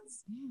it because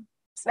it's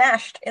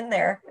smashed in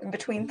there in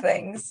between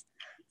things.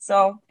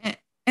 So,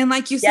 and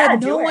like you said,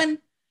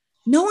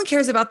 no one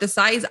cares about the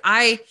size.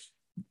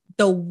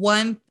 The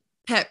one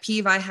pet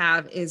peeve I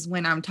have is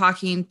when I'm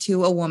talking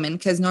to a woman,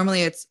 because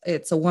normally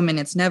it's a woman.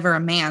 It's never a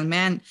man.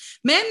 Men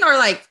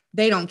are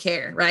they don't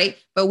care. Right.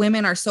 But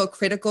women are so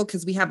critical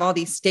because we have all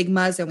these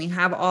stigmas and we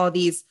have all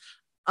these,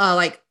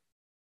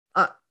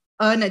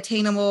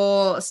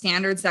 unattainable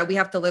standards that we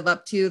have to live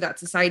up to, that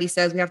society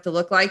says we have to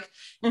look like.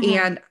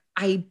 And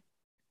I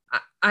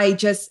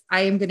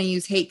am going to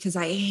use hate because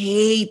I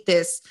hate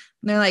this.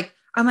 And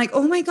I'm like,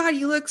 oh my God,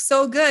 you look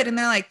so good. And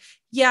they're like,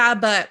 yeah,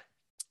 but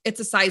it's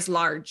a size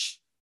large.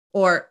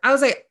 Or I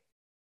was like,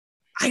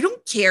 I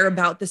don't care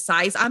about the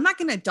size. I'm not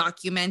going to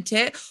document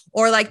it.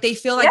 Or they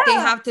feel like they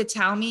have to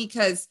tell me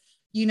because,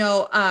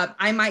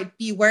 I might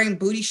be wearing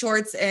booty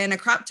shorts and a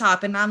crop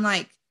top. And I'm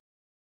like,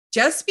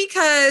 just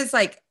because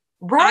I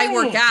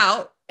work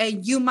out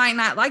and you might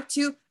not like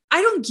to,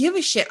 I don't give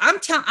a shit.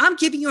 I'm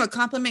giving you a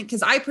compliment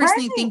because I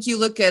personally think you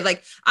look good.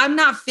 I'm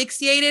not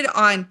fixated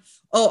on,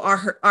 oh,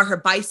 are her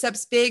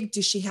biceps big?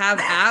 Does she have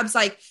abs?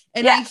 Like,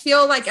 and Yeah. I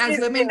feel like as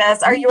women,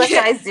 are you a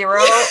size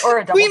 0 or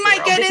a double we 0?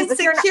 might get Because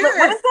insecure.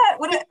 what is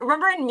that?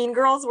 Remember in Mean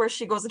Girls where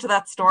she goes into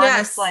that store and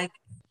it's like,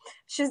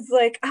 she's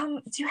like,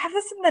 do you have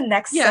this in the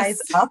next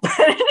size up?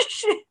 I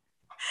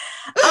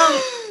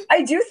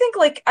do think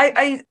like,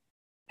 I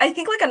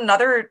think like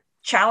another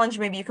challenge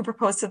maybe you could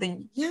propose to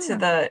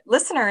the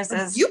listeners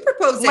is you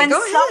propose it. When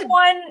Go ahead.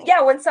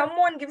 When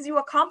someone gives you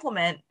a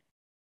compliment,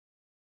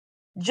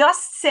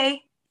 just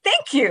say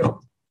thank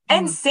you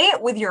and say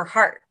it with your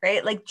heart,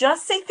 right? Like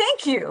just say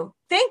thank you.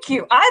 Thank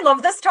you. I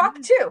love this top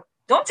too.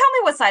 Don't tell me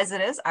what size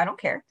it is. I don't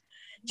care.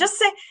 Just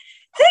say,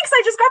 thanks.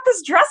 I just got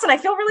this dress and I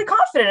feel really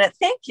confident in it.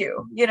 Thank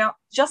you. You know,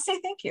 just say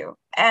thank you.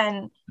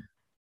 And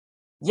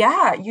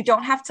yeah, you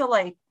don't have to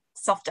like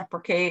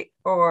self-deprecate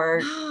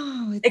or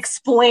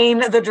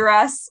explain the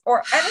dress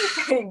or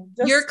anything.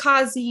 You're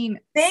causing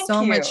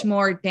so much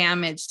more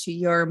damage to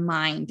your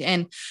mind.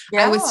 And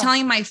I was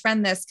telling my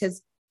friend this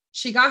because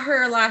she got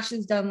her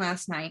lashes done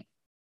last night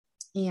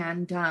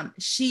and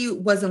she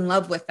was in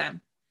love with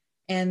them.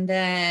 And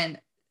then,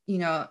 you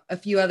know, a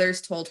few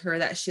others told her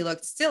that she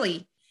looked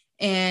silly.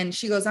 And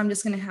she goes, I'm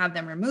just going to have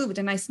them removed.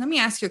 And I said, let me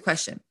ask you a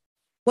question.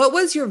 What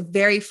was your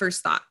very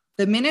first thought?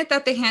 The minute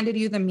that they handed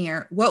you the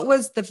mirror, what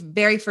was the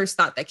very first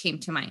thought that came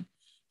to mind?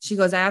 She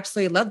goes, I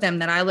absolutely love them,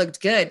 that I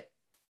looked good.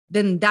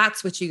 Then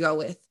that's what you go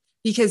with.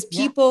 Because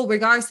people,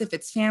 regardless if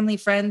it's family,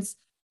 friends,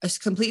 a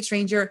complete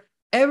stranger,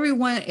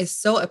 everyone is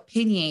so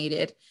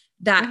opinionated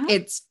that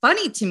it's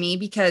funny to me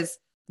because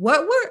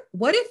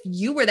what if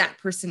you were that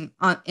person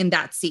in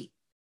that seat?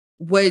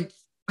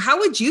 How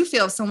would you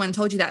feel if someone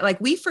told you that?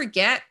 Like we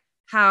forget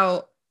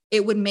how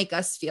it would make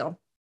us feel.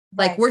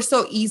 Like we're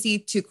so easy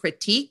to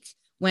critique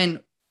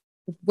when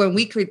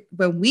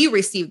we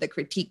receive the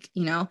critique,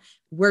 you know,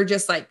 we're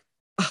just like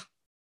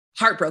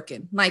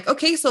heartbroken. Like,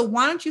 okay, so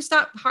why don't you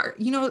stop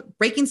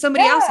breaking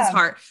somebody else's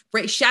heart,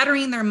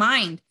 shattering their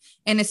mind.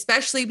 And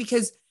especially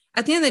because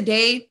at the end of the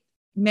day,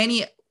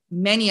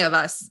 many of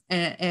us,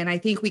 and I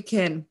think we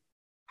can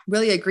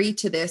really agree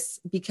to this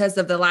because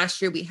of the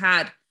last year we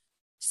had,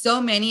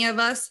 so many of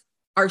us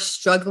are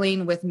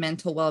struggling with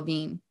mental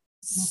well-being.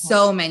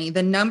 So many,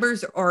 the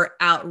numbers are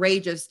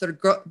outrageous.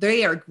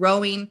 They are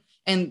growing.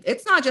 And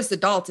it's not just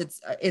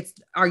adults, it's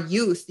our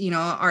youth, you know,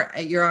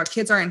 our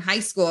kids are in high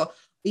school,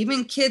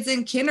 even kids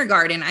in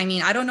kindergarten. I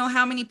mean, I don't know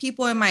how many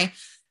people in my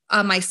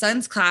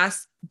son's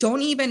class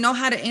don't even know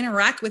how to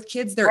interact with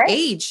kids their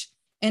age.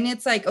 And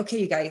it's like, okay,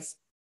 you guys,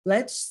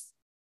 let's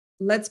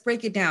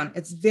break it down.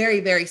 It's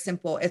very, very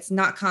simple. It's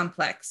not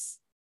complex.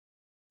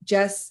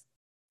 Just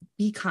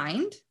be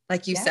kind,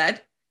 like you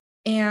said,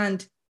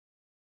 and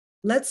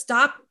let's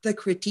stop the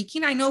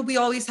critiquing. I know we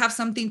always have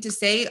something to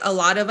say, a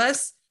lot of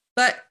us,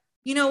 but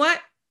you know what?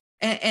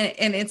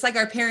 And it's like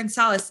our parents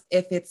tell us,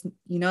 if it's,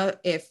 you know,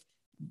 if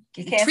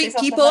you treat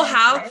people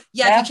if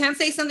you can't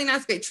say something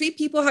that's great, treat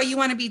people how you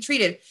want to be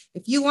treated.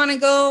 If you want to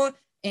go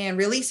and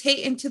release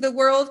hate into the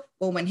world,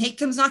 well, when hate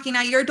comes knocking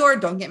at your door,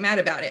 don't get mad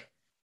about it.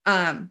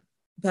 Like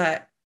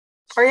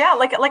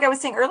I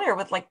was saying earlier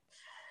with like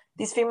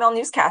these female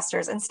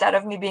newscasters, instead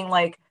of me being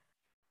like,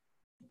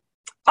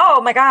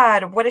 oh my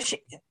God, what is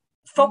she?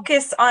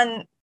 Focus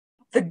on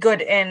the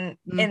good in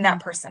that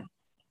person.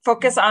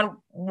 Focus on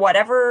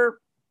whatever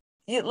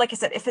like I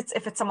said, if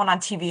it's someone on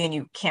TV and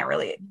you can't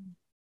really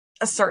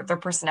assert their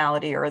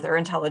personality or their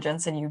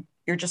intelligence and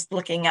you're just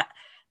looking at,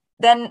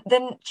 then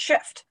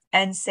shift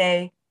and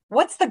say,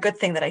 what's the good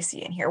thing that I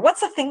see in here?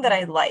 What's the thing that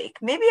I like?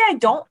 Maybe I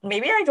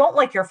don't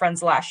like your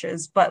friend's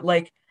lashes, but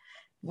like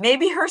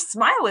maybe her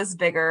smile is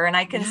bigger and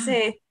I can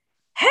say,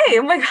 hey,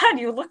 oh my God,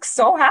 you look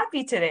so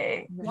happy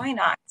today. Why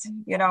not?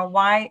 You know,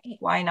 why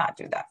not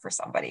do that for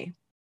somebody?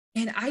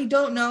 And I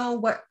don't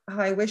know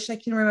I wish I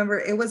can remember.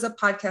 It was a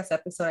podcast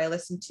episode I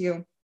listened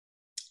to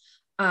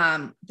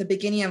the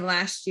beginning of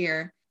last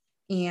year.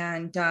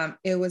 And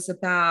it was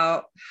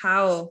about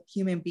how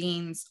human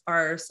beings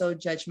are so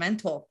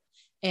judgmental.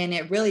 And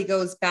it really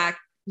goes back,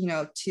 you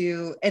know,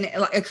 to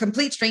a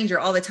complete stranger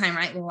all the time,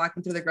 right? We're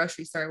walking through the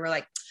grocery store. We're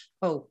like,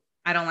 oh,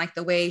 I don't like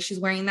the way she's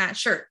wearing that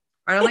shirt.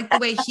 Or I don't like the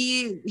way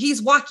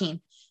he's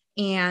walking.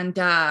 And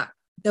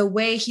the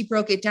way he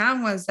broke it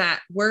down was that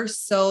we're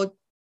still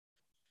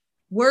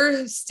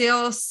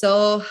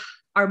so,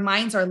 our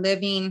minds are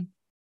living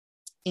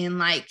in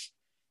like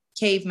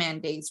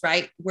caveman days,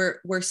 right?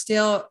 We're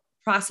still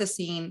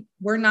processing.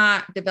 We're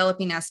not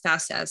developing as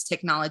fast as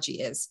technology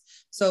is.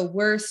 So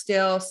we're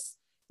still,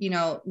 you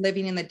know,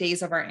 living in the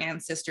days of our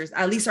ancestors,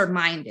 at least our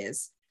mind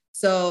is.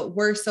 So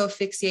we're so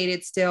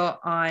fixated still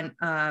on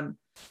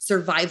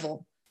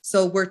survival.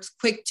 So we're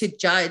quick to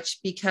judge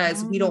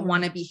because we don't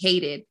want to be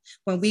hated.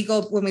 When we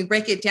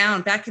break it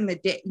down back in the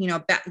day, you know,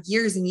 back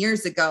years and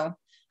years ago,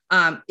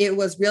 it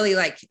was really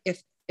like,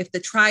 if the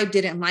tribe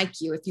didn't like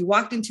you, if you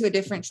walked into a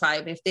different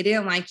tribe, if they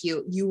didn't like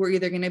you, you were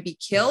either going to be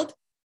killed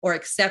or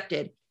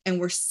accepted. And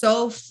we're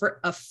so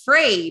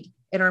afraid,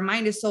 and our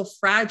mind is so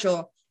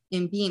fragile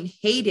in being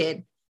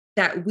hated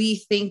that we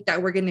think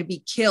that we're going to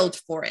be killed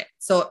for it.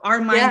 So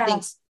our mind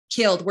thinks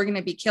killed, we're going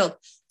to be killed.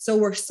 So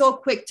we're so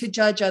quick to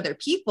judge other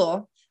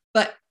people,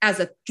 but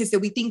because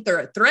we think they're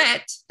a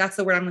threat. That's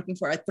the word I'm looking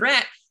for, a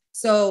threat.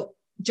 So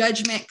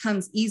judgment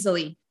comes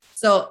easily.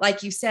 So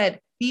like you said,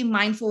 be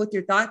mindful with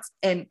your thoughts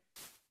and,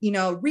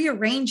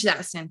 rearrange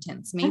that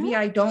sentence. Maybe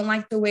I don't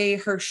like the way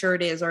her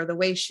shirt is, or the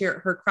way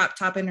her crop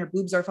top and her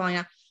boobs are falling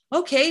out.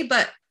 Okay.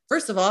 But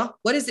first of all,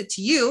 what is it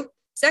to you?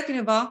 Second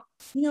of all,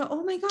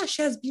 oh my gosh,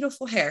 she has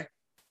beautiful hair.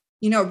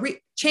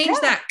 Change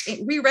that,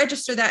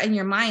 re-register that in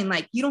your mind.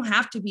 Like, you don't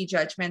have to be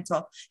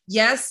judgmental.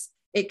 Yes,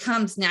 it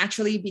comes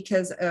naturally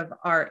because of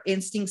our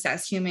instincts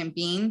as human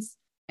beings,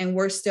 and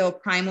we're still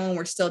primal and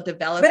we're still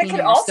developing. But it could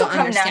also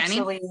come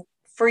naturally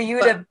for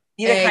you to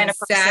be the kind of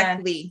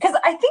person. Because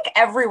I think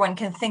everyone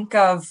can think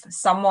of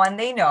someone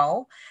they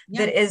know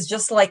that is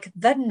just like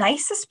the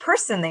nicest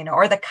person they know,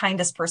 or the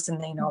kindest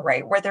person they know,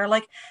 right? Where they're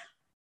like,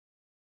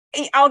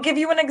 I'll give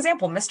you an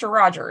example, Mr.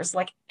 Rogers.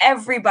 Like,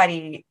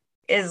 everybody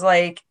is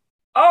like,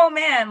 oh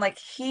man, like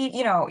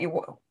he,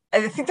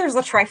 I think there's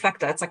a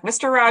trifecta. It's like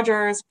Mr.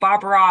 Rogers,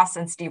 Bob Ross,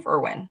 and Steve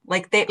Irwin.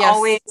 Like, they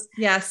always,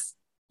 it's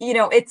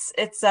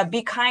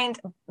be kind.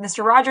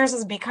 Mr. Rogers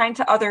is be kind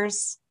to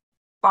others.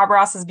 Bob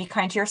Ross is be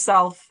kind to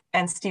yourself.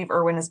 And Steve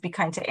Irwin is be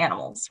kind to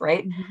animals.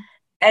 Right. Mm-hmm.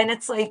 And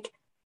it's like,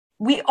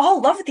 we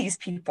all love these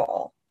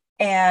people.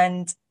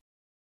 And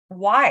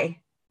why?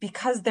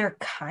 Because they're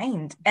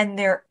kind and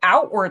they're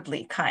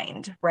outwardly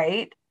kind.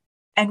 Right.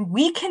 And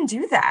we can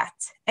do that.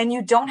 And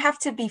you don't have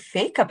to be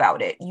fake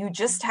about it. You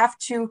just have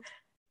to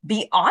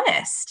be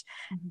honest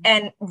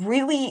and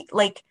really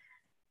like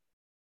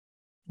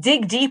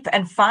dig deep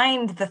and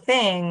find the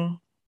thing,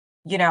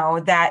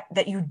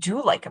 that you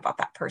do like about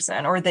that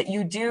person, or that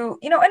you do,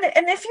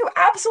 and if you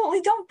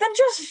absolutely don't, then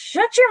just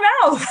shut your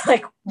mouth.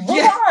 Like,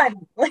 move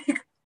on.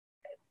 Like,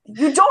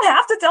 you don't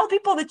have to tell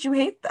people that you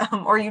hate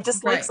them or you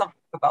dislike something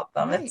about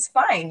them. It's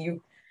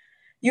fine.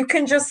 You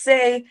can just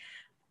say,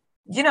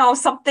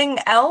 something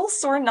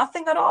else or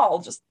nothing at all.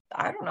 Just,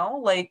 I don't know,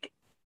 like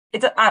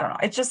I don't know.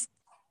 It just,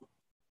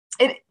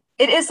 it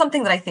is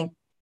something that I think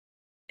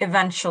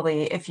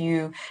eventually,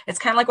 it's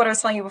kind of like what I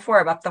was telling you before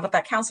about what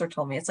that counselor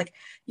told me. It's like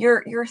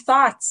your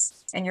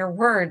thoughts and your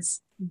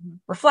words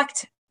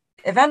reflect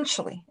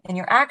eventually in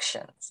your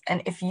actions.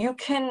 And if you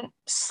can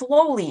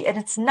slowly, and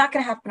it's not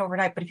going to happen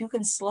overnight, but if you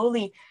can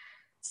slowly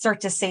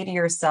start to say to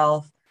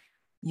yourself,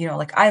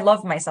 like, I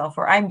love myself,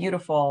 or I'm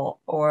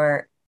beautiful,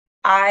 or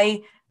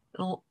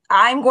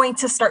I'm going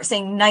to start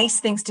saying nice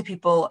things to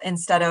people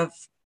instead of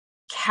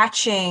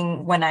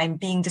catching when I'm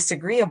being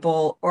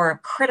disagreeable or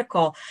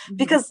critical.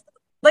 Because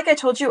like I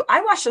told you,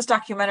 I watched this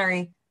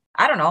documentary,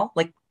 I don't know,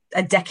 like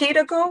a decade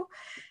ago.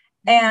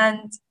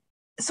 And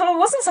so it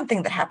wasn't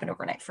something that happened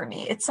overnight for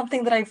me. It's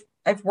something that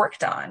I've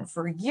worked on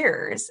for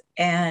years.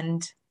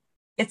 And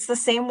it's the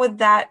same with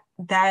that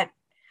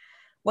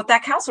what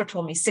that counselor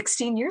told me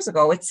 16 years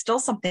ago. It's still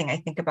something I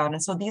think about.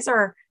 And so these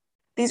are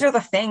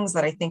the things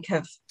that I think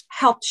have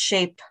helped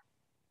shape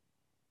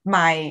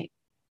my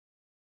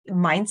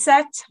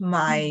mindset,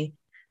 my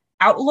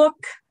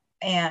outlook,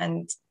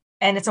 and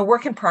it's a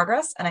work in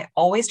progress. And I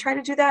always try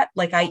to do that.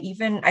 Like,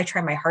 I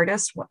try my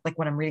hardest, like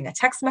when I'm reading a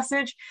text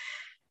message,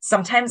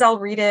 sometimes I'll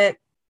read it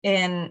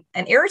in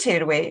an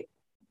irritated way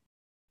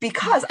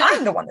because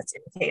I'm the one that's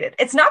irritated.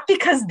 It's not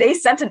because they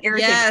sent an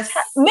irritated text.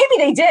 Maybe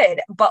they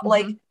did, but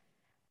like,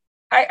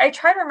 I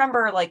try to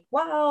remember, like,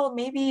 well,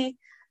 maybe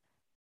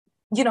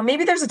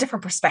there's a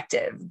different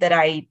perspective that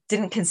I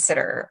didn't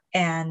consider,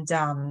 and,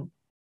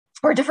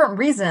 or a different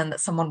reason that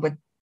someone would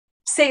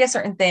say a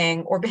certain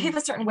thing or behave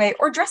a certain way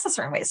or dress a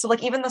certain way. So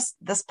like, even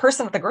this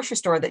person at the grocery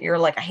store that you're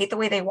like, I hate the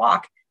way they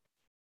walk.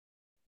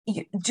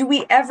 Do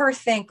we ever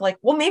think like,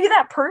 well, maybe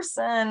that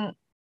person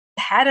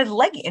had a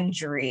leg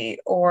injury,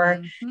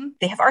 or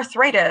they have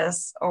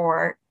arthritis,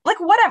 or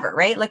like whatever,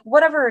 right? Like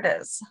whatever it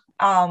is.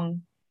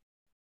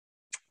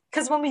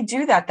 Because when we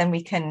do that, then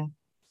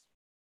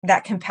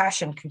that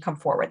compassion can come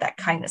forward, that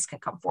kindness can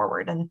come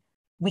forward, and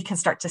we can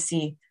start to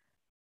see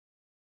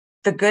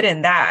the good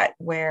in that.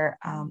 Where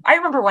I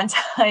remember one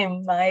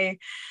time my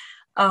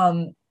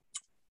a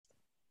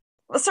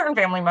certain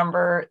family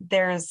member,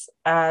 there's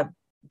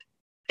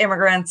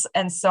immigrants,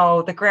 and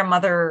so the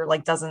grandmother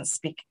like doesn't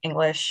speak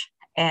English,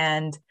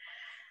 and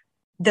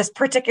this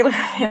particular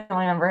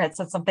family member had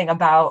said something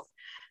about,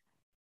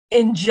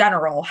 in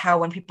general, how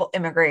when people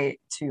immigrate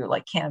to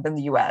like Canada and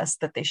the US,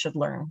 that they should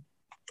learn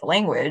the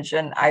language.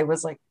 And I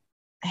was like,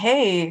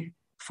 hey,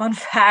 fun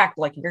fact,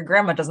 like, your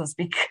grandma doesn't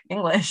speak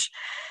English.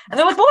 And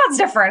they're like, well, that's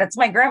different. It's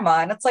my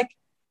grandma. And it's like,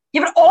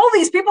 yeah, but all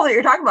these people that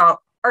you're talking about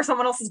are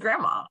someone else's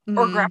grandma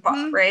or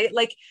grandpa, right?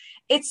 Like,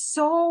 it's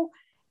so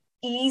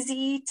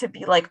easy to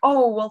be like,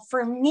 oh, well,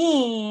 for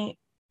me,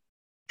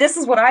 this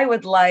is what I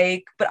would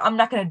like, but I'm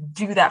not going to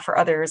do that for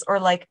others. Or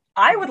like,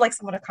 I would like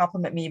someone to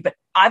compliment me, but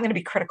I'm going to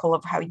be critical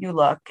of how you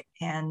look.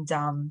 And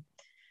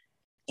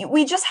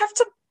we just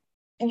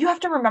you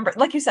have to remember,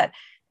 like you said,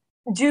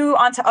 do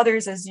unto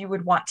others as you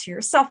would want to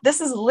yourself.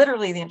 This is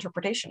literally the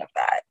interpretation of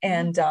that.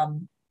 And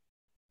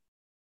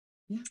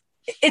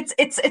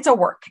it's a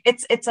work.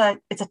 It's a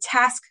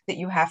task that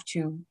you have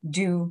to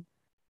do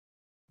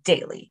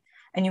daily.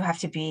 and you have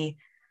to be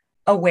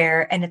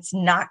aware, and it's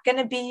not going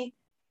to be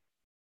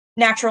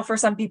natural for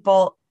some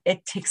people.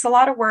 It takes a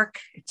lot of work.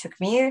 It took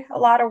me a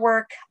lot of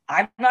work.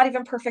 I'm not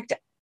even perfect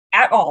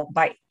at all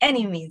by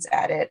any means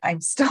at it.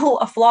 I'm still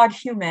a flawed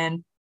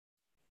human,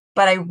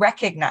 but I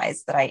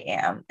recognize that I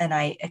am, and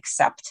I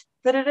accept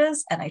that it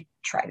is, and I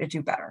try to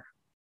do better.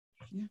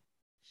 Yeah.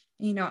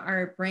 You know,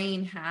 our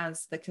brain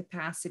has the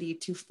capacity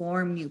to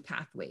form new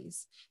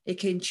pathways. It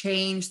can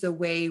change the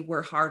way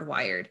we're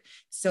hardwired.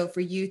 So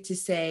for you to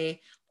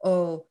say,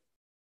 oh,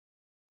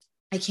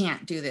 I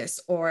can't do this,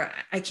 or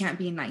I can't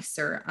be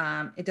nicer.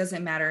 It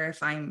doesn't matter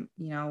if I'm,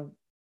 you know,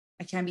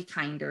 I can't be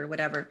kinder or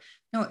whatever.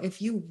 No,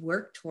 if you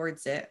work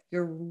towards it,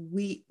 you're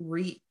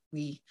rewiring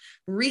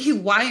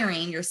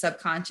your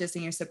subconscious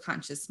and your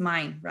subconscious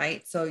mind,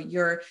 right? So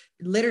you're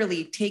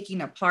literally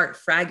taking apart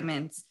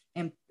fragments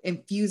and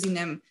infusing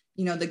them,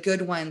 you know, the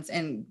good ones,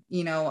 and,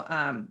 you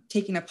know,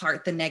 taking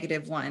apart the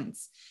negative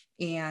ones.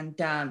 And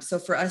so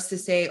for us to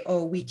say,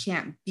 oh, we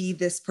can't be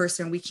this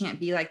person, we can't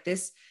be like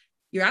this,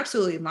 you're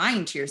absolutely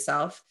lying to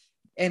yourself.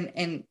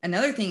 And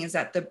another thing is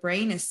that the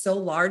brain is so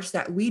large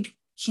that we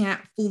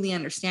can't fully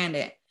understand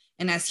it.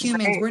 And as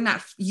humans, we're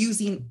not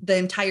using the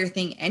entire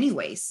thing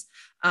anyways.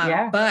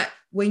 But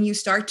when you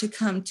start to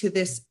come to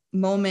this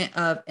moment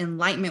of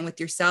enlightenment with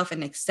yourself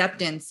and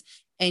acceptance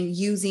and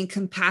using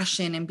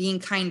compassion and being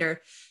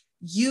kinder,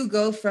 you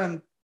go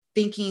from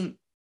thinking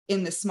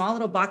in the small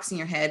little box in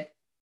your head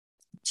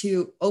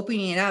to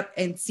opening it up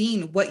and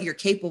seeing what you're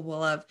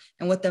capable of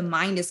and what the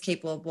mind is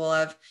capable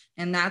of.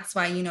 And that's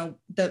why, you know,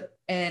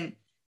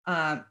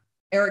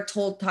 Eric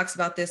Tolle talks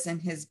about this in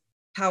his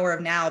Power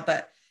of Now,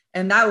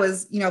 and that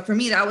was, you know, for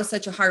me, that was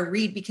such a hard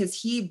read because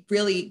he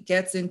really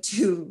gets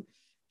into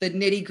the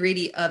nitty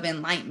gritty of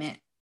enlightenment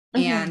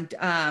and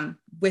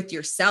with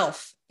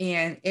yourself.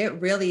 And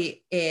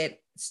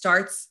it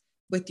starts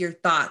with your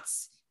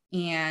thoughts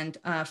and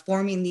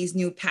forming these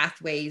new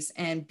pathways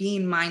and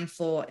being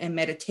mindful and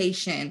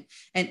meditation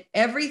and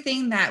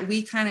everything that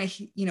we kind of,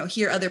 you know,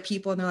 hear other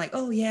people and they're like,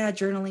 oh yeah,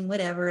 journaling,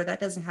 whatever, that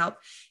doesn't help.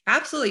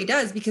 Absolutely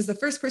does, because the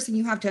first person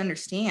you have to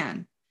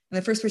understand and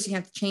the first person you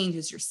have to change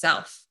is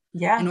yourself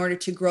in order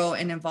to grow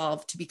and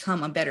evolve to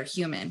become a better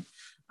human.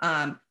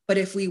 But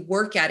if we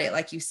work at it,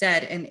 like you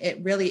said, and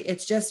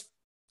it's just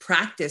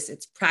practice.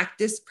 It's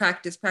practice,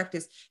 practice,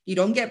 practice. You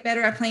don't get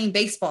better at playing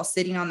baseball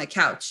sitting on the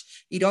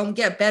couch. You don't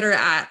get better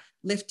at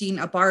lifting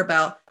a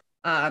barbell,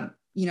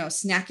 you know,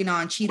 snacking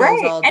on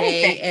Cheetos all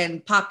day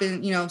and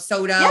popping, you know,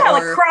 soda or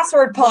like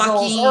crossword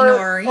puzzles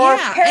or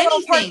parallel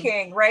anything.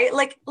 parking, right?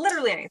 Like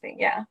literally anything.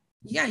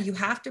 Yeah, you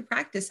have to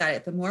practice at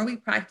it. The more we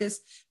practice,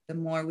 the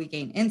more we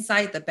gain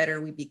insight, the better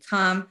we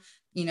become,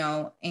 you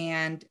know.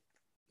 And,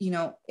 you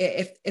know,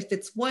 if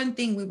it's one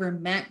thing we were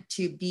meant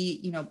to be,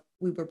 you know,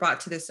 we were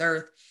brought to this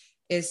earth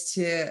is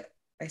to,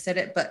 I said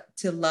it, but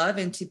to love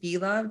and to be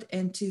loved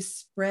and to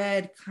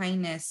spread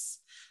kindness.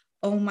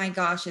 Oh my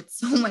gosh, it's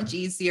so much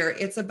easier.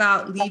 It's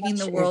about leaving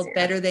the world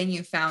better than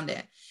you found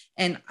it.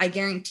 And I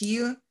guarantee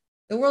you,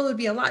 the world would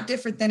be a lot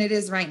different than it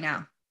is right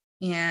now.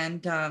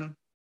 And,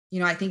 you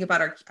know, I think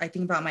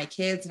about my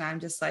kids and I'm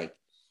just like,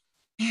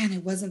 man,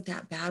 it wasn't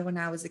that bad when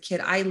I was a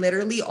kid. I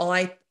literally, all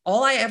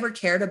I ever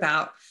cared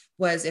about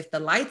was if the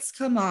lights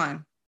come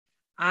on,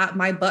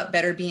 my butt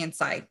better be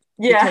inside.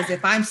 Because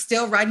if I'm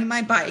still riding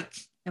my bike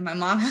and my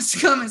mom has to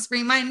come and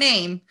scream my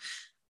name,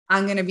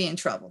 I'm going to be in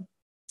trouble.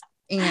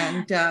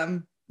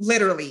 And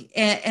literally,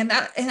 and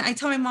I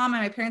tell my mom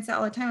and my parents that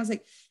all the time. I was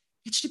like,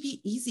 it should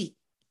be easy.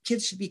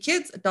 Kids should be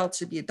kids. Adults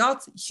should be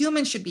adults.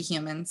 Humans should be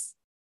humans.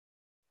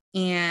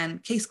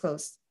 And case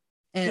closed.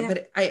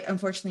 But I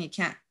unfortunately it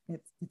can't.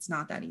 It's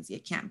not that easy.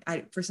 It can't.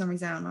 For some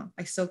reason, I don't know.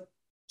 I still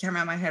can't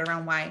wrap my head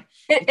around why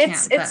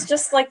it's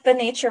just like the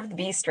nature of the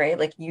beast, right?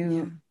 Like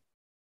the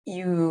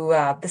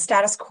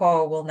status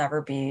quo will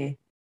never be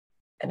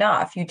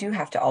enough. You do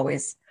have to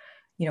always,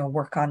 you know,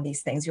 work on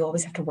these things. You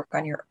always have to work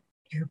on your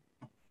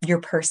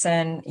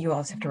person. You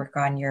always have to work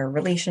on your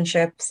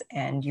relationships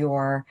and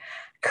your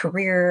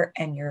career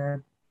and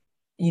your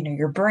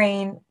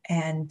brain.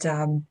 And,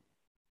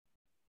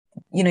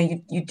 you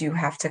know, you do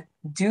have to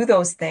do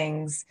those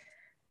things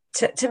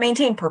to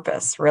maintain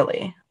purpose,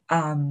 really.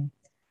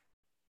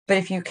 But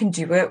if you can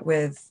do it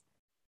with,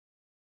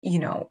 you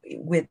know,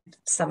 with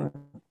some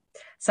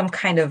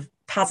kind of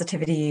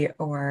positivity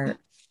or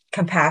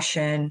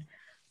compassion,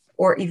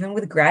 or even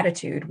with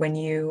gratitude, when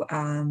you,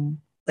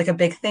 like a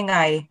big thing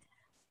I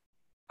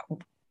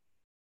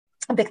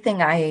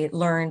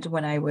learned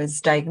when I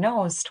was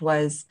diagnosed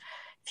was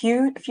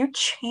if you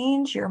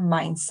change your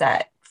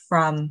mindset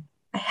from,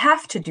 I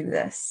have to do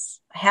this,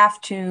 I have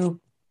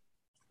to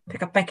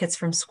pick up my kids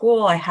from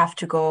school, I have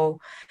to go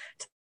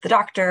to the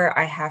doctor,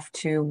 I have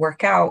to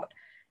work out,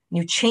 and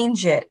you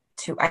change it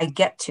to, I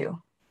get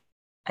to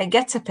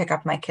pick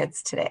up my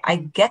kids today, I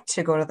get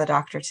to go to the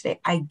doctor today,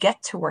 I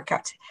get to work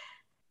out today.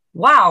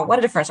 Wow, what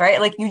a difference,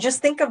 right? Like, you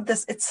just think of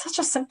this, it's such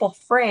a simple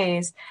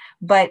phrase,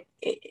 but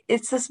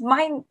it's this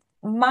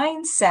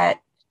mindset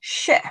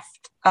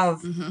shift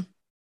of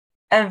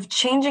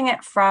changing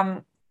it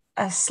from,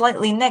 a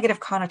slightly negative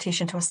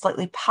connotation to a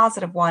slightly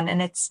positive one.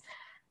 And it's,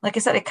 like I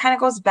said, it kind of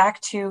goes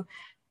back to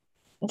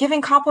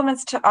giving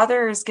compliments to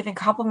others, giving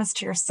compliments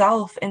to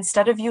yourself,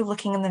 instead of you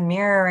looking in the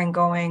mirror and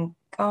going,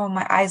 oh,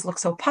 my eyes look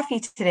so puffy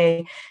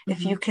today. Mm-hmm.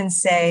 If you can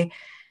say,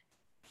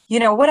 you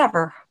know,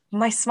 whatever,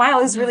 my smile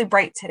is really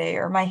bright today,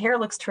 or my hair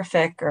looks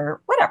terrific,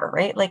 or whatever,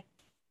 right? Like,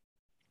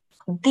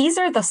 these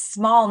are the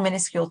small,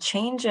 minuscule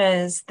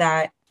changes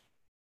that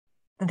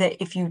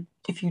if you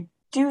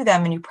do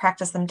them and you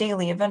practice them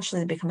daily,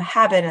 eventually they become a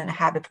habit, and a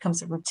habit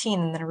becomes a routine,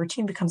 and then a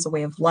routine becomes a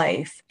way of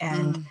life.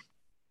 And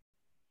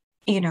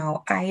you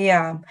know,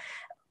 I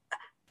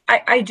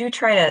do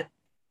try to,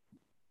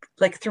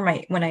 like,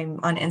 through when I'm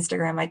on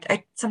Instagram,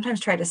 I sometimes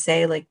try to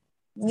say, like,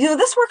 you know,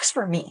 this works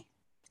for me.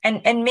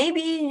 And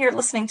maybe you're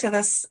listening to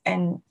this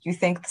and you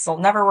think this will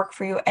never work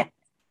for you. And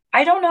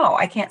I don't know.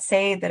 I can't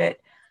say that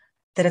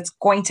it's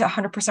going to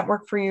 100%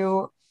 work for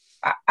you.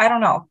 I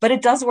don't know, but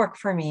it does work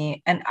for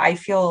me. And I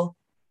feel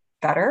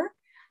better.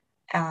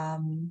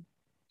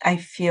 I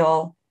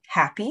feel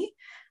happy.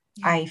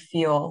 I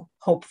feel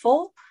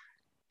hopeful.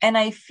 And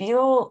I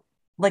feel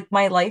like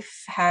my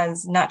life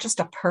has not just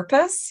a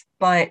purpose,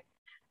 but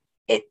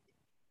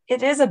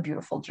it is a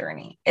beautiful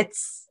journey.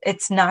 It's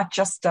not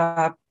just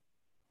a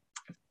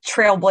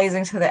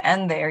trailblazing to the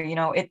end there. You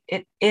know,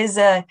 it is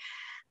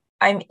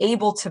I'm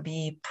able to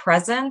be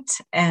present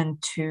and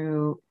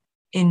to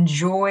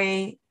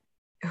enjoy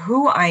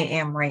who I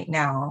am right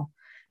now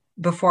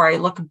before I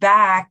look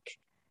back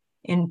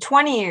in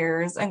 20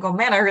 years and go,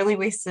 man, I really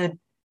wasted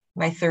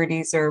my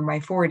 30s or my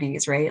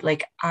 40s, right?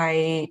 Like,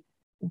 I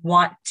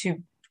want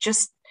to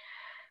just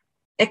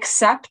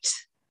accept,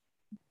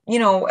 you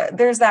know,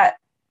 there's that,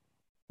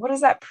 what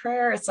is that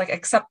prayer? It's like,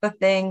 accept the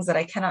things that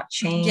I cannot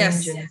change.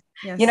 Yes. And,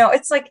 yes. You know,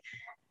 it's like,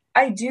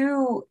 I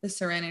do the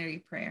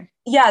serenity prayer.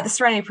 Yeah. The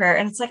serenity prayer.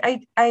 And it's like,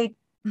 I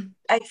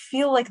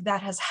feel like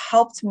that has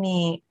helped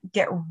me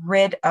get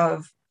rid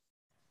of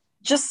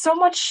just so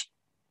much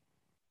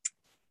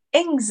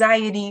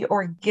anxiety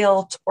or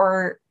guilt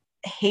or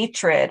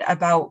hatred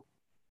about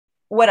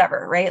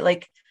whatever, right?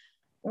 Like,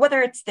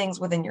 whether it's things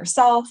within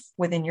yourself,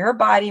 within your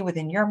body,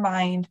 within your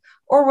mind,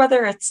 or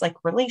whether it's like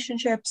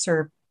relationships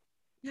or,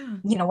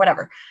 you know,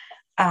 whatever.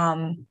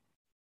 But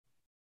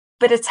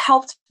it's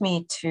helped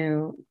me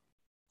to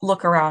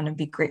look around and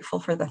be grateful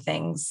for the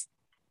things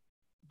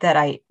that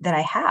I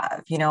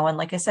have, you know. And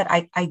like I said,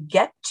 I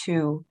get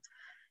to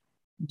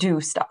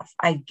do stuff.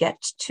 I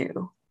get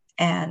to,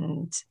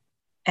 and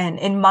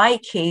in my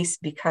case,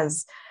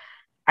 because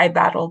I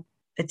battled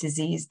a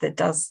disease that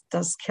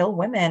does kill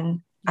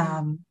women,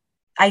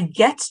 I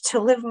get to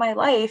live my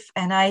life,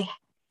 and I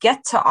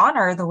get to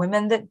honor the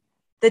women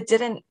that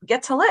didn't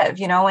get to live,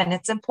 you know. And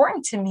it's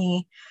important to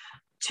me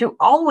to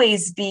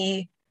always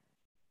be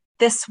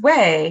this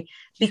way,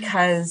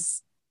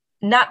 because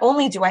not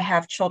only do I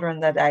have children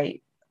that I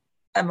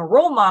am a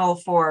role model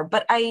for,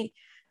 but I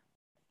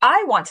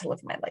want to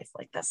live my life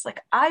like this.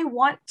 Like, I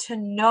want to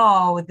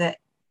know that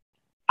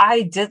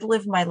I did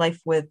live my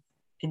life with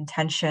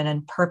intention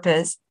and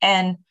purpose,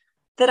 and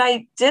that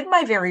I did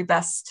my very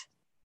best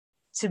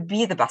to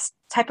be the best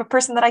type of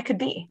person that I could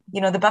be,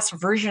 you know, the best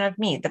version of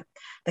me,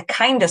 the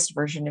kindest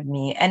version of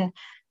me. And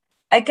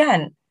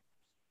again,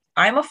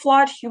 I'm a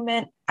flawed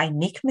human. I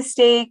make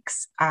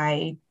mistakes.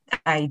 I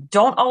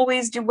don't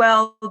always do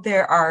well.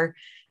 There are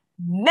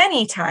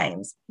many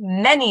times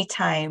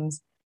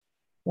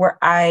where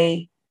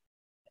I,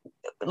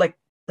 like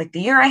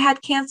the year I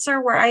had cancer,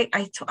 where I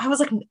was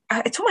like,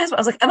 I told my husband,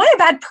 I was like, am I a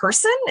bad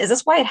person? Is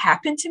this why it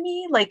happened to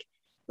me? Like,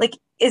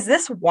 is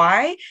this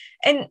why?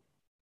 And,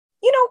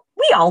 you know,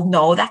 we all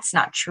know that's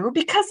not true,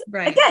 because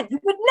again, you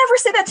would never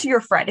say that to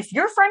your friend. If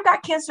your friend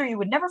got cancer, you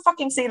would never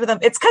fucking say to them,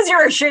 it's because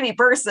you're a shitty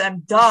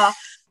person. Duh.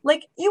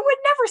 Like, you would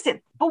never say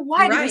it. But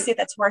why do we say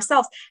that to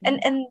ourselves?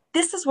 And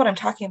this is what I'm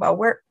talking about,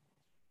 where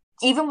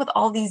even with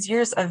all these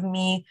years of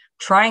me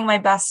trying my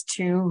best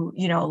to,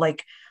 you know,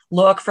 like,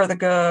 look for the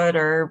good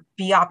or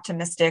be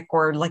optimistic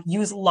or like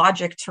use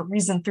logic to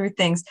reason through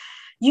things,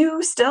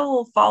 you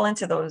still fall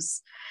into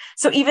those.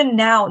 So even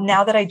now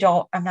that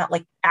I'm not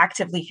like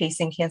actively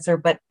facing cancer,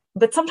 but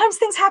sometimes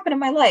things happen in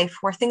my life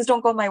where things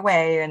don't go my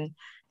way. And,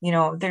 you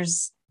know,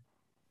 there's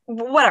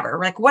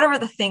whatever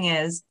the thing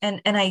is. And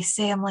I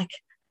say, I'm like,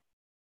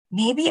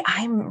 maybe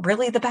I'm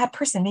really the bad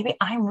person. Maybe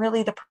I'm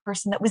really the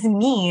person that was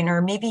mean,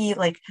 or maybe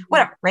like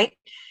whatever. Right.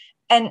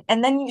 And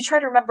then you try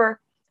to remember,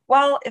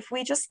 well, if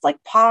we just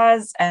like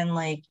pause and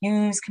like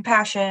use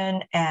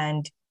compassion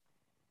and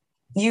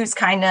use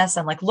kindness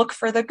and like look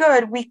for the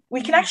good,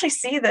 we can actually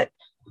see that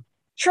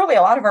surely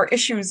a lot of our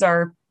issues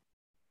are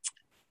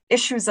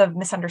issues of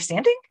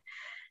misunderstanding.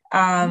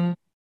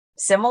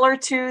 Similar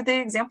to the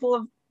example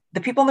of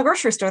the people in the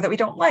grocery store that we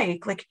don't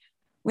like. Like,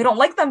 we don't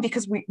like them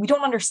because we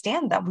don't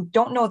understand them. We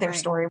don't know their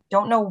story. We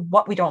don't know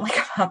what we don't like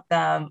about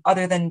them,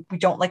 other than we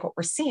don't like what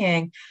we're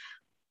seeing.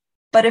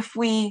 But if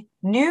we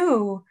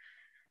knew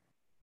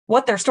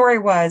what their story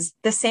was,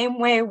 the same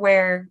way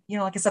where, you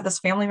know, like I said, this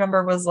family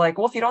member was like,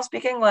 well, if you don't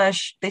speak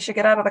English, they should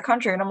get out of the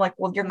country. And I'm like,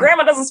 well, your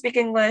grandma doesn't speak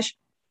English.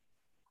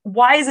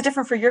 why is it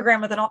different for your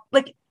grandma than all?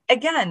 Like,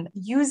 again,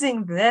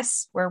 using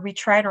this where we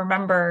try to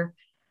remember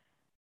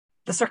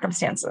the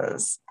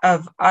circumstances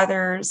of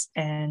others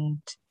and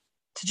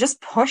to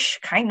just push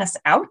kindness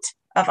out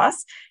of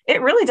us.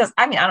 It really does.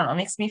 I mean, I don't know, it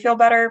makes me feel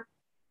better.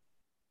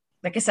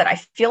 Like I said, I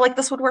feel like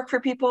this would work for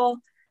people.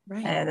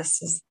 Right.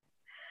 This is,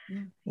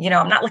 I'm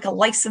not like a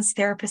licensed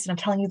therapist and I'm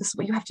telling you this is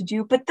what you have to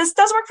do, but this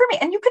does work for me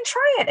and you can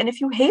try it. And if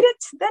you hate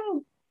it,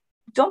 then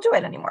don't do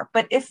it anymore.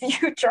 But if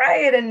you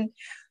try it and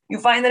you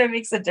find that it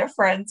makes a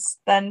difference,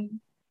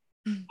 then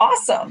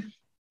awesome,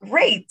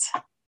 great,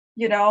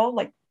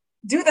 like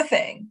do the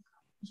thing.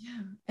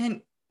 Yeah.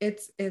 And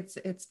it's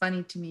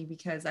funny to me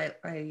because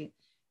I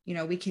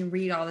we can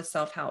read all the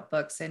self-help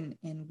books and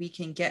we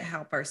can get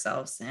help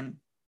ourselves. And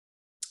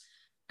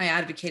I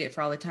advocate it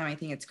for all the time. I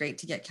think it's great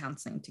to get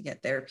counseling, to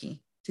get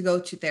therapy, to go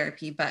to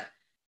therapy, but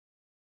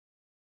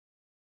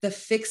the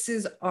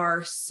fixes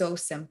are so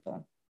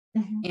simple.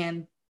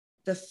 And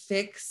the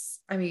fix,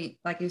 I mean,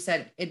 like you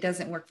said, it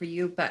doesn't work for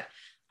you, but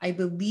I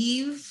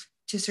believe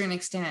to a certain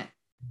extent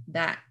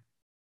that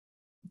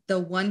the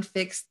one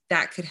fix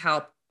that could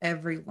help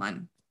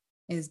everyone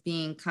is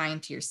being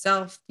kind to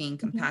yourself, being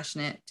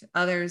compassionate to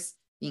others,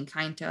 being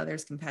kind to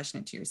others,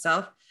 compassionate to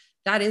yourself.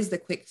 That is the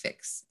quick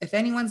fix. If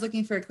anyone's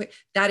looking for a quick,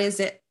 that is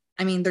it.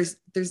 I mean,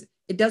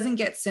 it doesn't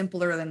get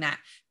simpler than that.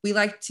 We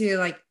like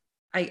to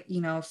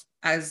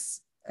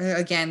as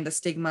again, the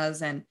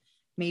stigmas and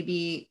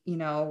maybe,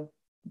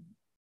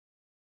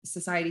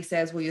 society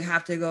says, well, you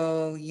have to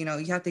go, you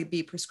have to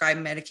be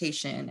prescribed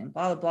medication and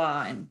blah, blah,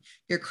 blah, and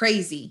you're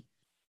crazy.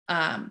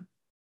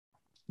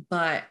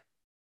 But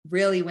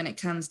really when it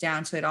comes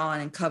down to it all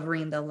and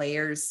covering the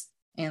layers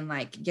and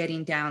like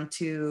getting down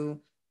to,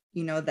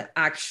 the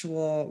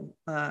actual,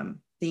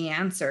 the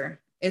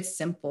answer, it's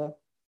simple.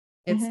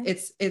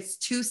 It's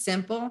too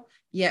simple,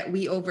 yet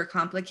we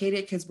overcomplicate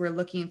it because we're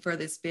looking for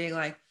this big,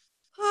 like,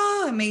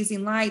 oh,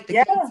 amazing light, the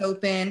gates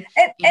open.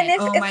 And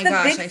if, oh if my the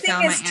gosh, big I thing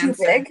found is my too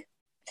answer. big,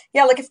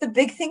 like if the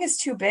big thing is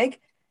too big,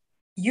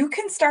 you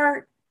can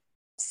start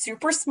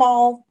super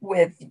small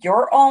with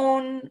your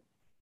own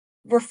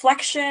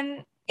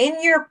reflection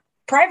in your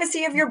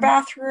privacy of your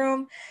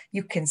bathroom.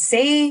 You can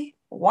say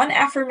one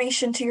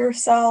affirmation to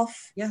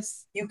yourself.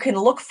 Yes. You can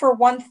look for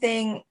one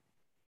thing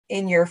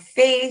in your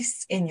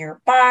face, in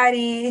your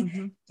body,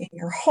 in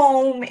your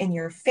home, in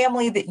your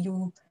family that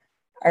you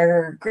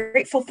are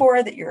grateful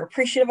for, that you're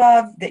appreciative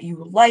of, that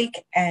you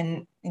like,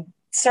 and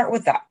start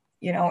with that.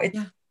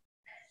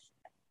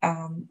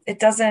 It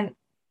doesn't,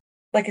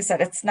 like I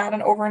said, it's not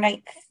an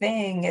overnight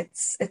thing.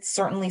 It's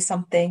certainly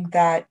something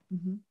that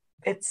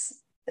it's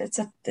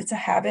a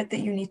habit that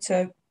you need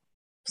to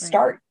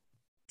start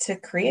to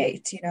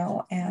create,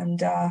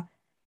 and and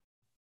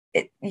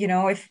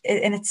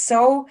it's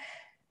so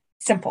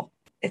simple.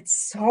 It's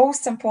so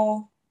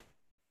simple.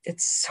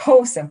 It's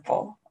so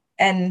simple.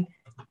 And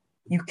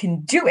you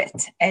can do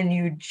it. And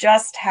you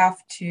just have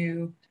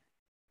to,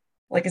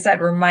 like I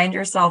said, remind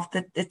yourself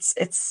that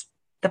it's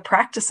the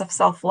practice of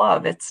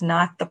self-love. It's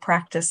not the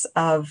practice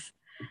of,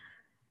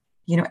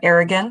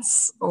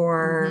 arrogance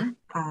or,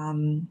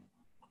 any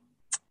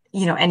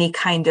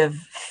kind of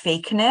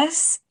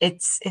fakeness.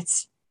 It's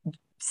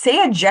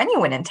say a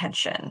genuine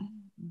intention,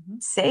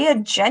 say a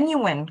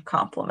genuine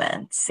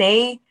compliment,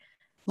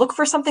 look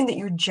for something that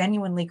you're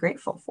genuinely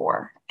grateful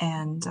for,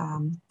 and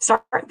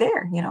start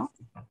there,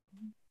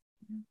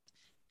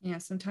 Yeah,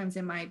 sometimes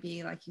it might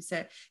be, like you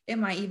said, it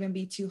might even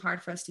be too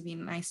hard for us to be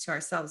nice to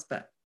ourselves.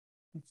 But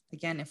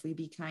if we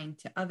be kind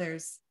to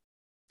others,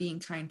 being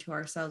kind to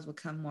ourselves will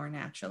come more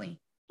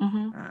naturally. The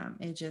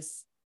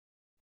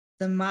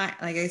mind,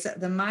 like I said,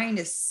 the mind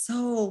is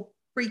so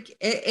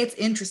it's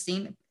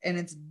interesting and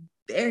it's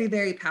very,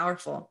 very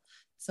powerful.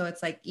 So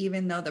it's like,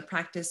 even though the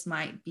practice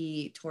might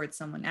be towards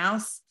someone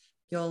else,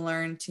 you'll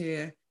learn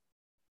the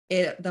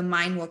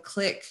mind will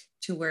click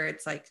to where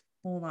it's like,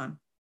 hold on,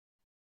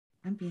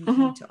 I'm being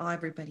kind to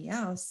everybody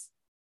else.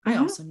 I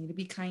also need to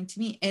be kind to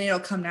me. And it'll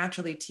come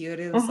naturally to you.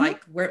 It was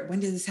like, when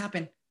did this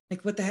happen?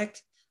 Like, what the heck?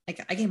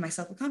 Like, I gave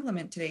myself a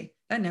compliment today.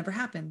 That never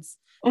happens.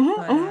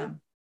 But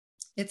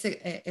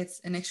it's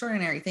an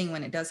extraordinary thing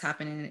when it does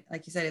happen. And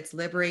like you said, it's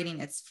liberating,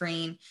 it's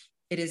freeing.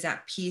 It is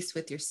at peace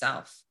with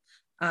yourself.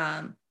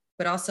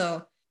 But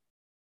also,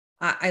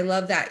 I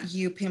love that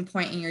you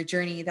pinpoint in your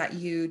journey that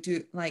you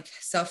do like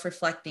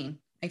self-reflecting.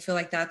 I feel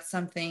like that's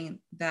something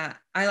that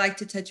I like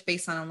to touch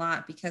base on a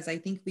lot, because I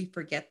think we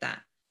forget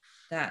that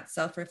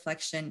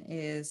self-reflection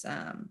is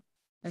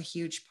a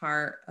huge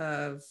part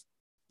of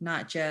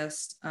not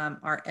just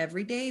our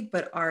everyday,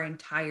 but our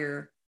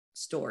entire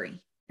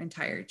story,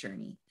 entire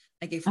journey.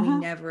 Like, if we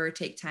never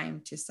take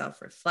time to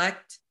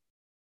self-reflect,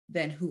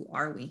 then who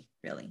are we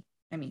really?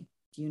 I mean,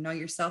 do you know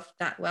yourself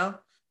that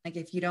well? Like,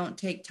 if you don't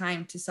take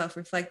time to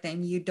self-reflect,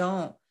 then you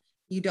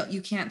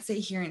can't sit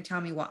here and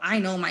tell me, well, I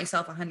know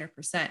myself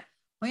 100%.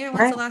 Well, yeah,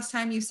 when's the last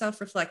time you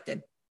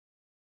self-reflected?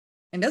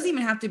 And it doesn't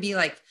even have to be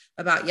like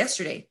about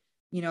yesterday,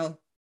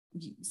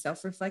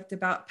 self-reflect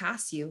about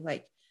past you,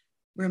 like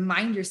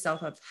remind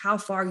yourself of how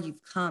far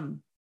you've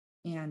come.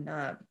 And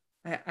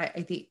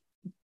I think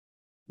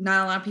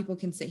not a lot of people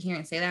can sit here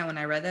and say that. When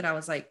I read that, I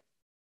was like,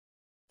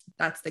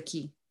 that's the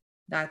key.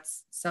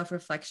 That's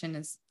self-reflection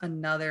is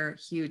another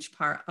huge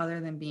part other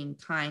than being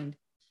kind.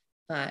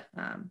 But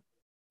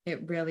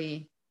it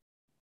really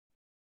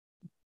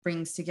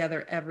brings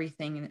together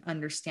everything and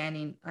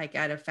understanding, like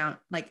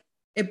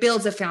it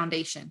builds a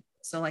foundation.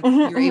 So like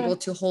you're able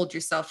to hold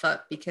yourself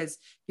up because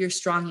you're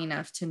strong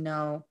enough to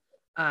know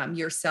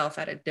yourself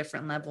at a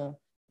different level.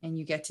 And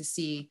you get to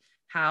see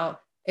how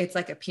it's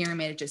like a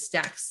pyramid, it just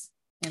stacks.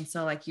 And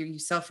so like you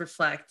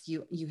self-reflect,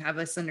 you have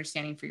this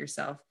understanding for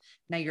yourself.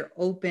 Now you're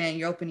opening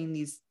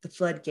the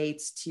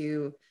floodgates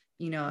to,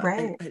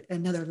 Right.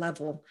 another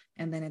level.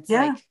 And then it's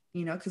Yeah. like,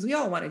 because we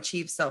all want to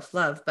achieve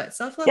self-love, but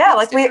self-love Yeah.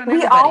 looks Like we, different on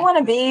we all everybody. want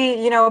to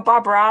be,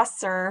 Bob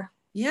Ross or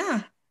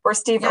Yeah.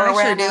 Steve Yeah, I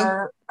sure Irwin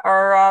do.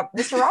 or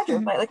Mr.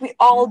 Rogers, right? Like we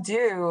all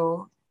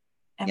do.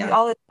 And we Yeah.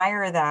 all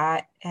admire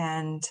that.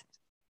 And,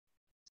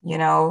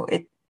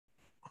 it,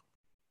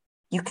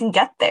 you can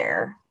get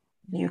there.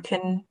 You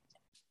can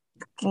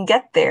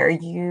get there.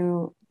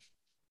 You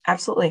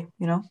absolutely,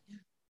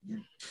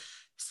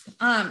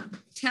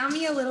 Tell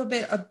me a little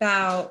bit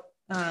about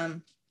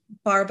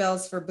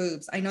barbells for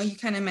boobs. I know you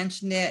kind of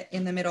mentioned it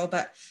in the middle,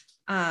 but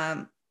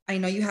I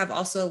know you have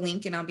also a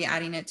link, and I'll be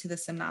adding it to the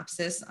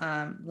synopsis.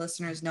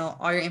 Listeners know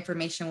all your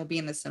information will be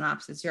in the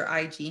synopsis, your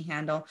IG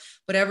handle,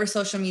 whatever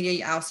social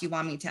media else you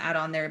want me to add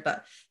on there.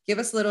 But give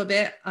us a little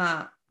bit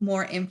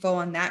more info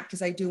on that,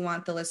 because I do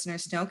want the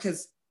listeners to know,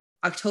 because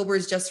October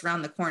is just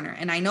around the corner.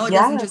 And I know it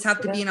doesn't just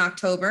have to be in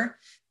October,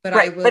 but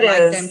right, I would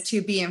like is. them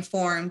to be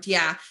informed.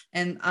 Yeah.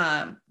 And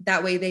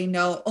that way they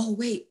know, oh,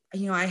 wait,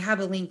 I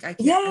have a link.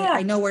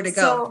 I know where to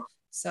go.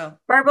 So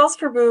Barbells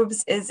for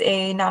Boobs is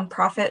a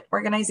nonprofit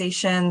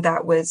organization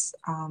that was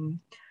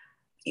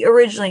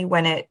originally,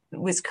 when it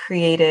was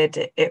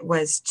created, it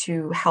was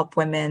to help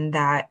women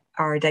that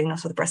are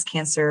diagnosed with breast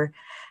cancer,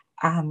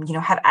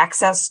 have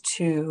access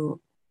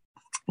to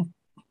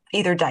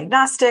either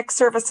diagnostic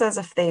services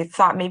if they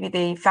thought maybe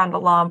they found a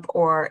lump,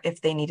 or if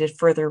they needed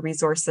further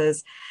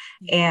resources.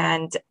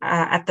 And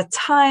at the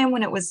time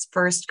when it was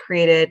first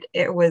created,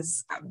 it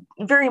was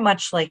very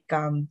much like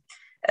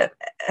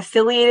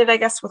affiliated, I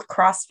guess, with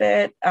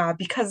CrossFit,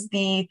 because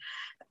the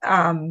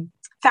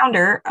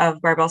founder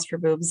of Barbells for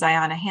Boobs,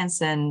 Ziana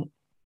Hansen,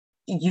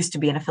 used to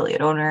be an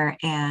affiliate owner.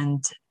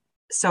 And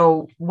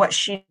so what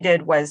she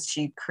did was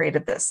she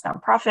created this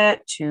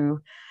nonprofit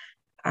to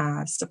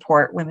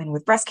support women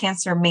with breast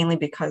cancer, mainly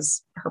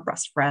because her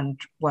best friend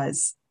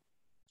was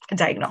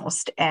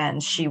diagnosed,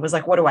 and she was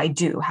like, what do I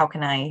do? How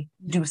can I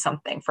do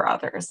something for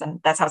others? And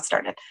that's how it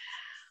started.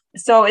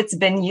 So it's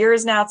been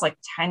years now. It's like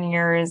 10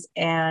 years.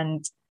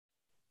 And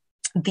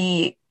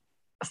the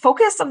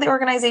focus of the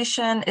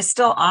organization is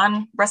still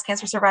on breast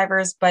cancer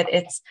survivors, but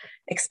it's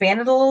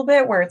expanded a little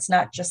bit, where it's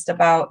not just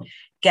about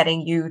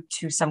getting you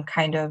to some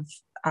kind of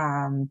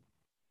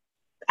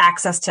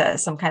access to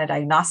some kind of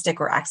diagnostic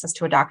or access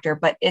to a doctor,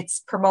 but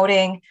it's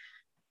promoting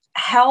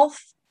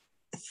health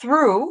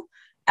through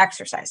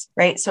exercise,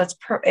 right? So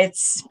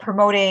it's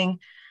promoting,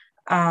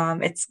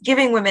 it's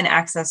giving women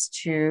access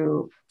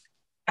to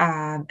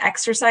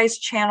exercise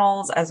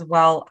channels, as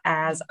well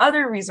as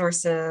other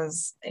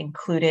resources,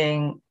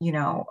 including,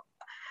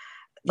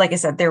 like I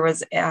said,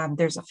 there's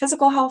a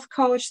physical health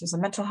coach, there's a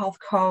mental health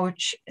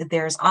coach,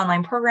 there's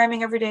online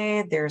programming every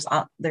day, there's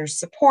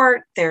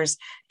support, there's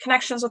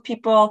connections with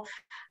people.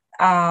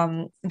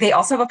 They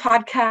also have a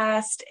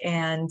podcast.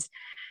 And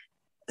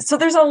so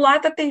there's a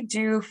lot that they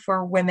do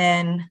for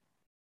women,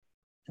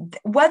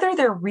 whether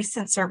they're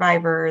recent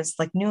survivors,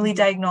 like newly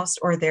diagnosed,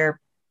 or they're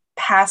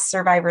past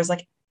survivors.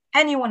 Like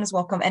anyone is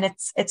welcome. And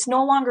it's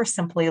no longer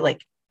simply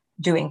like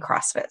doing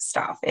CrossFit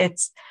stuff.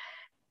 It's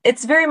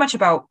very much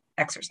about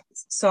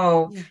exercise.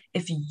 So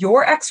if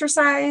your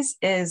exercise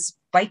is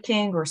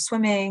biking or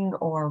swimming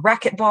or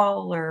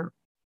racquetball, or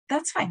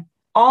that's fine.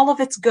 All of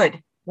it's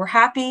good. We're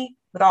happy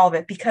with all of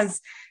it, because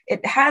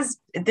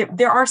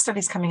there are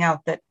studies coming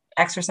out that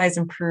exercise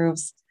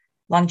improves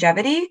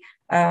longevity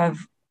of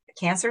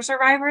cancer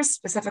survivors,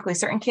 specifically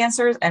certain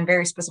cancers, and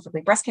very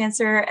specifically breast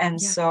cancer. And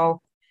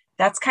so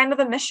that's kind of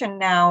the mission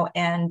now.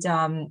 And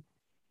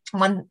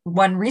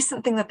one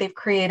recent thing that they've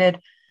created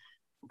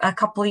a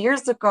couple of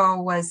years ago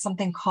was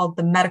something called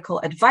the Medical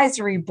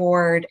Advisory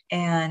Board.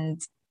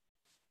 And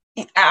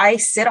I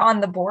sit on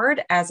the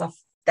board as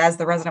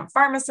the resident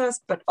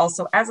pharmacist, but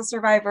also as a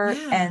survivor.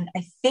 And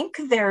I think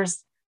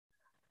there's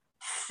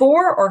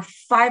 4 or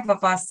 5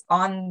 of us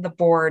on the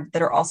board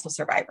that are also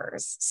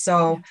survivors.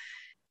 So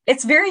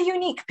it's very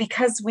unique,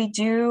 because we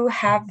do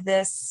have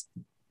this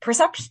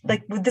perception,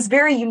 like with this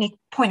very unique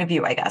point of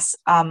view, I guess,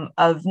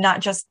 of not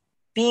just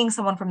being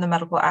someone from the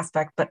medical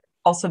aspect, but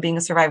also being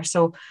a survivor.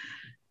 So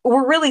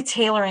we're really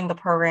tailoring the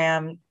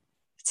program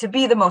to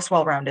be the most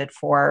well-rounded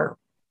for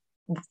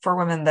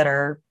women that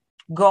are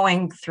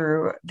going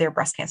through their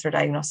breast cancer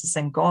diagnosis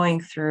and going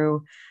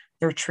through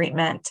their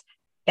treatment,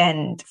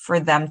 and for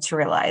them to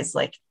realize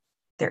like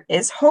there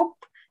is hope,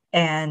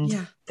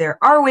 and there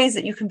are ways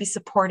that you can be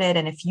supported.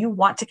 And if you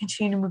want to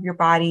continue to move your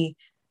body,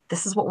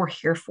 this is what we're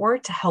here for,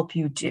 to help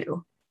you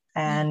do.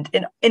 and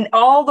in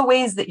all the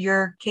ways that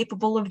you're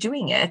capable of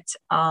doing it.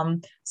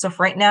 So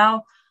for right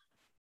now,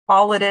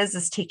 all it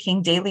is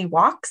taking daily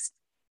walks.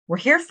 We're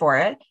here for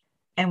it,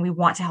 and we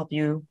want to help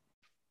you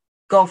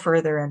go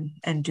further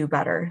and do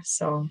better.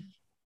 So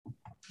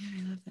yeah,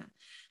 I love that.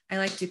 I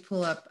like to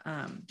pull up,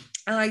 I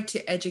like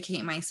to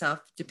educate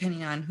myself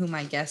depending on who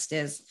my guest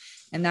is.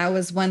 And that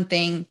was one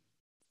thing.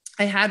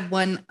 I had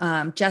one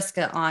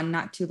Jessica on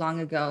not too long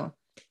ago,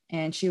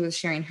 and she was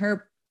sharing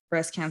her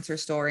breast cancer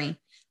story.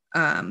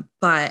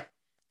 But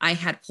I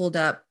had pulled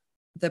up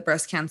the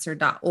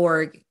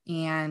breastcancer.org,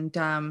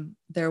 and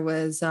there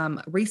was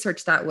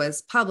research that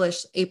was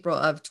published April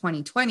of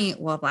 2020,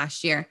 well,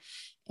 last year,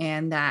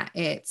 and that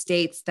it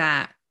states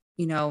that,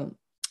 you know,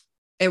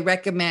 it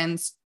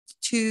recommends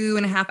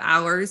 2.5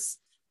 hours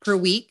per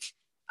week,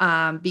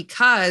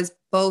 because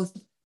both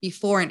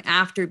before and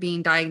after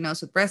being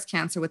diagnosed with breast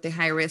cancer with a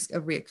high risk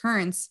of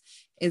reoccurrence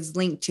is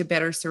linked to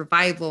better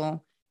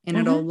survival, and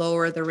it'll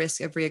lower the risk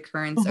of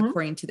reoccurrence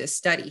according to this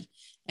study.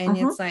 And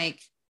it's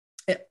like,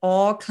 it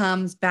all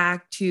comes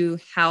back to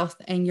health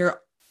and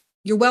your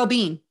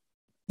well-being.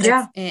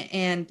 Yeah.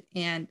 And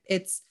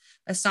it's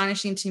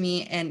astonishing to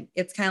me. And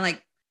it's kind of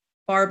like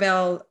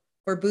Barbell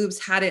or Boobs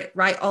had it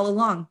right all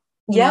along.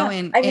 You know?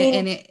 And I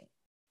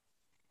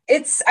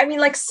mean,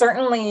 like,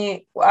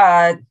 certainly,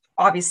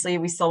 obviously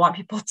we still want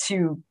people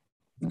to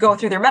go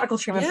through their medical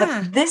treatment,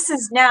 but this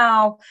is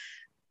now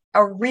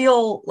a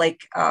real,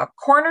 like,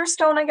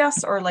 cornerstone, I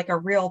guess, or like a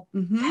real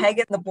peg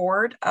in the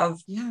board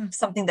of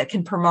something that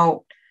can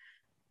promote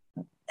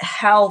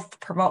health,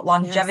 promote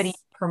longevity,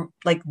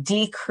 like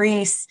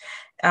decrease,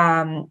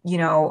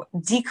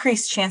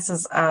 decrease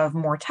chances of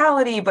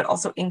mortality, but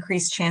also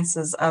increase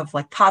chances of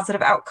like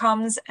positive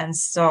outcomes. And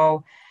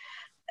so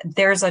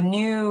there's a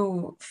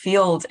new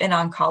field in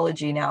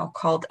oncology now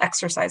called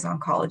exercise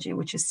oncology,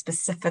 which is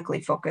specifically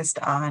focused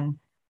on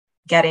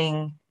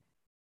getting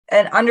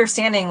and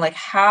understanding, like,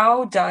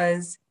 how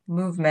does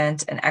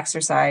movement and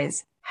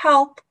exercise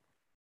help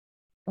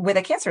with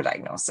a cancer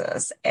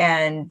diagnosis?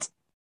 And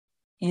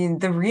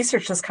the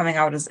research that's coming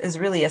out is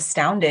really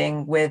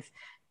astounding with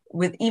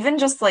even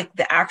just like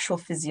the actual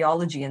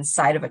physiology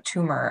inside of a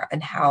tumor,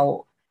 and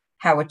how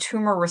a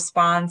tumor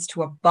responds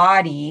to a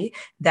body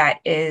that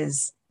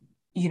is,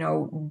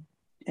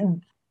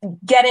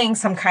 getting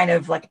some kind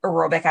of like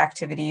aerobic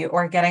activity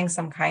or getting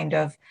some kind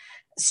of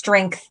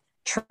strength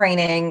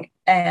training.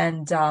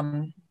 And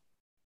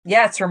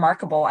it's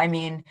remarkable. I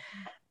mean,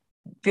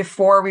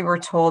 before we were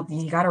told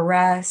you got to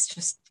rest,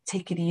 just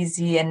take it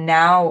easy. And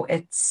now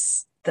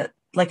it's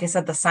like I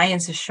said, the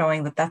science is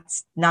showing that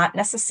that's not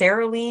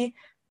necessarily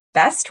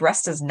best.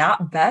 Rest is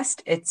not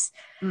best. It's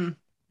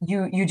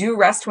you do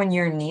rest when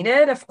you're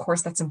needed. Of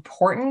course, that's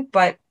important,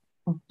 but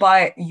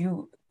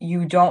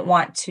you don't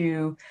want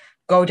to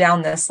go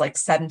down this like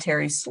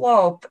sedentary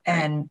slope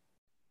and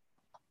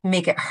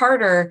make it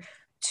harder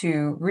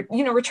to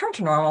return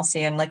to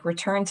normalcy and like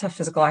return to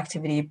physical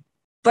activity,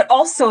 but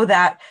also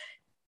that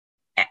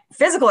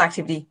physical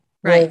activity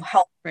will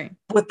help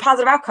with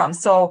positive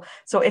outcomes. So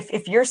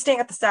if you're staying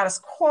at the status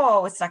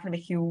quo, it's not going to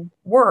make you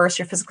worse.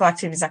 Your physical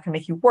activity is not going to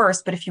make you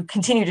worse, but if you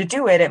continue to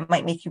do it, it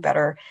might make you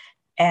better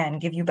and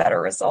give you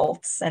better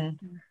results. And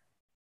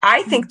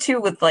I think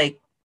too, with like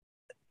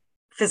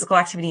physical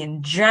activity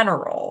in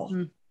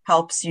general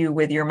helps you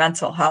with your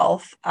mental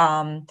health.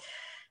 And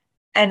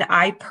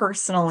I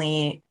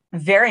personally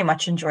very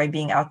much enjoy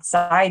being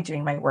outside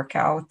doing my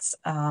workouts.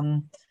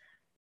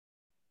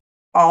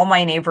 All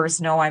my neighbors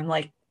know I'm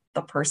like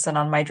the person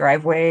on my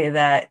driveway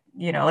that,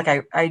 like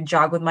I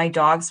jog with my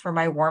dogs for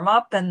my warm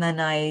up, and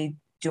then I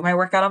do my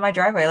workout on my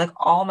driveway. Like,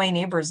 all my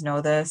neighbors know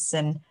this,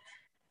 and,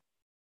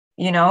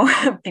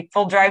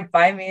 people drive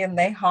by me and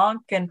they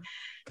honk,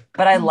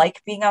 but I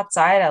like being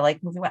outside. I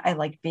like moving. I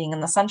like being in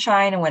the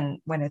sunshine.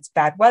 And when it's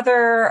bad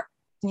weather,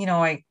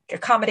 I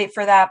accommodate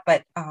for that.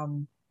 But, I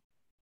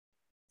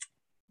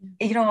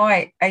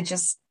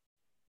just,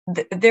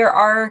 there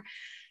are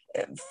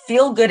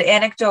feel good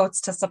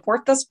anecdotes to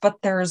support this, but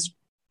there's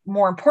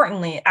more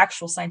importantly,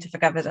 actual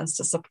scientific evidence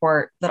to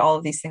support that all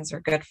of these things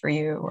are good for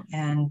you,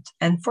 and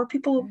for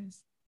people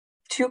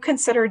to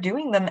consider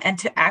doing them and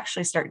to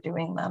actually start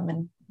doing them.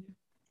 And,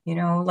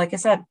 like I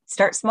said,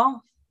 start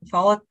small. If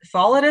all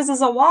it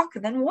is a walk,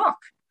 then walk.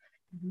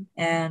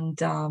 And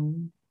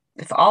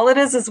if all it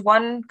is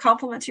one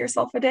compliment to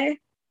yourself a day,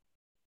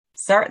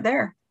 start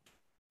there.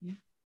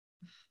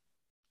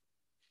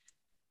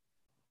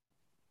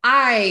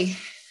 I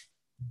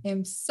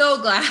am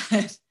so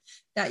glad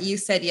that you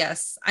said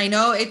yes. I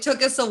know it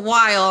took us a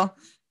while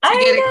to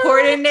get it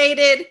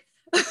coordinated,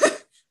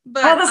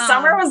 but the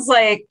summer was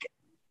like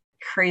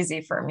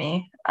crazy for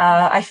me.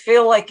 I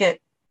feel like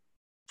it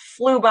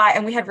flew by,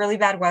 and we had really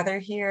bad weather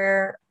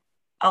here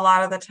a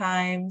lot of the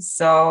time.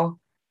 So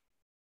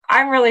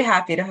I'm really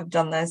happy to have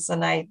done this,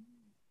 and I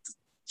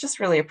just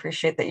really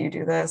appreciate that you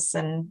do this.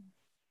 And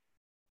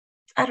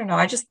I don't know,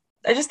 I just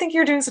think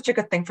you're doing such a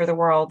good thing for the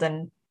world.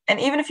 And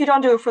even if you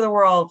don't do it for the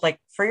world, like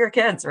for your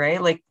kids,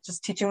 right? Like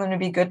just teaching them to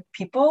be good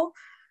people,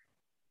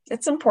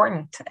 it's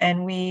important.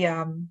 And we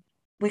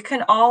we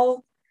can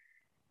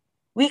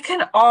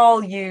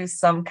all use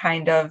some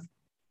kind of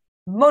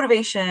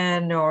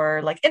motivation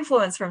or like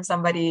influence from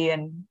somebody,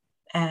 and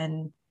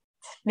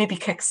maybe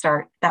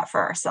kickstart that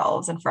for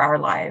ourselves and for our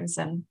lives,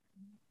 and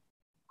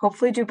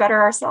hopefully do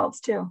better ourselves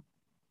too.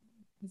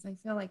 Because I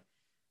feel like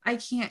I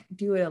can't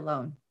do it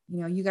alone.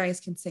 You guys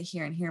can sit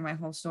here and hear my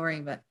whole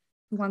story, but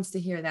who wants to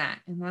hear that?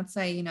 And that's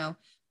why,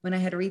 when I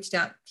had reached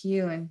out to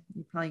you, and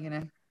you're probably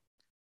gonna,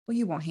 well,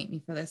 you won't hate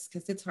me for this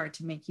because it's hard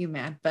to make you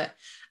mad, but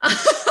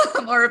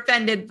or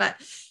offended, but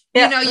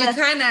you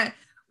kind of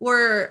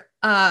were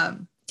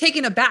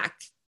taken aback.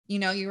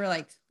 You were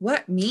like,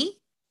 what, me?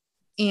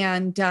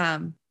 And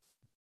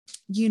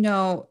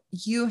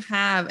you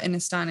have an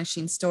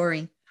astonishing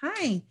story.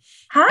 Hi.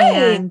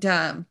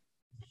 And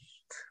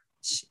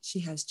she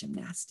has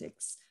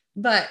gymnastics,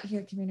 but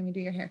here, come here, let me do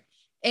your hair.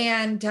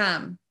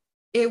 And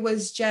it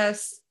was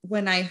just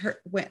when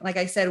like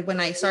I said, when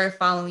I started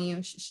following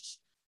you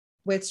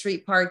with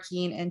Street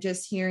Parking, and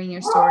just hearing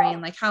your story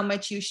and like how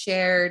much you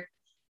shared.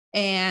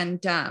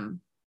 And I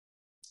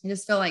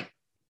just feel like,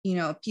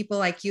 people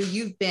like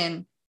you've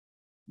been,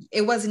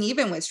 it wasn't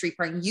even with Street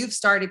Parking. You've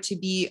started to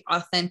be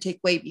authentic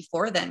way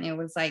before then. It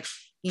was like,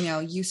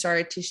 you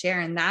started to share,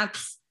 and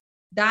that's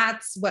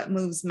what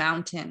moves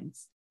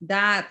mountains.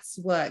 That's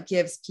what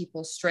gives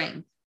people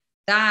strength.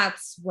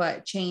 That's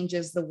what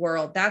changes the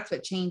world. That's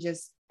what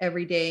changes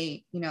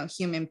everyday,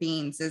 human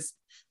beings, is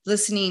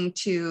listening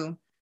to,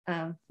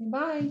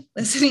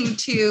 listening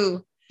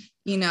to,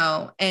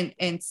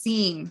 and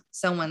seeing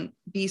someone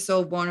be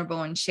so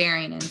vulnerable and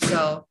sharing. And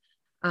so,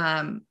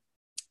 so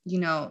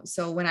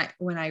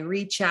when I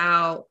reach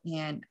out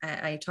and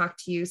I talk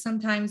to you,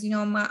 sometimes,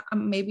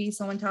 maybe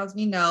someone tells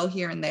me no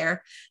here and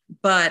there,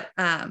 but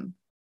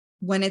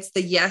when it's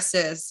the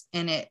yeses,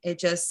 and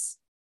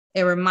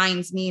it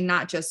reminds me,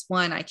 not just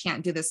one, I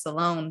can't do this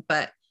alone,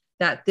 but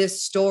that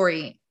this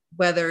story,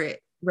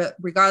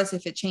 regardless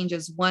if it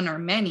changes one or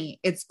many,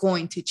 it's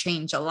going to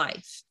change a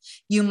life.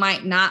 It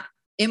might not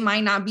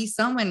be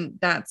someone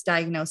that's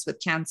diagnosed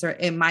with cancer.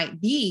 It might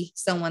be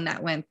someone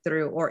that went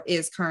through or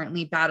is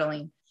currently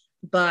battling,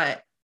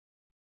 but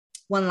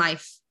one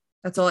life,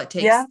 that's all it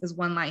takes, is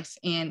one life.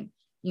 And,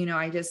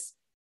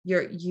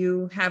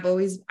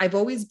 I've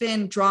always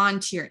been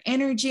drawn to your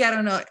energy. I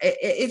don't know.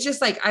 It's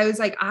just like, I was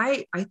like,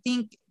 I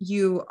think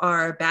you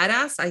are a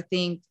badass. I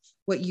think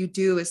what you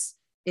do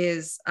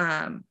is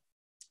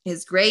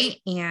great.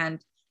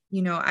 And,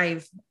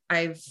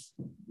 I've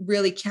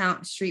really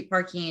count Street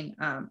Parking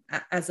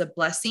as a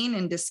blessing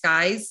in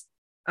disguise.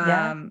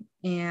 And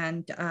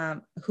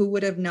who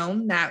would have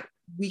known that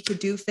we could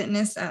do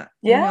fitness, in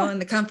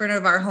the comfort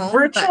of our home,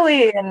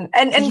 virtually, and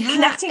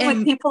connecting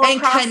with people and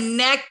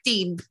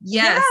connecting.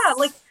 Yes.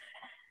 Yeah.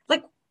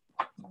 Like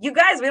you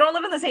guys, we don't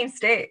live in the same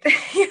state,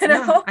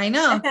 know? I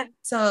know.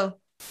 So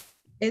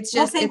it's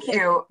just, thank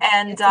you.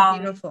 And it's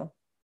beautiful.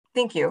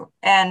 Thank you.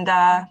 And,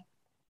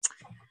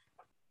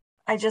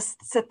 I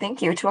just said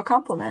thank you to a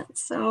compliment.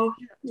 So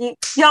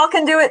y'all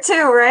can do it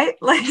too, right?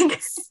 Like,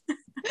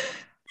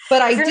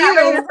 but if you're not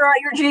ready to throw out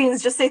your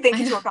jeans, just say thank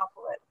you to a compliment.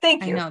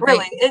 Thank you.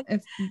 Really.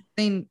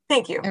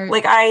 Thank you.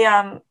 Like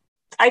I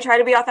try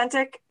to be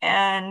authentic,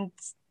 and,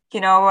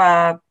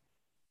 I'm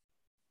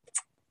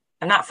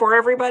not for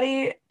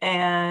everybody,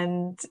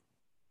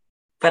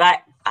 but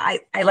I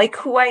like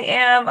who I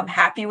am. I'm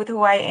happy with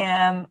who I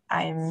am.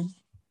 I'm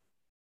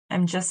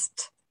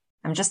just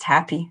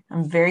happy.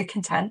 I'm very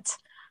content.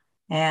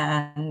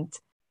 And,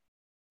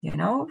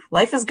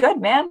 life is good,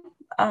 man.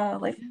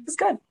 Life is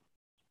good.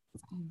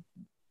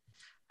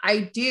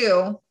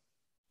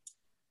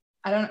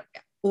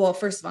 Well,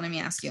 first of all, let me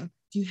ask you,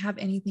 do you have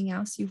anything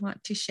else you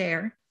want to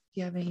share?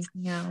 Do you have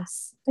anything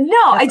else?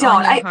 No, I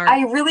don't.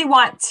 I really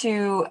want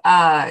to,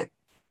 I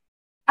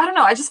don't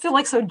know. I just feel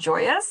like so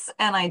joyous,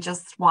 and I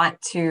just want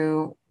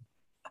to,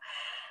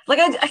 like,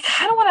 I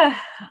kind of want to,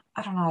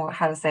 I don't know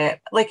how to say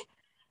it. Like,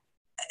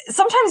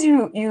 sometimes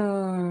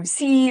you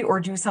see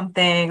or do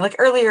something, like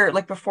earlier,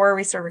 like before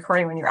we started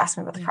recording, when you asked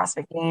me about the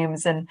CrossFit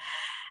Games, and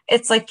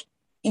it's like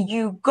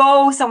you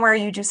go somewhere,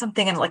 you do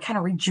something, and it like kind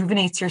of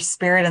rejuvenates your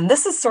spirit. And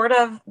this has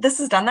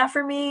done that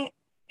for me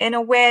in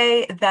a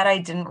way that I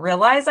didn't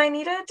realize I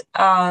needed.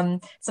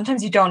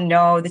 Sometimes you don't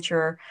know that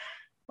you're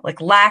like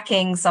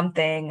lacking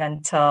something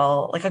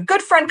until like a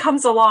good friend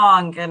comes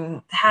along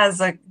and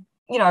has a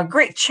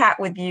great chat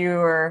with you,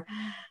 or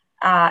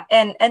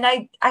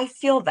and I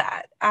feel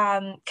that,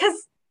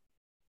 because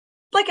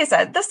like I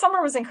said, this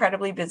summer was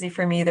incredibly busy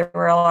for me. There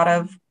were a lot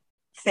of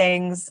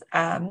things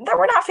that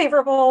were not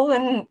favorable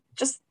and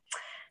just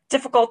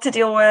difficult to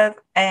deal with.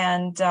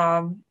 And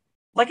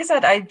like I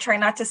said, I try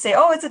not to say,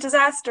 oh, it's a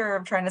disaster.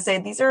 I'm trying to say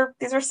these are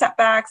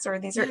setbacks, or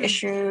these are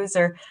issues,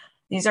 or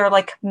these are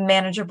like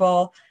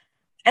manageable.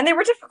 And they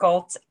were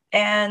difficult,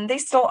 and they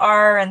still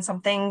are. And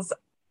some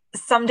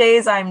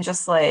days I'm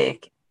just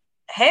like,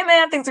 hey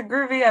man, things are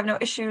groovy, I have no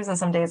issues. And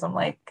some days I'm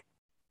like,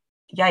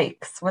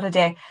 yikes, what a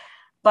day.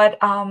 But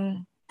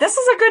this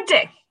is a good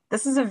day.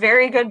 This is a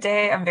very good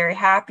day. I'm very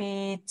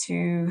happy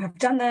to have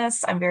done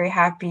this. I'm very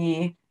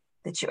happy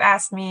that you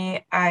asked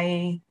me.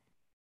 I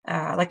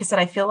Like I said,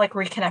 I feel like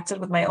reconnected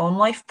with my own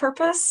life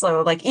purpose.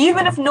 So like,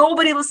 even if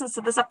nobody listens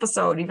to this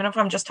episode, even if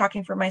I'm just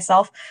talking for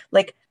myself,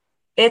 like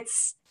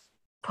it's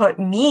put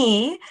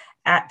me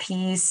at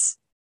peace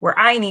where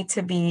I need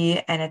to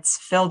be, and it's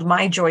filled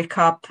my joy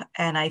cup,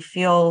 and I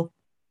feel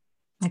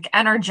like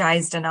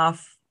energized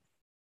enough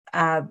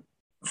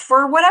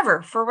for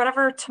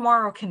whatever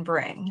tomorrow can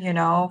bring, you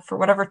know, for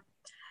whatever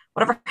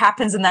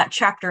happens in that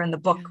chapter in the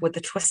book with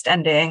the twist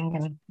ending.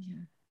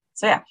 And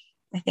so yeah,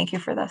 I thank you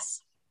for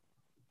this.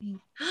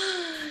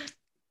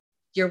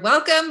 You're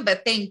welcome,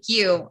 but thank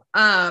you.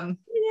 I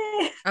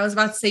was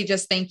about to say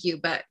just thank you,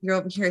 but you're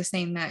over here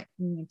saying that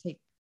you can take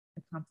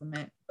a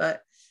compliment.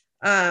 But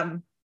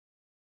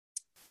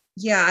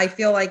yeah, I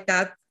feel like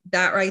that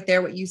right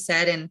there, what you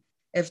said. And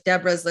if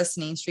Deborah's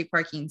listening, street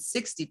parking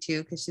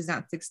 62, because she's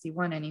not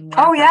 61 anymore.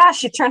 Oh yeah,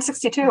 she turned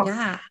 62.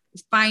 Yeah,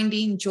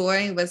 finding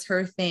joy was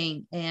her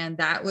thing, and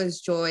that was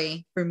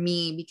joy for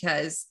me,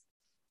 because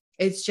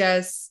it's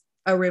just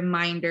a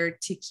reminder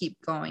to keep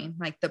going.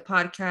 Like the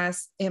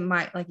podcast, it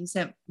might, like you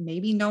said,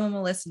 maybe no one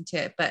will listen to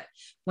it, but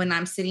when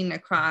I'm sitting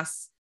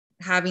across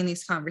having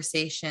these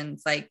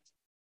conversations, like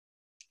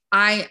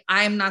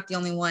I'm not the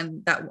only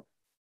one that,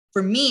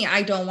 for me,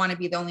 I don't want to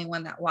be the only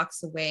one that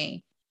walks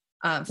away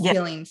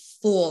feeling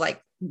full,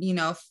 like, you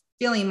know,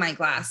 filling my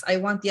glass. I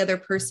want the other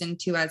person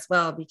to as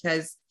well,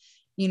 because,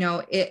 you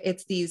know,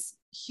 it's these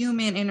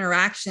human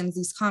interactions,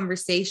 these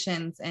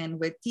conversations, and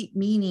with deep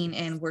meaning,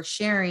 and we're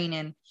sharing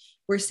and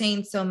we're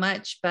saying so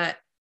much, but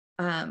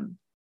for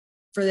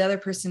the other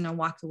person to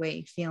walk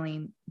away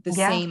feeling the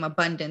same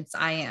abundance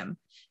I am.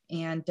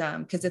 And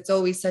because it's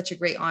always such a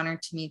great honor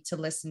to me to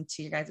listen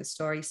to you guys'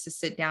 stories, to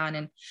sit down,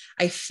 and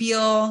I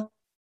feel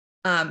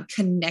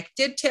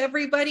connected to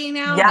everybody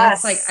now. Yes. And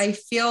it's like, I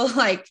feel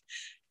like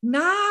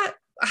not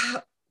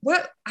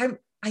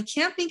I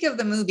can't think of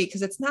the movie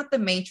because it's not The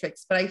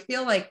Matrix, but I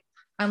feel like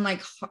I'm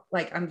like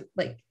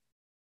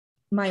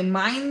my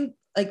mind,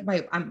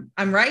 like I'm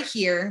right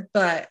here,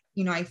 but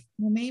you know,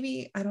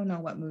 maybe I don't know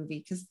what movie,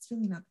 because it's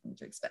really not The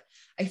Matrix, but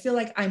I feel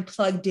like I'm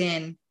plugged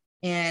in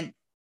and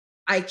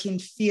I can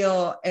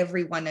feel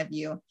every one of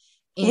you.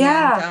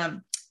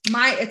 And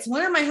it's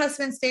one of my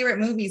husband's favorite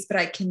movies, but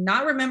I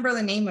cannot remember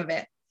the name of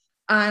it.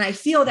 And I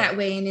feel that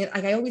way. And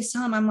like I always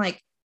tell him, I'm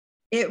like,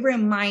 it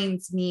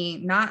reminds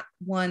me, not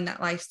one,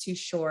 that life's too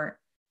short.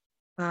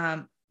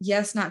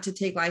 Yes, not to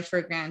take life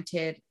for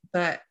granted,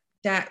 but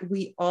that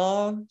we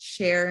all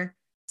share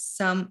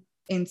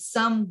in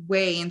some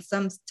way, in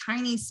some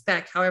tiny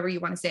speck, however you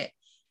want to say it,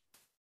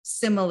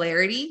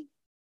 similarity.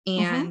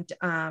 And,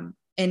 and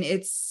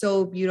it's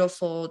so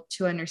beautiful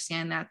to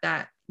understand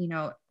that, you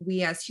know,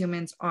 we as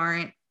humans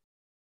aren't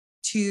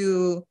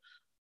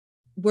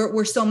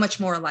we're so much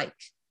more alike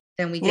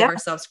than we give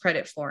ourselves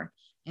credit for.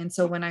 And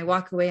so when I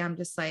walk away, I'm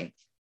just like,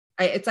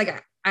 it's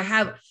like I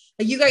have,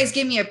 like, you guys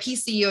give me a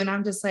piece of you, and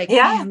I'm just like,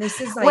 man, this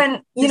is like,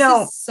 when, you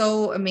know, is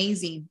so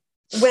amazing.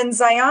 When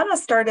Zayana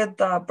started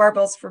the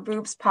Barbells for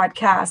Boobs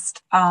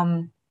podcast,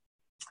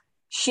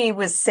 she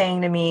was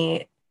saying to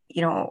me,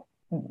 you know,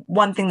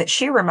 one thing that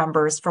she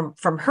remembers from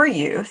her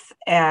youth,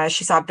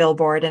 she saw a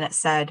billboard and it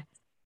said,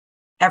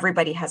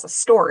 everybody has a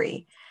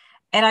story.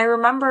 And I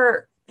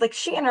remember, like,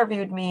 she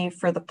interviewed me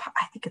for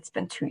I think it's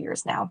been 2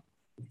 years now.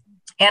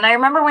 And I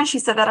remember when she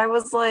said that, I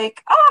was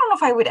like, oh, I don't know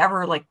if I would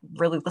ever like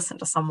really listen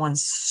to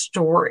someone's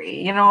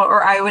story, you know,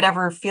 or I would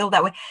ever feel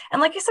that way.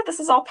 And like you said, this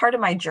is all part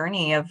of my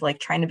journey of like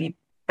trying to be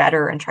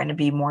better and trying to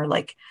be more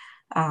like,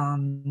 you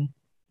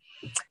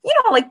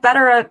know, like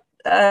better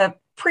at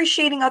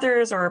appreciating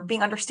others, or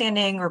being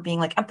understanding, or being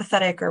like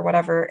empathetic or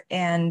whatever.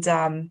 And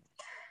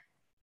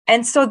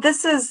so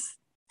this is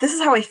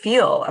how I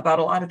feel about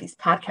a lot of these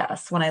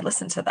podcasts when I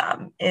listen to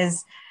them,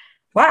 is,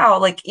 wow,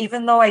 like,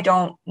 even though I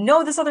don't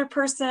know this other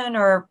person,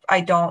 or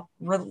I don't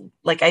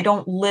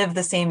live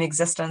the same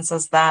existence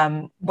as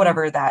them,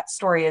 whatever that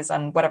story is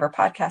on whatever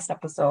podcast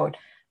episode,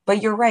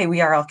 but you're right,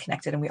 we are all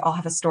connected and we all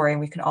have a story,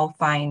 and we can all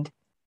find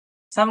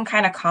some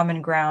kind of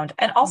common ground,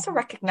 and also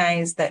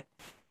recognize that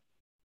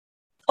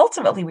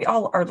ultimately we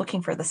all are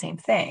looking for the same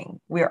thing.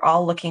 We're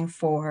all looking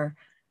for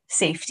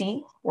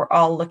safety. We're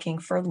all looking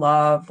for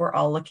love. We're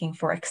all looking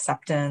for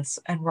acceptance,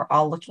 and we're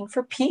all looking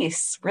for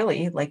peace,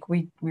 really. Like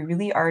we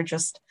really are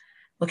just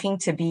looking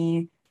to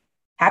be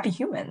happy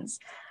humans.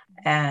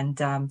 And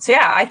so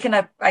yeah,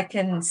 I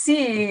can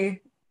see, you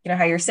know,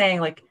 how you're saying,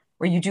 like,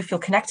 where you do feel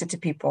connected to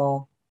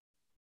people,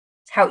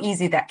 how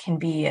easy that can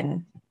be.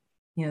 And,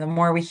 you know, the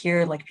more we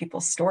hear like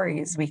people's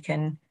stories, we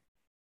can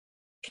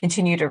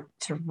continue to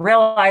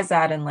realize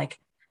that, and like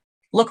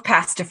look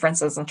past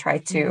differences and try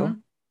to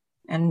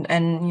and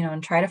you know,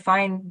 and try to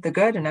find the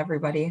good in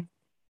everybody.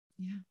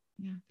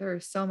 Yeah, there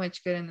is so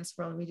much good in this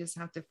world. We just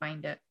have to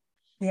find it.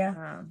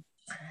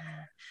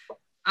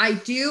 I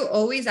do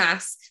always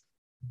ask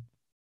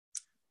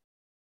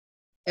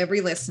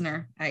every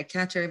listener, I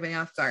catch everybody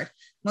off guard.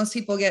 Most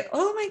people get,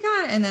 oh my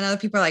God, and then other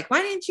people are like,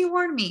 why didn't you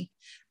warn me?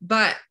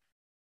 But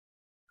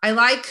I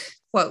like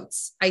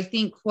quotes. I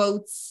think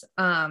quotes,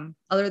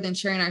 other than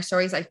sharing our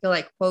stories, I feel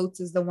like quotes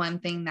is the one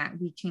thing that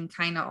we can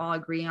kind of all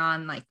agree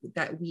on, like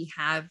that we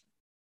have,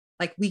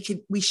 like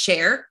we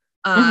share.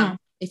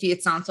 If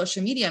it's on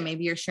social media,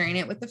 maybe you're sharing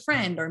it with a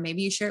friend, or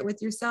maybe you share it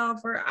with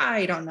yourself, or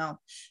I don't know.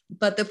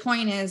 But the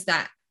point is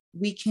that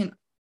we can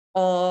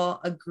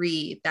all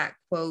agree that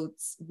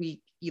quotes,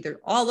 we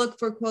either all look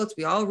for quotes,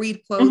 we all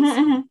read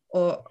quotes,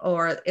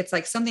 or it's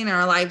like something in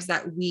our lives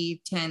that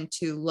we tend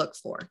to look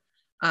for.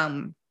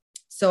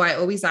 So I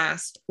always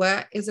asked,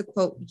 what is a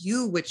quote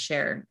you would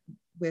share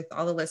with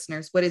all the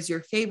listeners? What is your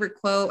favorite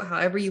quote?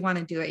 However you want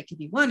to do it. It could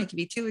be 1, it could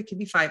be 2, it could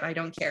be 5. I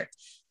don't care.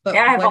 But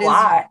yeah, I have a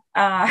lot.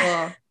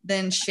 Well,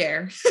 then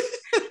share.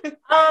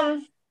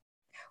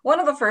 One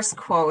of the first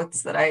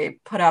quotes that I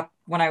put up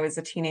when I was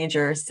a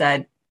teenager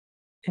said,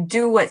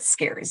 "Do what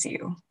scares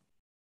you."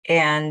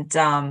 And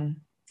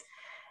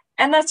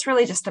that's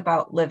really just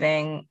about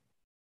living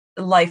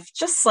life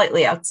just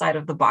slightly outside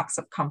of the box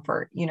of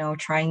comfort,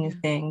 trying new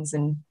things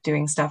and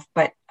doing stuff.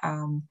 But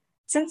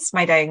since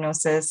my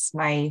diagnosis,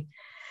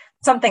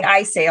 something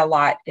I say a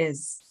lot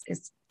is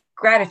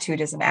gratitude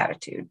is an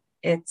attitude.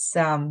 It's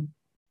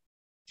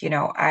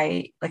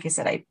like I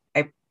said, I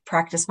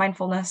practice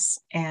mindfulness,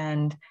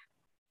 and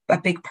a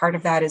big part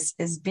of that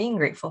is being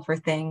grateful for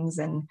things.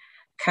 And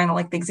kind of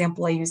like the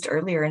example I used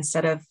earlier,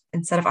 instead of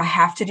I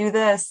have to do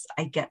this,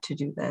 I get to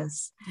do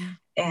this.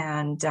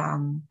 And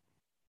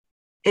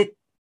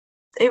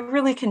it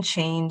really can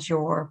change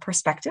your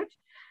perspective.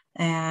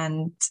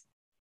 And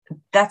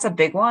that's a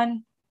big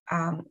one.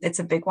 It's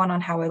a big one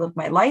on how I live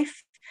my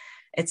life.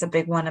 It's a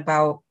big one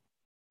about,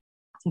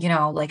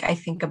 like I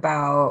think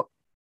about,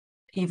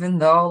 even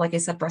though, like I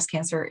said, breast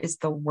cancer is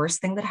the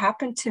worst thing that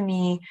happened to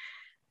me,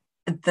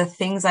 the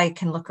things I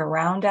can look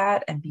around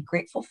at and be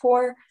grateful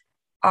for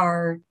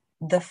are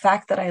the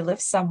fact that I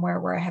live somewhere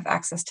where I have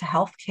access to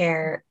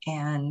healthcare,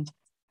 and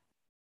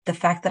the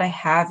fact that I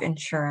have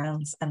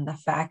insurance, and the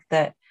fact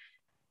that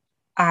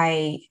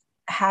I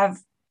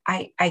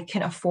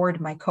can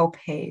afford my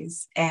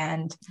copays,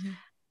 and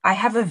I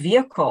have a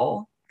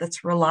vehicle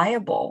that's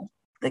reliable,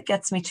 that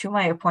gets me to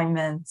my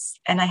appointments,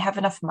 and I have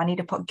enough money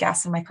to put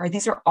gas in my car.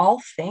 These are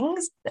all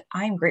things that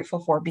I'm grateful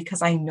for,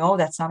 because I know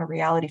that's not a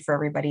reality for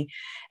everybody.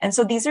 And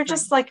so these are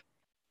just like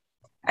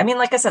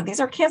I said, these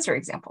are cancer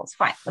examples.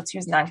 Fine. Let's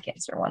use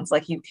non-cancer ones.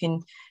 Like you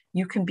can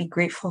be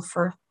grateful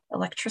for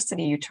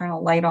electricity. You turn a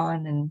light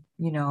on, and,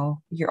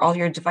 all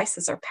your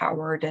devices are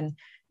powered, and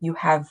you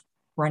have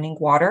running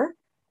water,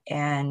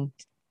 and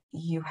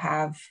you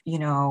have,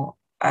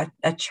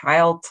 a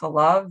child to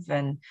love,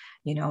 and,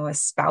 a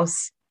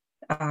spouse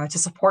to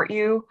support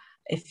you.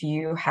 If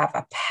you have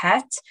a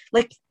pet,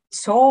 like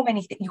so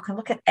many things, you can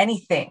look at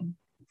anything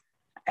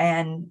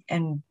and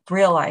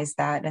realize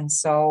that. And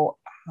so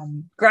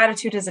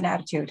gratitude is an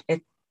attitude.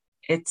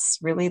 It's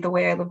really the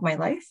way I live my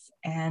life.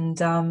 And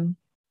the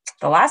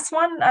last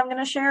one I'm going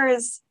to share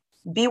is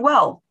be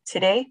well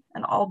today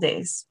and all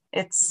days.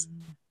 It's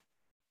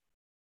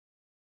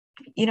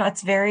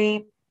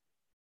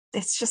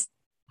it's just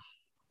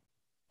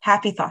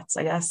happy thoughts,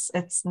 I guess.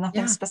 It's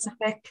nothing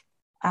specific.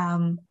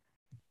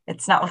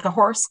 It's not like a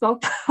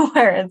horoscope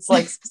where it's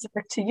like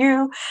specific to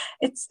you.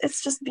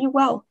 It's just be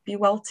well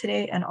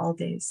today and all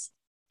days.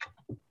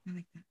 I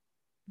like that.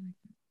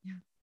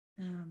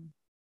 Yeah.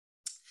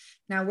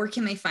 Now, where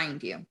can they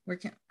find you?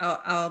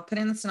 I'll put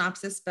in the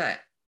synopsis, but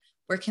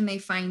where can they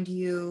find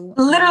you?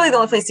 Literally the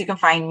only place you can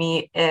find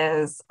me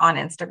is on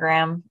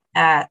Instagram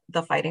at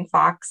The Fighting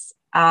Fox.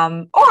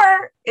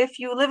 Or if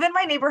you live in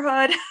my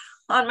neighborhood,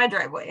 on my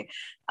driveway.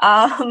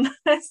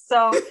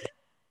 So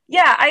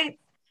yeah, I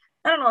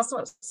don't know.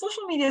 So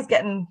social media is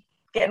getting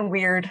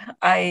weird.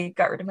 I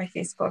got rid of my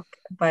Facebook,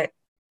 but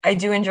I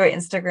do enjoy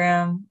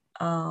Instagram.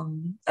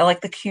 I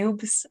like the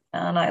cubes,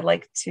 and I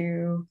like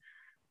to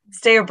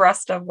stay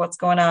abreast of what's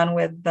going on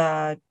with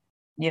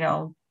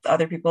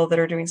other people that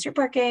are doing street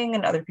parking,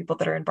 and other people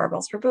that are in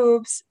barbells for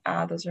boobs.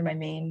 Those are my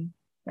main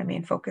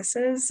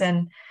focuses.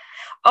 And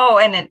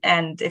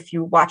and if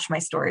you watch my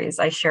stories,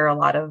 I share a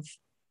lot of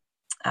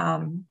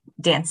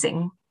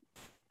dancing.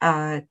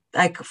 I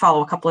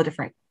follow a couple of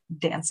different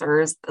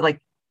dancers,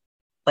 like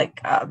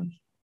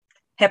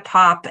hip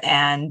hop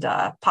and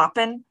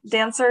poppin'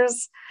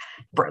 dancers,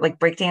 like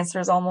break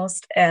dancers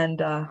almost. And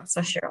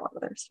so I share a lot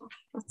of their stuff.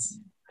 That's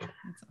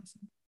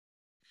awesome.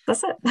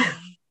 That's it.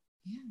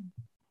 Yeah.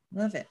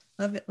 Love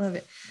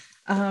it.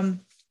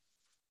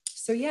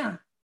 So yeah,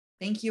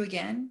 thank you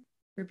again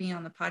for being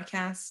on the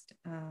podcast.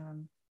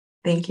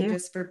 Thank you.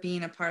 Just for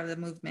being a part of the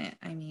movement.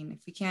 I mean, if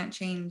we can't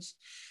change,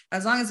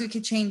 as long as we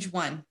could change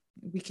one,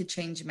 we could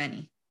change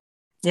many.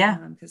 Yeah.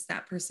 Because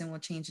that person will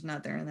change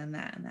another, and then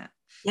that and that.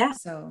 Yeah.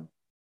 So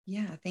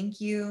yeah,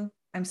 thank you.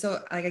 I'm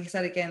so, like I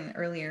said again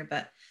earlier,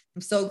 but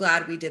I'm so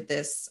glad we did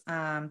this.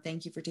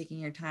 Thank you for taking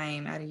your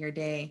time out of your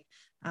day.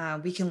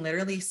 We can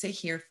literally sit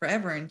here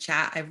forever and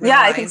chat. I've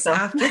realized I think so.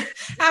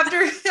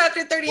 after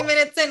 30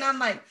 minutes in, I'm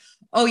like,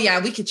 oh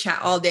yeah, we could chat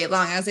all day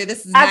long. I was like,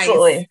 this is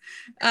absolutely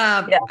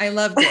nice. I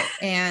loved it.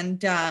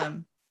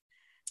 And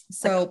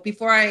so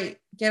before I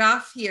get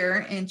off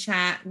here and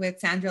chat with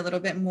Sandra a little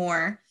bit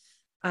more.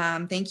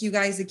 Thank you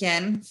guys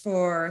again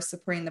for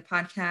supporting the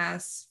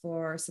podcast,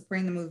 for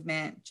supporting the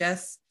movement,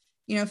 just,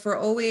 for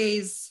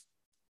always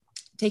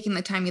taking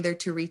the time either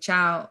to reach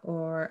out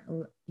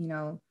or,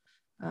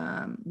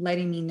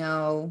 letting me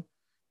know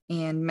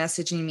and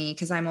messaging me,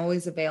 because I'm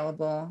always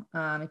available.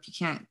 If you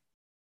can't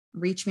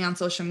reach me on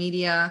social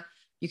media,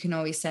 you can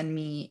always send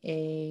me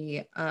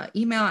a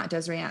email at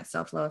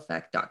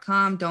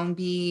Desiree@selfloveeffect.com.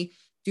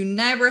 Do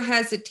never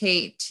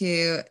hesitate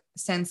to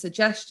send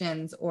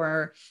suggestions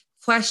or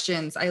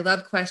questions. I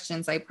love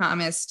questions. I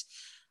promised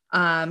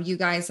you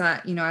guys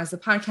that, as the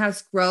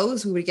podcast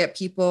grows, we would get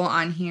people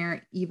on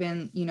here,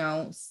 even,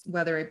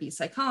 whether it be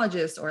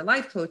psychologists or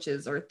life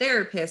coaches or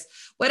therapists,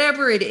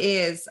 whatever it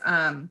is,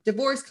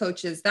 divorce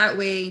coaches, that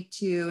way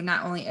to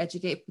not only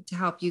educate, but to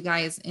help you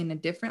guys in a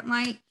different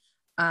light.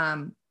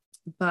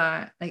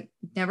 But like,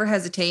 never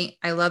hesitate.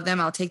 I love them.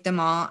 I'll take them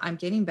all. I'm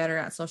getting better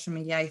at social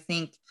media. I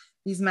think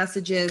these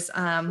messages,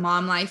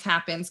 mom life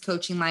happens,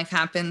 coaching life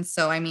happens.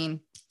 So, I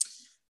mean,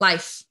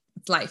 it's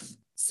life.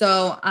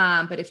 So,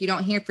 but if you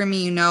don't hear from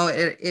me,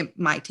 it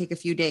might take a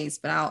few days,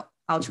 but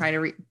I'll try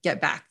to get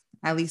back.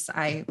 At least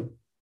I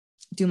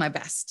do my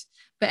best.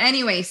 But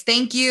anyways,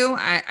 thank you.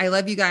 I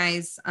love you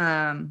guys.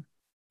 And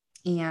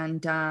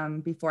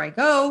before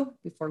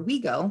we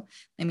go,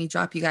 let me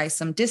drop you guys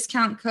some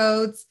discount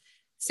codes.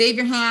 Save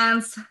your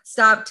hands,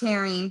 stop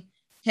tearing,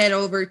 head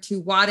over to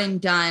Watt and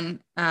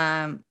Dunn.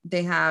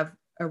 They have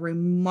a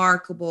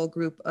remarkable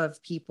group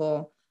of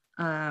people.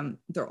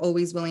 They're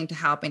always willing to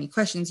help. Any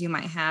questions you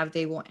might have,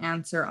 they will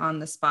answer on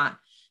the spot.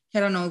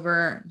 Head on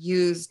over,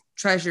 use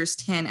Treasures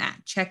 10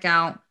 at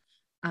checkout.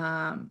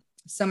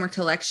 Summer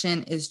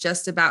collection is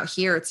just about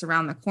here. It's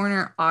around the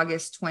corner,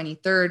 August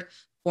 23rd.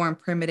 Form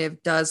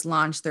Primitive does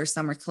launch their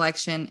summer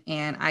collection.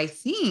 And I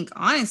think,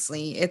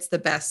 honestly, it's the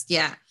best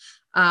yet.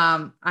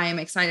 I am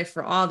excited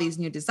for all these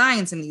new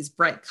designs and these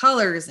bright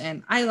colors.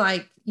 And I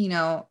like,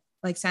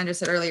 like Sandra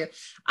said earlier,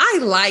 I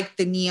like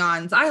the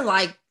neons. I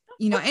like,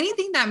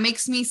 anything that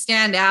makes me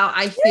stand out,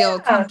 I feel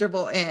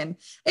comfortable in.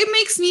 It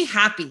makes me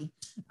happy.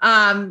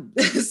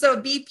 So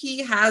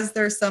BP has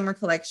their summer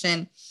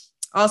collection.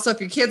 Also,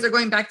 if your kids are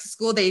going back to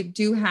school, they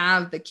do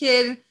have the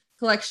kid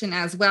collection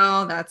as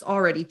well. That's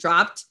already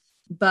dropped.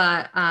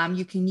 But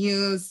you can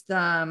use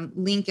the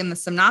link in the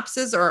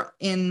synopsis or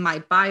in my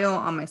bio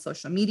on my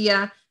social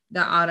media.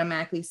 That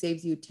automatically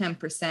saves you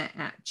 10%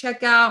 at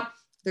checkout.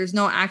 There's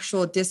no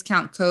actual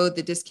discount code.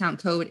 The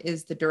discount code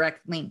is the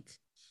direct link.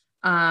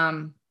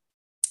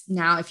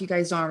 Now, if you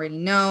guys don't already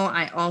know,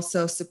 I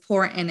also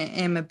support and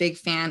am a big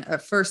fan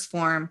of First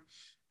Form.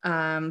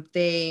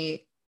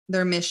 Their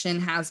mission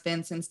has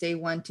been since day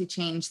one to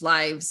change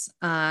lives.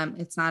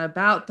 It's not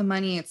about the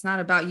money. It's not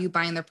about you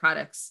buying their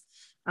products.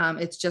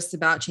 It's just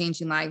about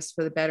changing lives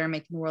for the better,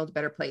 making the world a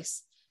better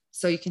place.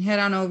 So you can head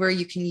on over.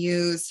 You can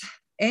use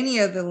any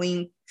of the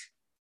link.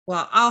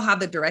 Well, I'll have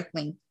the direct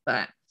link,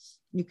 but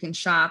you can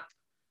shop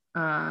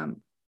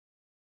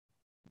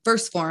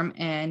First Form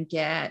and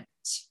get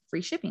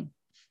free shipping.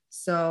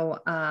 So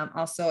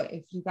also,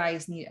 if you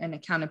guys need an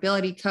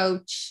accountability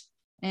coach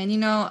and,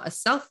 a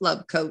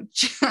self-love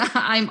coach,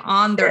 I'm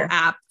on their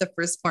app, the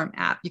First Form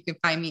app. You can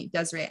find me,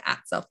 Desiree at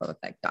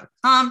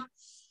selfloveeffect.com.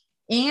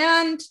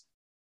 And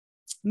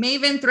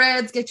Maven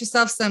Threads, get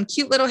yourself some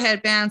cute little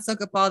headbands,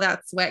 soak up all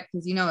that sweat.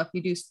 Because, if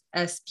you do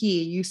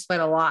SP, you sweat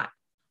a lot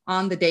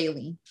on the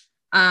daily.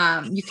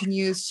 You can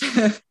use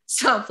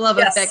Self-Love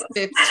Effect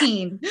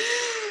 15.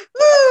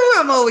 Woo,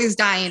 I'm always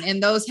dying.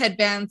 And those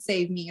headbands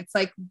save me. It's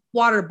like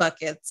water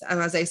buckets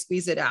as I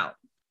squeeze it out.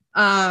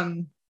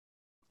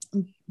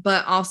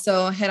 But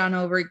also head on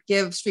over,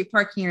 give Street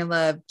Parking your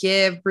love,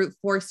 give Brute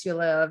Force your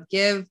love,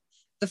 give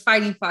the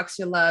Fighting Fox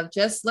your love.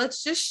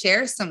 Let's just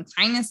share some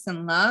kindness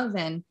and love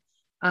and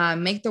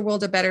make the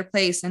world a better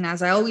place. And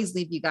as I always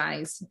leave you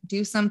guys,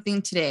 do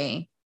something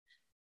today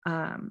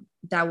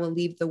that will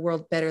leave the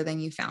world better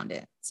than you found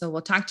it. So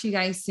we'll talk to you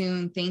guys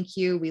soon. Thank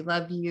you. We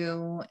love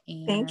you.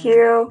 And thank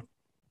you.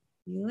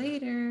 See you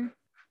later.